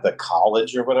systems at the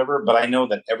college or whatever, but I know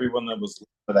that everyone that was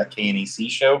for that KNEC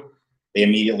show, they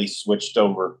immediately switched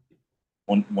over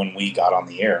when we got on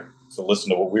the air to listen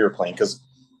to what we were playing, because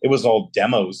it was all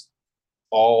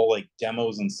like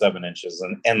demos and 7 inches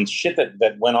and shit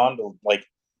that went on to like,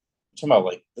 I'm talking about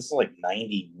like, this is like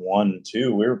 91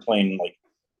 too. We were playing like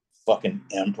fucking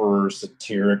Emperor,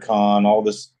 Satyricon, all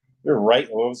this. We were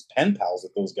writing, well, it was pen pals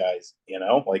with those guys,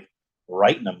 like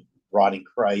writing them, Rotting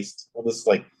Christ, all this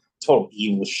like total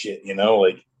evil shit,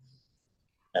 like,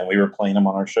 and we were playing them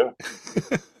on our show.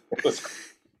 It was,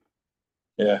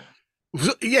 yeah.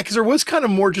 Yeah, because there was kind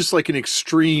of more just like an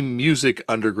extreme music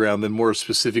underground than more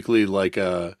specifically like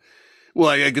well,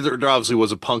 I guess there obviously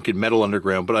was a punk and metal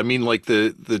underground, but I mean like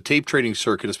the tape trading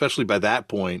circuit, especially by that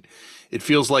point, it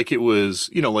feels like it was,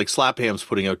 like Slapham's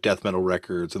putting out death metal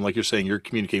records, and like you're saying, you're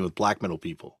communicating with black metal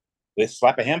people. They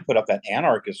Slap a Hand put up that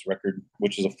Anarchist record,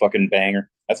 which is a fucking banger.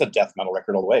 That's a death metal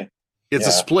record all the way. It's a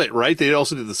Yeah. split, right? They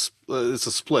also did this. It's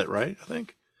a split, right? I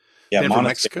think. Yeah, And from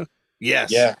Mexico.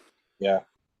 Yes. Yeah, yeah.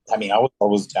 I mean, I was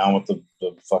always down with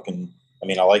the fucking. I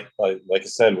mean, like I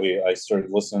said, I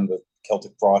started listening to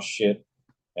Celtic Frost shit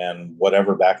and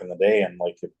whatever back in the day, and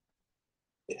like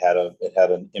it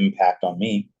had an impact on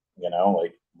me,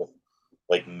 like with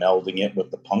like melding it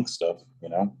with the punk stuff.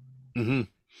 Mm-hmm.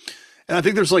 And I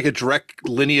think there's like a direct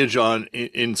lineage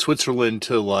in Switzerland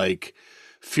to like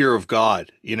fear of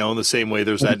God, in the same way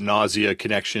there's that nausea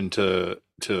connection to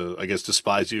I guess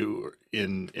Despise You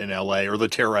in LA, or the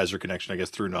Terrorizer connection, I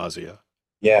guess, through nausea.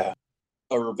 Yeah,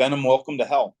 or Venom Welcome to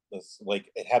Hell. It's like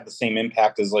it had the same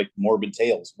impact as like Morbid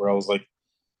Tales, where I was like,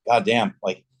 God damn,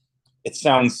 like it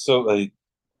sounds so like,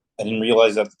 I didn't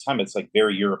realize at the time it's like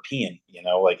very European,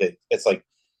 like it's like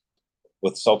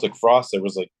with Celtic Frost, there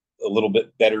was like a little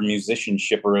bit better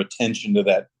musicianship or attention to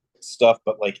that stuff,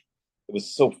 but like it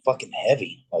was so fucking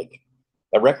heavy. Like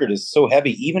that record is so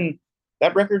heavy. Even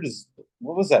that record is,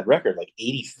 what was that record? Like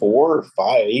 84 or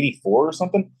 84 or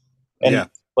something. And Yeah.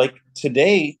 like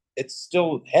today, it's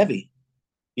still heavy,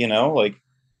 like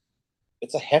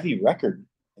it's a heavy record.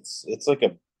 It's like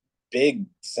a big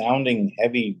sounding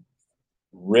heavy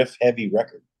riff heavy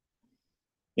record.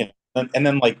 And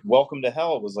then like Welcome to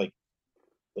Hell was like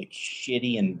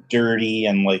shitty and dirty,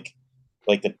 and like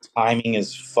the timing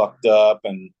is fucked up,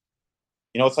 and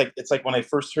it's like when I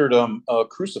first heard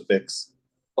Crucifix,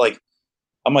 like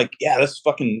I'm like, yeah, this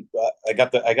fucking I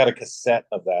got a cassette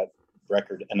of that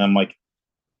record, and I'm like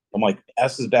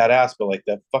this is badass, but like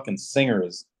that fucking singer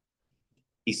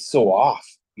he's so off,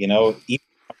 even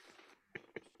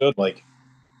good, like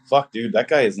fuck dude, that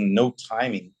guy has no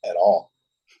timing at all.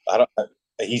 I don't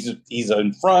he's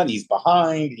in front, he's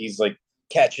behind, he's like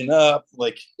catching up,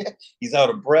 like he's out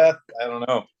of breath. I don't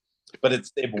know, but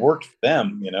it worked for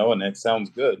them, and it sounds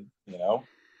good. You know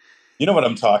what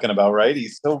I'm talking about, right?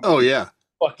 Oh He's yeah.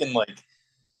 fucking like,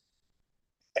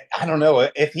 I don't know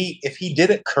if he did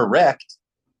it correct.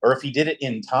 or if he did it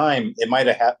in time, it might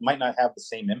not have the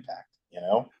same impact, you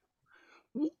know?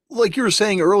 Like you were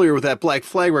saying earlier with that Black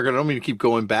Flag record, I don't mean to keep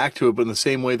going back to it, but in the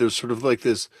same way, there's sort of like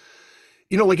this,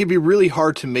 like it'd be really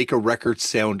hard to make a record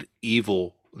sound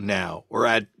evil now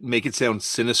or make it sound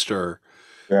sinister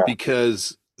Yeah.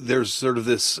 because there's sort of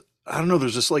this, I don't know,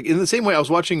 there's just like, in the same way, I was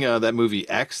watching that movie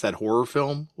X, that horror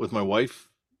film with my wife,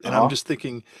 and I'm Uh-huh. just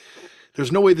thinking,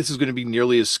 there's no way this is going to be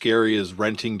nearly as scary as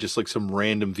renting just like some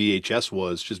random VHS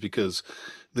was, just because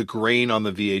the grain on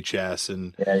the VHS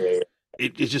and Yeah, yeah, yeah.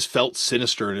 it just felt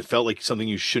sinister and it felt like something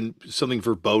you shouldn't, something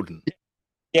verboten.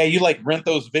 Yeah, you like rent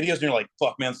those videos and you're like,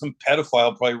 fuck, man, some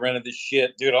pedophile probably rented this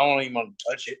shit. Dude, I don't even want to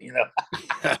touch it, you know?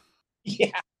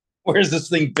 Yeah. Where's this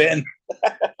thing been?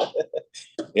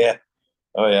 Yeah.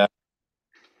 Oh, yeah.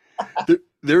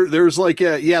 There's like,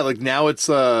 like now it's,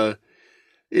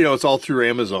 it's all through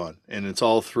Amazon and it's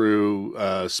all through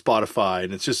Spotify.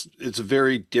 And it's a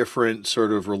very different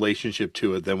sort of relationship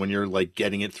to it than when you're like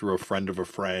getting it through a friend of a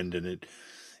friend, and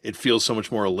it feels so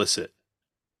much more illicit.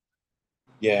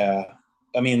 Yeah.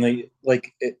 I mean,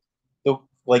 like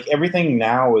everything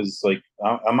now is like,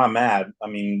 I'm not mad. I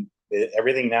mean,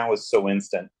 everything now is so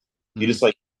instant. You Mm-hmm. just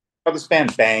like, oh, this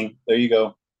band, bang, there you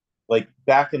go. Like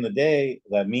back in the day,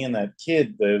 that me and that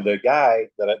kid, the guy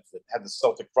that had the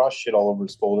Celtic Cross shit all over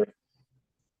his folder,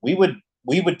 we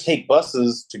would take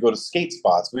buses to go to skate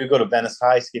spots. We would go to Venice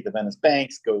High, skate to Venice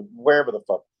Banks, go wherever the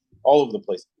fuck, all over the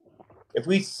place. If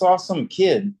we saw some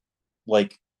kid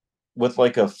like with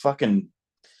like a fucking,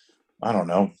 I don't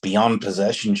know, Beyond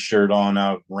Possession shirt on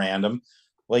out random,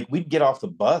 like we'd get off the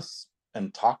bus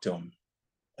and talk to him.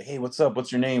 Like, hey, what's up?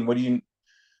 What's your name? What do you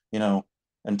know,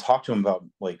 and talk to him about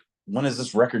like when is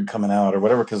this record coming out or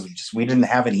whatever, because we didn't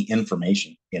have any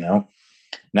information, you know.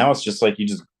 Now it's just like you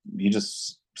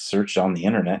just search on the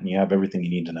internet and you have everything you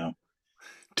need to know.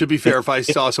 To be fair, if I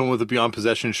saw someone with a Beyond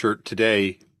Possession shirt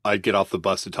today, I'd get off the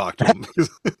bus to talk to him.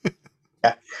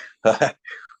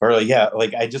 Or like, yeah,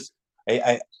 like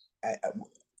I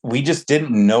we just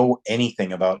didn't know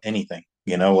anything about anything,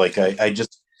 you know. Like I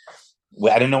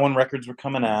didn't know when records were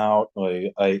coming out.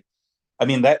 Like I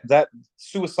mean that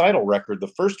suicidal record, the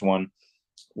first one,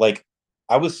 like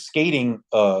I was skating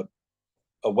the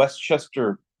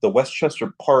Westchester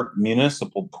Park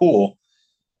Municipal Pool,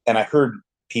 and I heard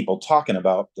people talking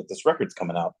about that this record's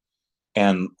coming out,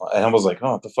 and I was like,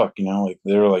 oh, what the fuck, you know, like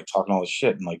they were like talking all this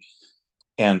shit,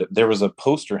 and there was a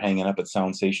poster hanging up at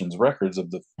Sound Stations Records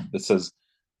that says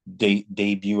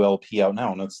debut LP out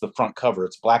now, and it's the front cover.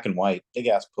 It's black and white, big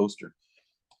ass poster.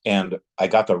 And I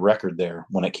got the record there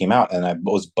when it came out, and I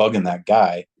was bugging that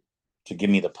guy to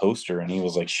give me the poster, and he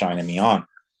was like shining me on.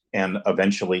 And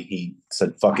eventually he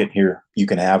said, fuck it, here, you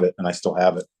can have it. And I still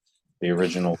have it, the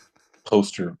original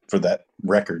poster for that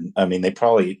record. I mean, they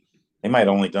might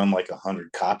only done like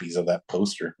 100 copies of that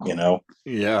poster, you know.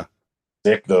 Yeah.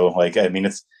 Sick though. Like, I mean,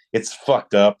 it's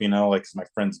fucked up, you know, like my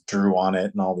friends drew on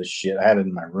it and all this shit. I had it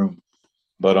in my room,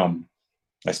 but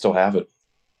I still have it.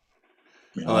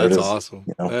 You know, Oh, there it that's is. awesome.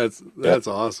 You know, yeah. That's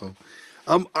awesome.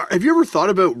 Have you ever thought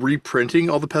about reprinting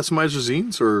all the Pessimiser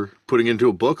zines or putting it into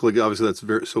a book? Like, obviously, that's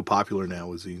very so popular now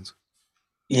with zines.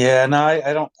 Yeah, no,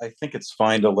 I don't. I think it's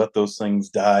fine to let those things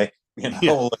die. You Yeah.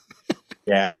 know,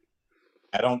 yeah.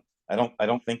 I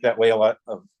don't think that way a lot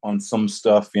on some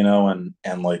stuff. You know,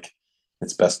 and like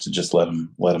it's best to just let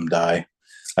them die.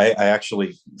 I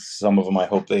actually, some of them, I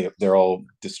hope they're all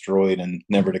destroyed and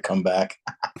never to come back.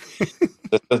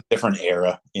 It's a different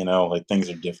era. You know, like things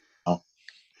are different now.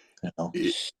 You know,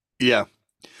 Yeah.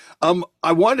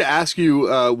 I wanted to ask you,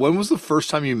 when was the first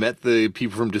time you met the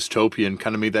people from Dystopia and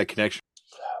kind of made that connection?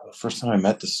 the first time I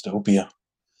met Dystopia,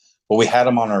 well, we had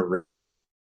them on our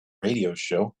radio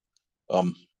show.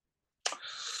 Um,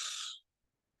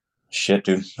 Shit,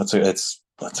 dude, that's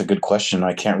a good question.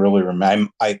 I can't really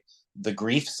remember. The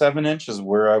Grief 7 inch is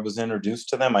where I was introduced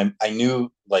to them. I knew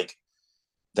like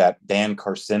that band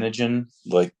Carcinogen,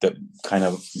 like that kind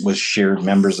of was shared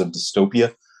members of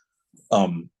Dystopia.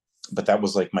 Um, but that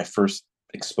was like my first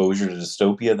exposure to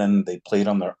Dystopia. Then they played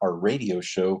on our radio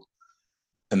show,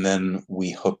 and then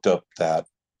we hooked up that.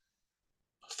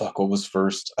 Fuck, what was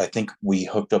first? I think we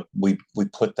hooked up. We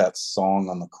put that song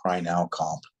on the Cry Now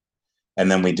comp, and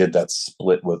then we did that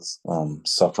split with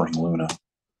Suffering Luna.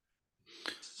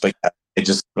 But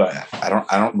I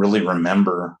don't really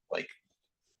remember. Like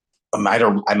I might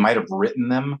have written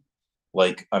them.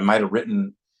 Like I might have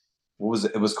written, what was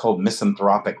it? It was called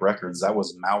Misanthropic Records. That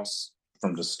was Mouse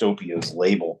from Dystopia's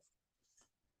label.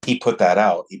 He put that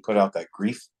out. He put out that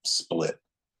Grief split,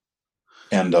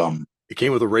 and It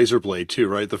came with a razor blade too,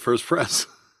 right? The first press.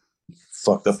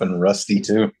 fucked up and rusty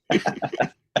too.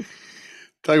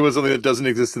 Talk about something that doesn't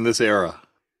exist in this era.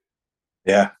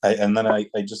 Yeah, and then I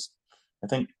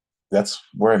think that's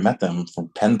where I met them from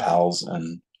pen pals,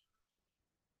 and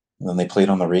then they played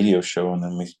on the radio show, and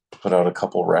then we put out a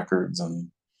couple records, and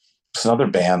it's another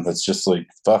band that's just like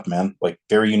fuck, man, like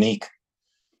very unique.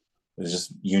 It's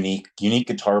just unique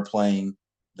guitar playing.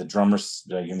 The drummer's,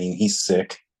 I mean, he's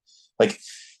sick. Like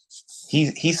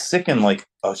he's sick in like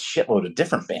a shitload of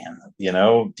different band.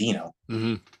 Dino.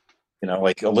 Mm-hmm.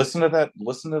 Like listen to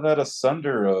that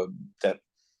Asunder, that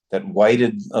that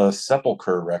whited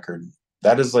Sepulcher record.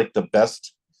 That is like the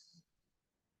best.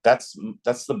 That's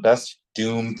the best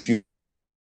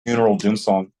funeral doom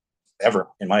song ever,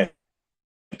 in my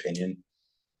opinion.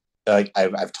 Like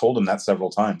I've told him that several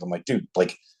times. I'm like, dude,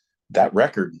 like that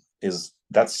record is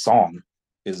that song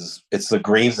is it's the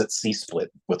Graves at Sea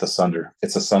split with Asunder.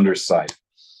 It's Asunder's side.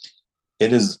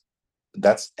 It is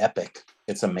that's epic.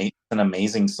 It's an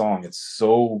amazing song. It's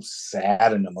so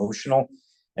sad and emotional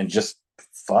and just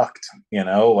fucked,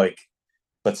 like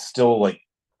but still like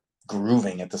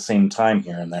grooving at the same time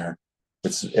here and there.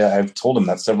 I've told him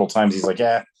that several times. He's like,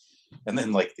 yeah. And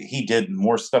then like he did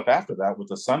more stuff after that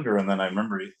with Asunder. And then I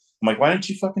remember I'm like, why didn't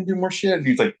you fucking do more shit? And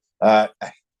he's like,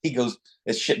 he goes,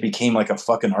 this shit became like a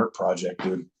fucking art project,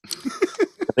 dude.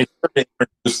 They started to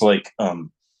introduce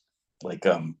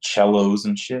cellos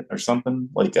and shit or something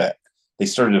like that. They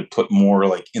started to put more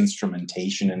like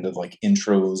instrumentation into like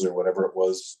intros or whatever it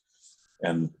was.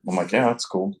 And I'm like, yeah, that's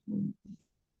cool. You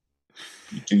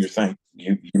do your thing.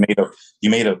 You made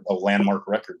a landmark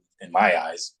record in my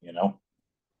eyes.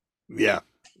 Yeah.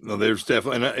 No, there's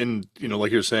definitely,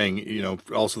 like you're saying,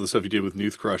 also the stuff you did with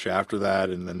Youth Crush after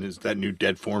that, and then that new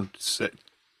Dead Form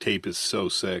tape is so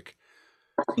sick.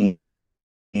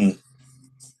 Mm-hmm.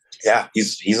 Yeah,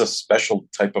 he's a special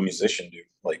type of musician, dude.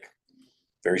 Like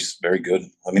very very good.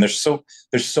 I mean, there's so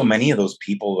many of those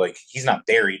people. Like he's not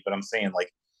buried, but I'm saying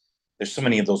like there's so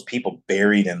many of those people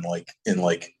buried in the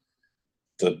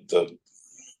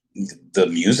the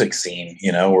music scene,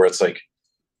 where it's like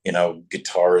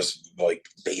guitars, like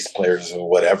bass players or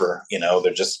whatever.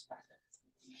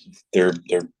 They're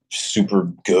super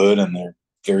good and they're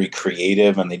very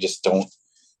creative and they just don't.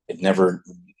 It never.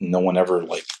 No one ever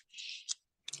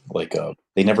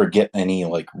they never get any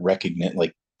like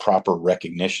proper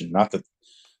recognition. Not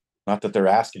that they're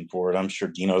asking for it. I'm sure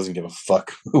Dino doesn't give a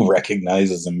fuck who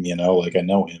recognizes him. Like I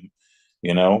know him.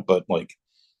 But like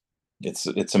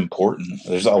it's important.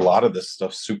 There's a lot of this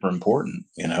stuff super important.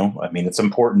 I mean, it's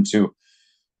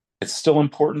still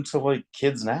important to like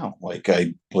kids now. Like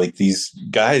I like these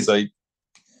guys.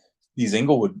 These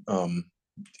Inglewood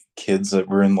kids that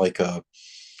were in like a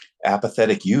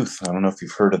apathetic youth. I don't know if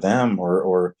you've heard of them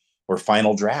or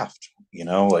Final Draft.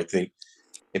 Like it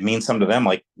means something to them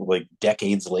like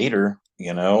decades later.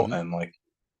 Mm-hmm. And like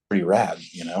pretty rad.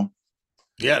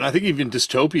 Yeah, and I think even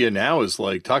Dystopia now is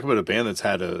like talk about a band that's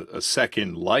had a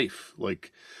second life.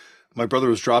 Like my brother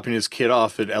was dropping his kid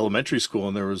off at elementary school,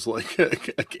 and there was like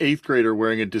a eighth grader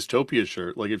wearing a Dystopia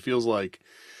shirt. Like it feels like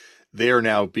they are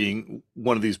now being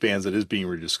one of these bands that is being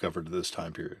rediscovered to this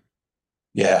time period.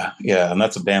 Yeah, yeah, and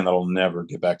that's a band that'll never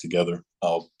get back together.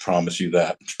 I'll promise you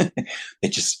that. It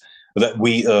just that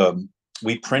we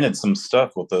printed some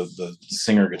stuff with the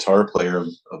singer guitar player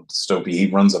of Dystopia. He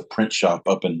runs a print shop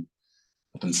up in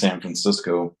San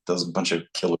Francisco, does a bunch of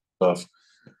killer stuff.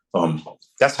 Um,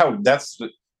 that's how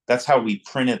we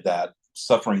printed that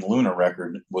Suffering Luna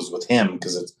record was with him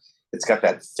because it's got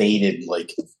that faded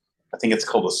like I think it's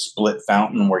called a split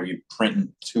fountain where you print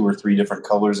in two or three different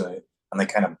colors and they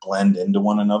kind of blend into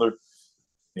one another.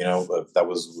 But that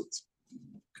was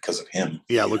because of him.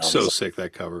 Yeah, it looks so sick,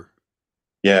 that cover.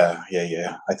 Yeah, yeah,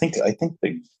 yeah. I think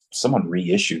someone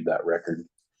reissued that record,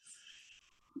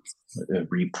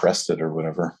 repressed it or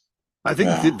whatever. I think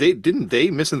Yeah, didn't they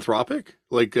Misanthropic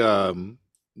like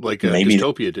maybe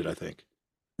Dystopia did, I think.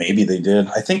 maybe they did.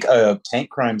 I think Tank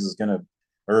Crimes is gonna,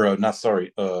 or not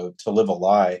sorry, To Live a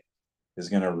Lie is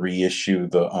gonna reissue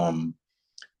the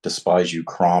Despise You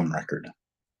Crom record.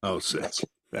 Oh, That's sick. That's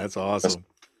that's awesome.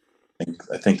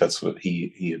 I think that's what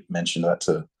he had mentioned that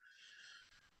to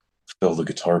Phil, the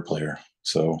guitar player.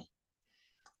 So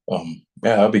yeah,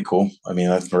 that'd be cool. I mean,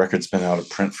 that record's been out of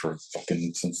print for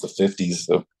fucking since the '50s,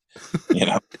 so you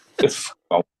know, it's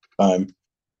a long time.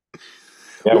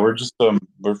 Yeah, Well, we're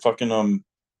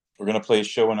gonna play a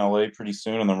show in LA pretty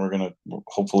soon, and then we're gonna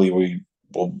hopefully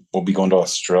we'll be going to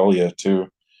Australia too,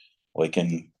 like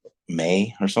in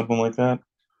May or something like that.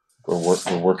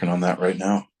 We're working on that right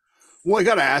now. well, I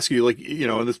got to ask you, like,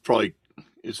 and this probably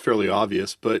is fairly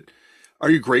obvious, but are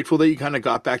you grateful that you kind of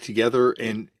got back together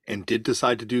and and did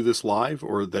decide to do this live,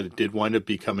 or that it did wind up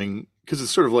becoming, because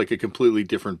it's sort of like a completely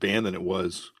different band than it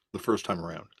was the first time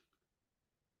around.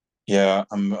 Yeah,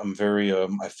 I'm very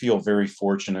I feel very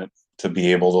fortunate to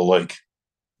be able to like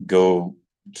go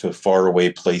to far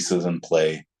away places and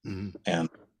play, Mm-hmm. and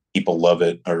people love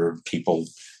it, or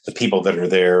the people that are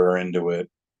there are into it,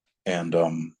 and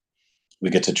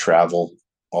we get to travel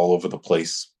all over the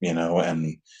place, and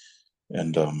I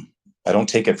don't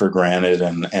take it for granted,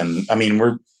 and I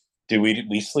mean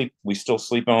we still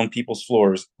sleep on people's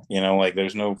floors, like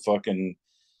there's no fucking,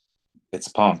 it's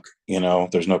punk,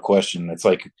 there's no question. It's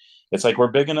like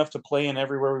we're big enough to play in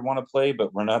everywhere we want to play,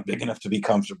 but we're not big enough to be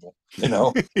comfortable.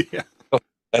 Yeah.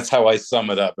 That's how I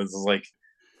sum it up. It's like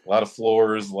a lot of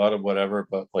floors, a lot of whatever,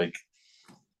 but like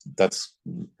that's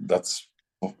that's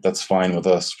that's fine with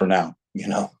us for now.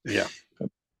 Yeah.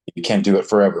 You can't do it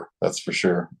forever, that's for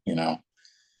sure.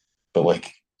 But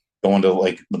like going to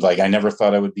like I never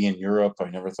thought I would be in Europe. I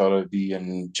never thought I would be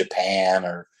in Japan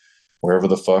or wherever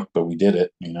the fuck, but we did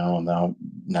it. And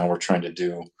now we're trying to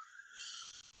do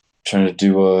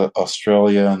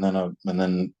Australia, and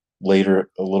then later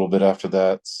a little bit after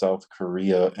that South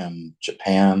Korea and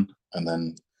Japan, and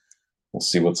then we'll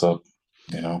see what's up.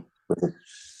 You know,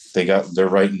 they're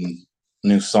writing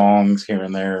new songs here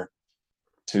and there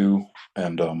too,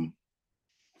 and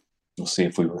we'll see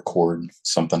if we record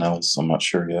something else. I'm not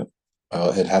sure yet.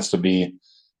 It has to be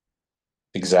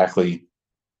exactly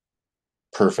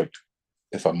perfect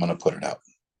if I'm going to put it out.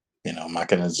 I'm not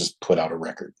going to just put out a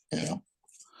record.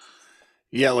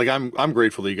 Yeah, like I'm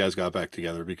grateful that you guys got back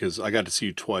together, because I got to see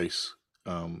you twice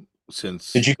Did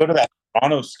since. you go to that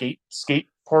Toronto skate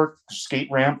park, skate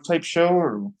ramp type show,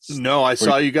 or? No, I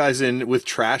saw you guys in with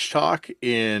Trash Talk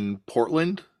in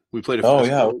Portland. We played a Oh yeah,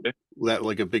 festival, okay. that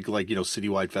like a big like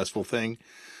citywide festival thing,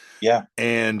 Yeah.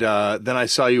 and then I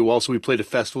saw you also. We played a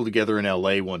festival together in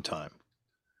LA one time.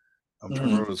 I'm trying to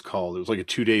remember what it was called. It was like a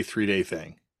 2-day, 3-day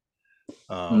thing.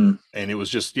 Mm. And it was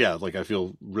just, yeah, like I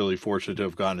feel really fortunate to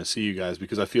have gotten to see you guys,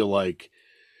 because I feel like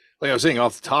I was saying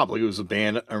off the top, like it was a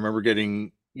band. I remember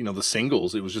getting, the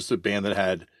singles. It was just a band that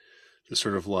had this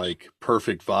sort of like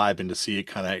perfect vibe, and to see it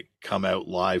kind of come out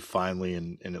live finally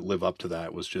and it live up to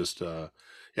that was just,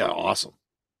 yeah, awesome.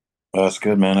 That's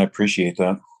good, man. I appreciate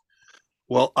that.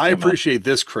 Well, I Yeah, man. appreciate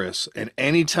this, Chris. And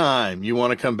anytime you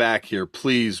want to come back here,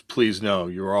 please, please know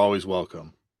you're always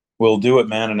welcome. We'll do it,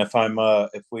 man. And if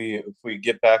we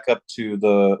get back up to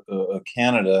the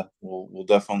Canada, we'll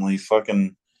definitely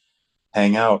fucking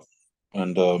hang out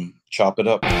and chop it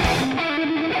up.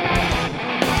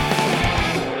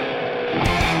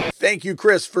 Thank you,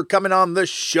 Chris, for coming on the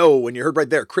show. And you heard right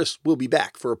there, Chris will be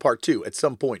back for a part 2 at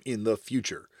some point in the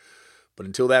future. But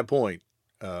until that point,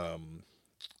 I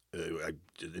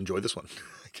enjoy this one,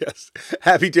 I guess.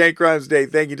 Happy Tank Crimes Day.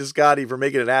 Thank you to Scotty for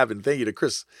making it happen. Thank you to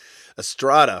Chris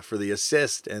Estrada for the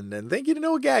assist. And then thank you to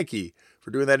Noah Gacke for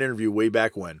doing that interview way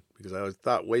back when. Because I always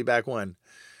thought way back when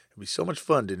it'd be so much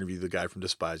fun to interview the guy from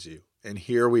Despise You. And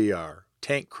here we are.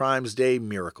 Tank Crimes Day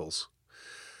miracles.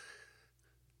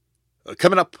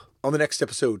 Coming up on the next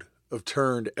episode of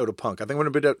Turned Out a Punk. I think I'm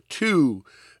going to put out 2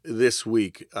 this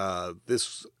week.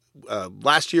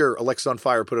 Last year, Alexis on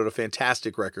Fire put out a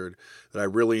fantastic record that I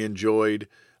really enjoyed.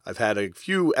 I've had a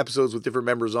few episodes with different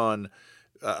members on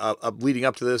leading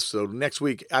up to this. So next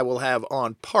week, I will have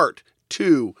on part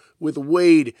 2 with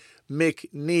Wade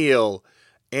McNeil.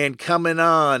 And coming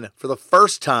on for the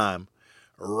first time,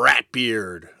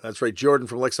 Ratbeard. That's right. Jordan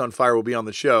from Alexis on Fire will be on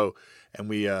the show. And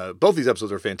we both these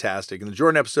episodes are fantastic. In the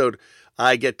Jordan episode,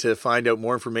 I get to find out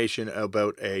more information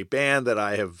about a band that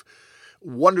I have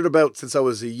wondered about since I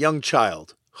was a young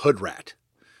child, Hood Rat.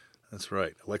 That's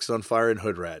right, Alexis on Fire and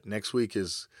Hood Rat. Next week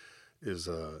is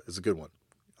a good one.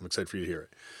 I'm excited for you to hear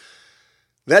it.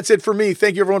 That's it for me.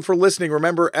 Thank you, everyone, for listening.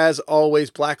 Remember, as always,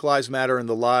 Black Lives Matter, and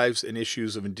the lives and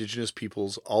issues of Indigenous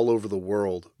peoples all over the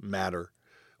world matter.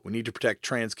 We need to protect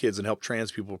trans kids and help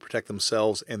trans people protect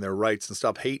themselves and their rights, and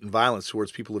stop hate and violence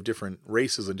towards people of different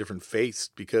races and different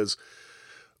faiths, because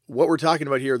what we're talking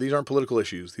about here, these aren't political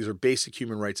issues. These are basic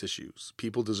human rights issues.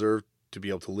 People deserve to be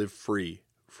able to live free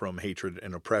from hatred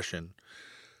and oppression.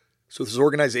 So if there's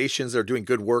organizations that are doing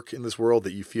good work in this world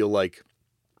that you feel like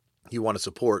you want to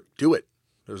support, do it.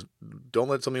 Don't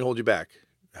let something hold you back.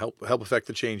 Help affect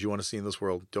the change you want to see in this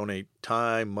world. Donate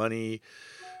time, money.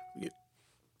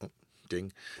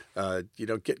 Ding.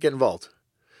 Get involved.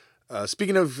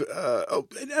 Speaking of,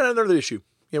 another issue.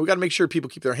 We got to make sure people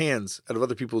keep their hands out of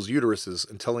other people's uteruses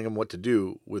and telling them what to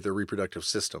do with their reproductive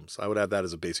systems. I would add that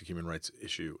as a basic human rights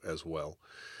issue as well.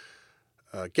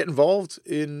 Get involved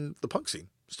in the punk scene.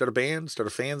 Start a band, start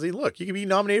a fanzine. Look, you can be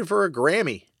nominated for a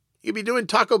Grammy You could be doing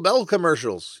Taco Bell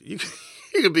commercials. You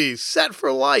could be set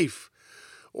for life.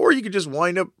 Or you could just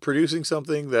wind up producing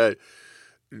something that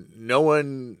no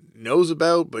one knows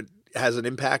about, but has an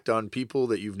impact on people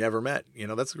that you've never met. You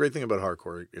know, that's the great thing about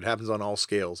hardcore. It happens on all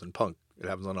scales. And punk, it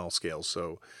happens on all scales.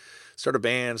 So start a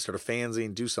band, start a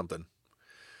fanzine, do something.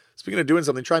 Speaking of doing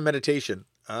something, try meditation.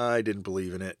 I didn't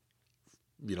believe in it,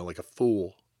 you know, like a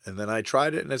fool. And then I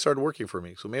tried it and it started working for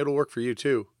me. So maybe it'll work for you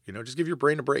too. You know, just give your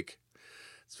brain a break.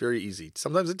 It's very easy.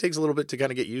 Sometimes it takes a little bit to kind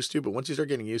of get used to, but once you start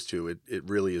getting used to it, it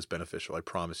really is beneficial. I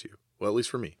promise you. Well, at least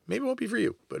for me. Maybe it won't be for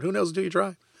you, but who knows until you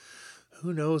try?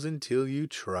 Who knows until you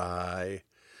try?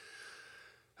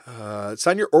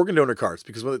 Sign your organ donor cards,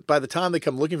 because by the time they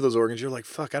come looking for those organs, you're like,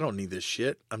 fuck, I don't need this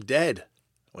shit. I'm dead.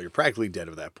 Well, you're practically dead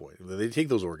at that point. They take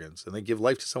those organs and they give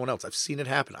life to someone else. I've seen it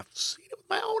happen. I've seen it with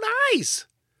my own eyes.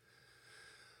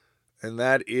 And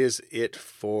that is it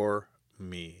for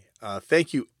me.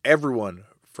 Thank you, everyone,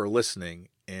 for listening,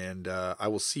 and I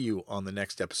will see you on the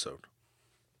next episode.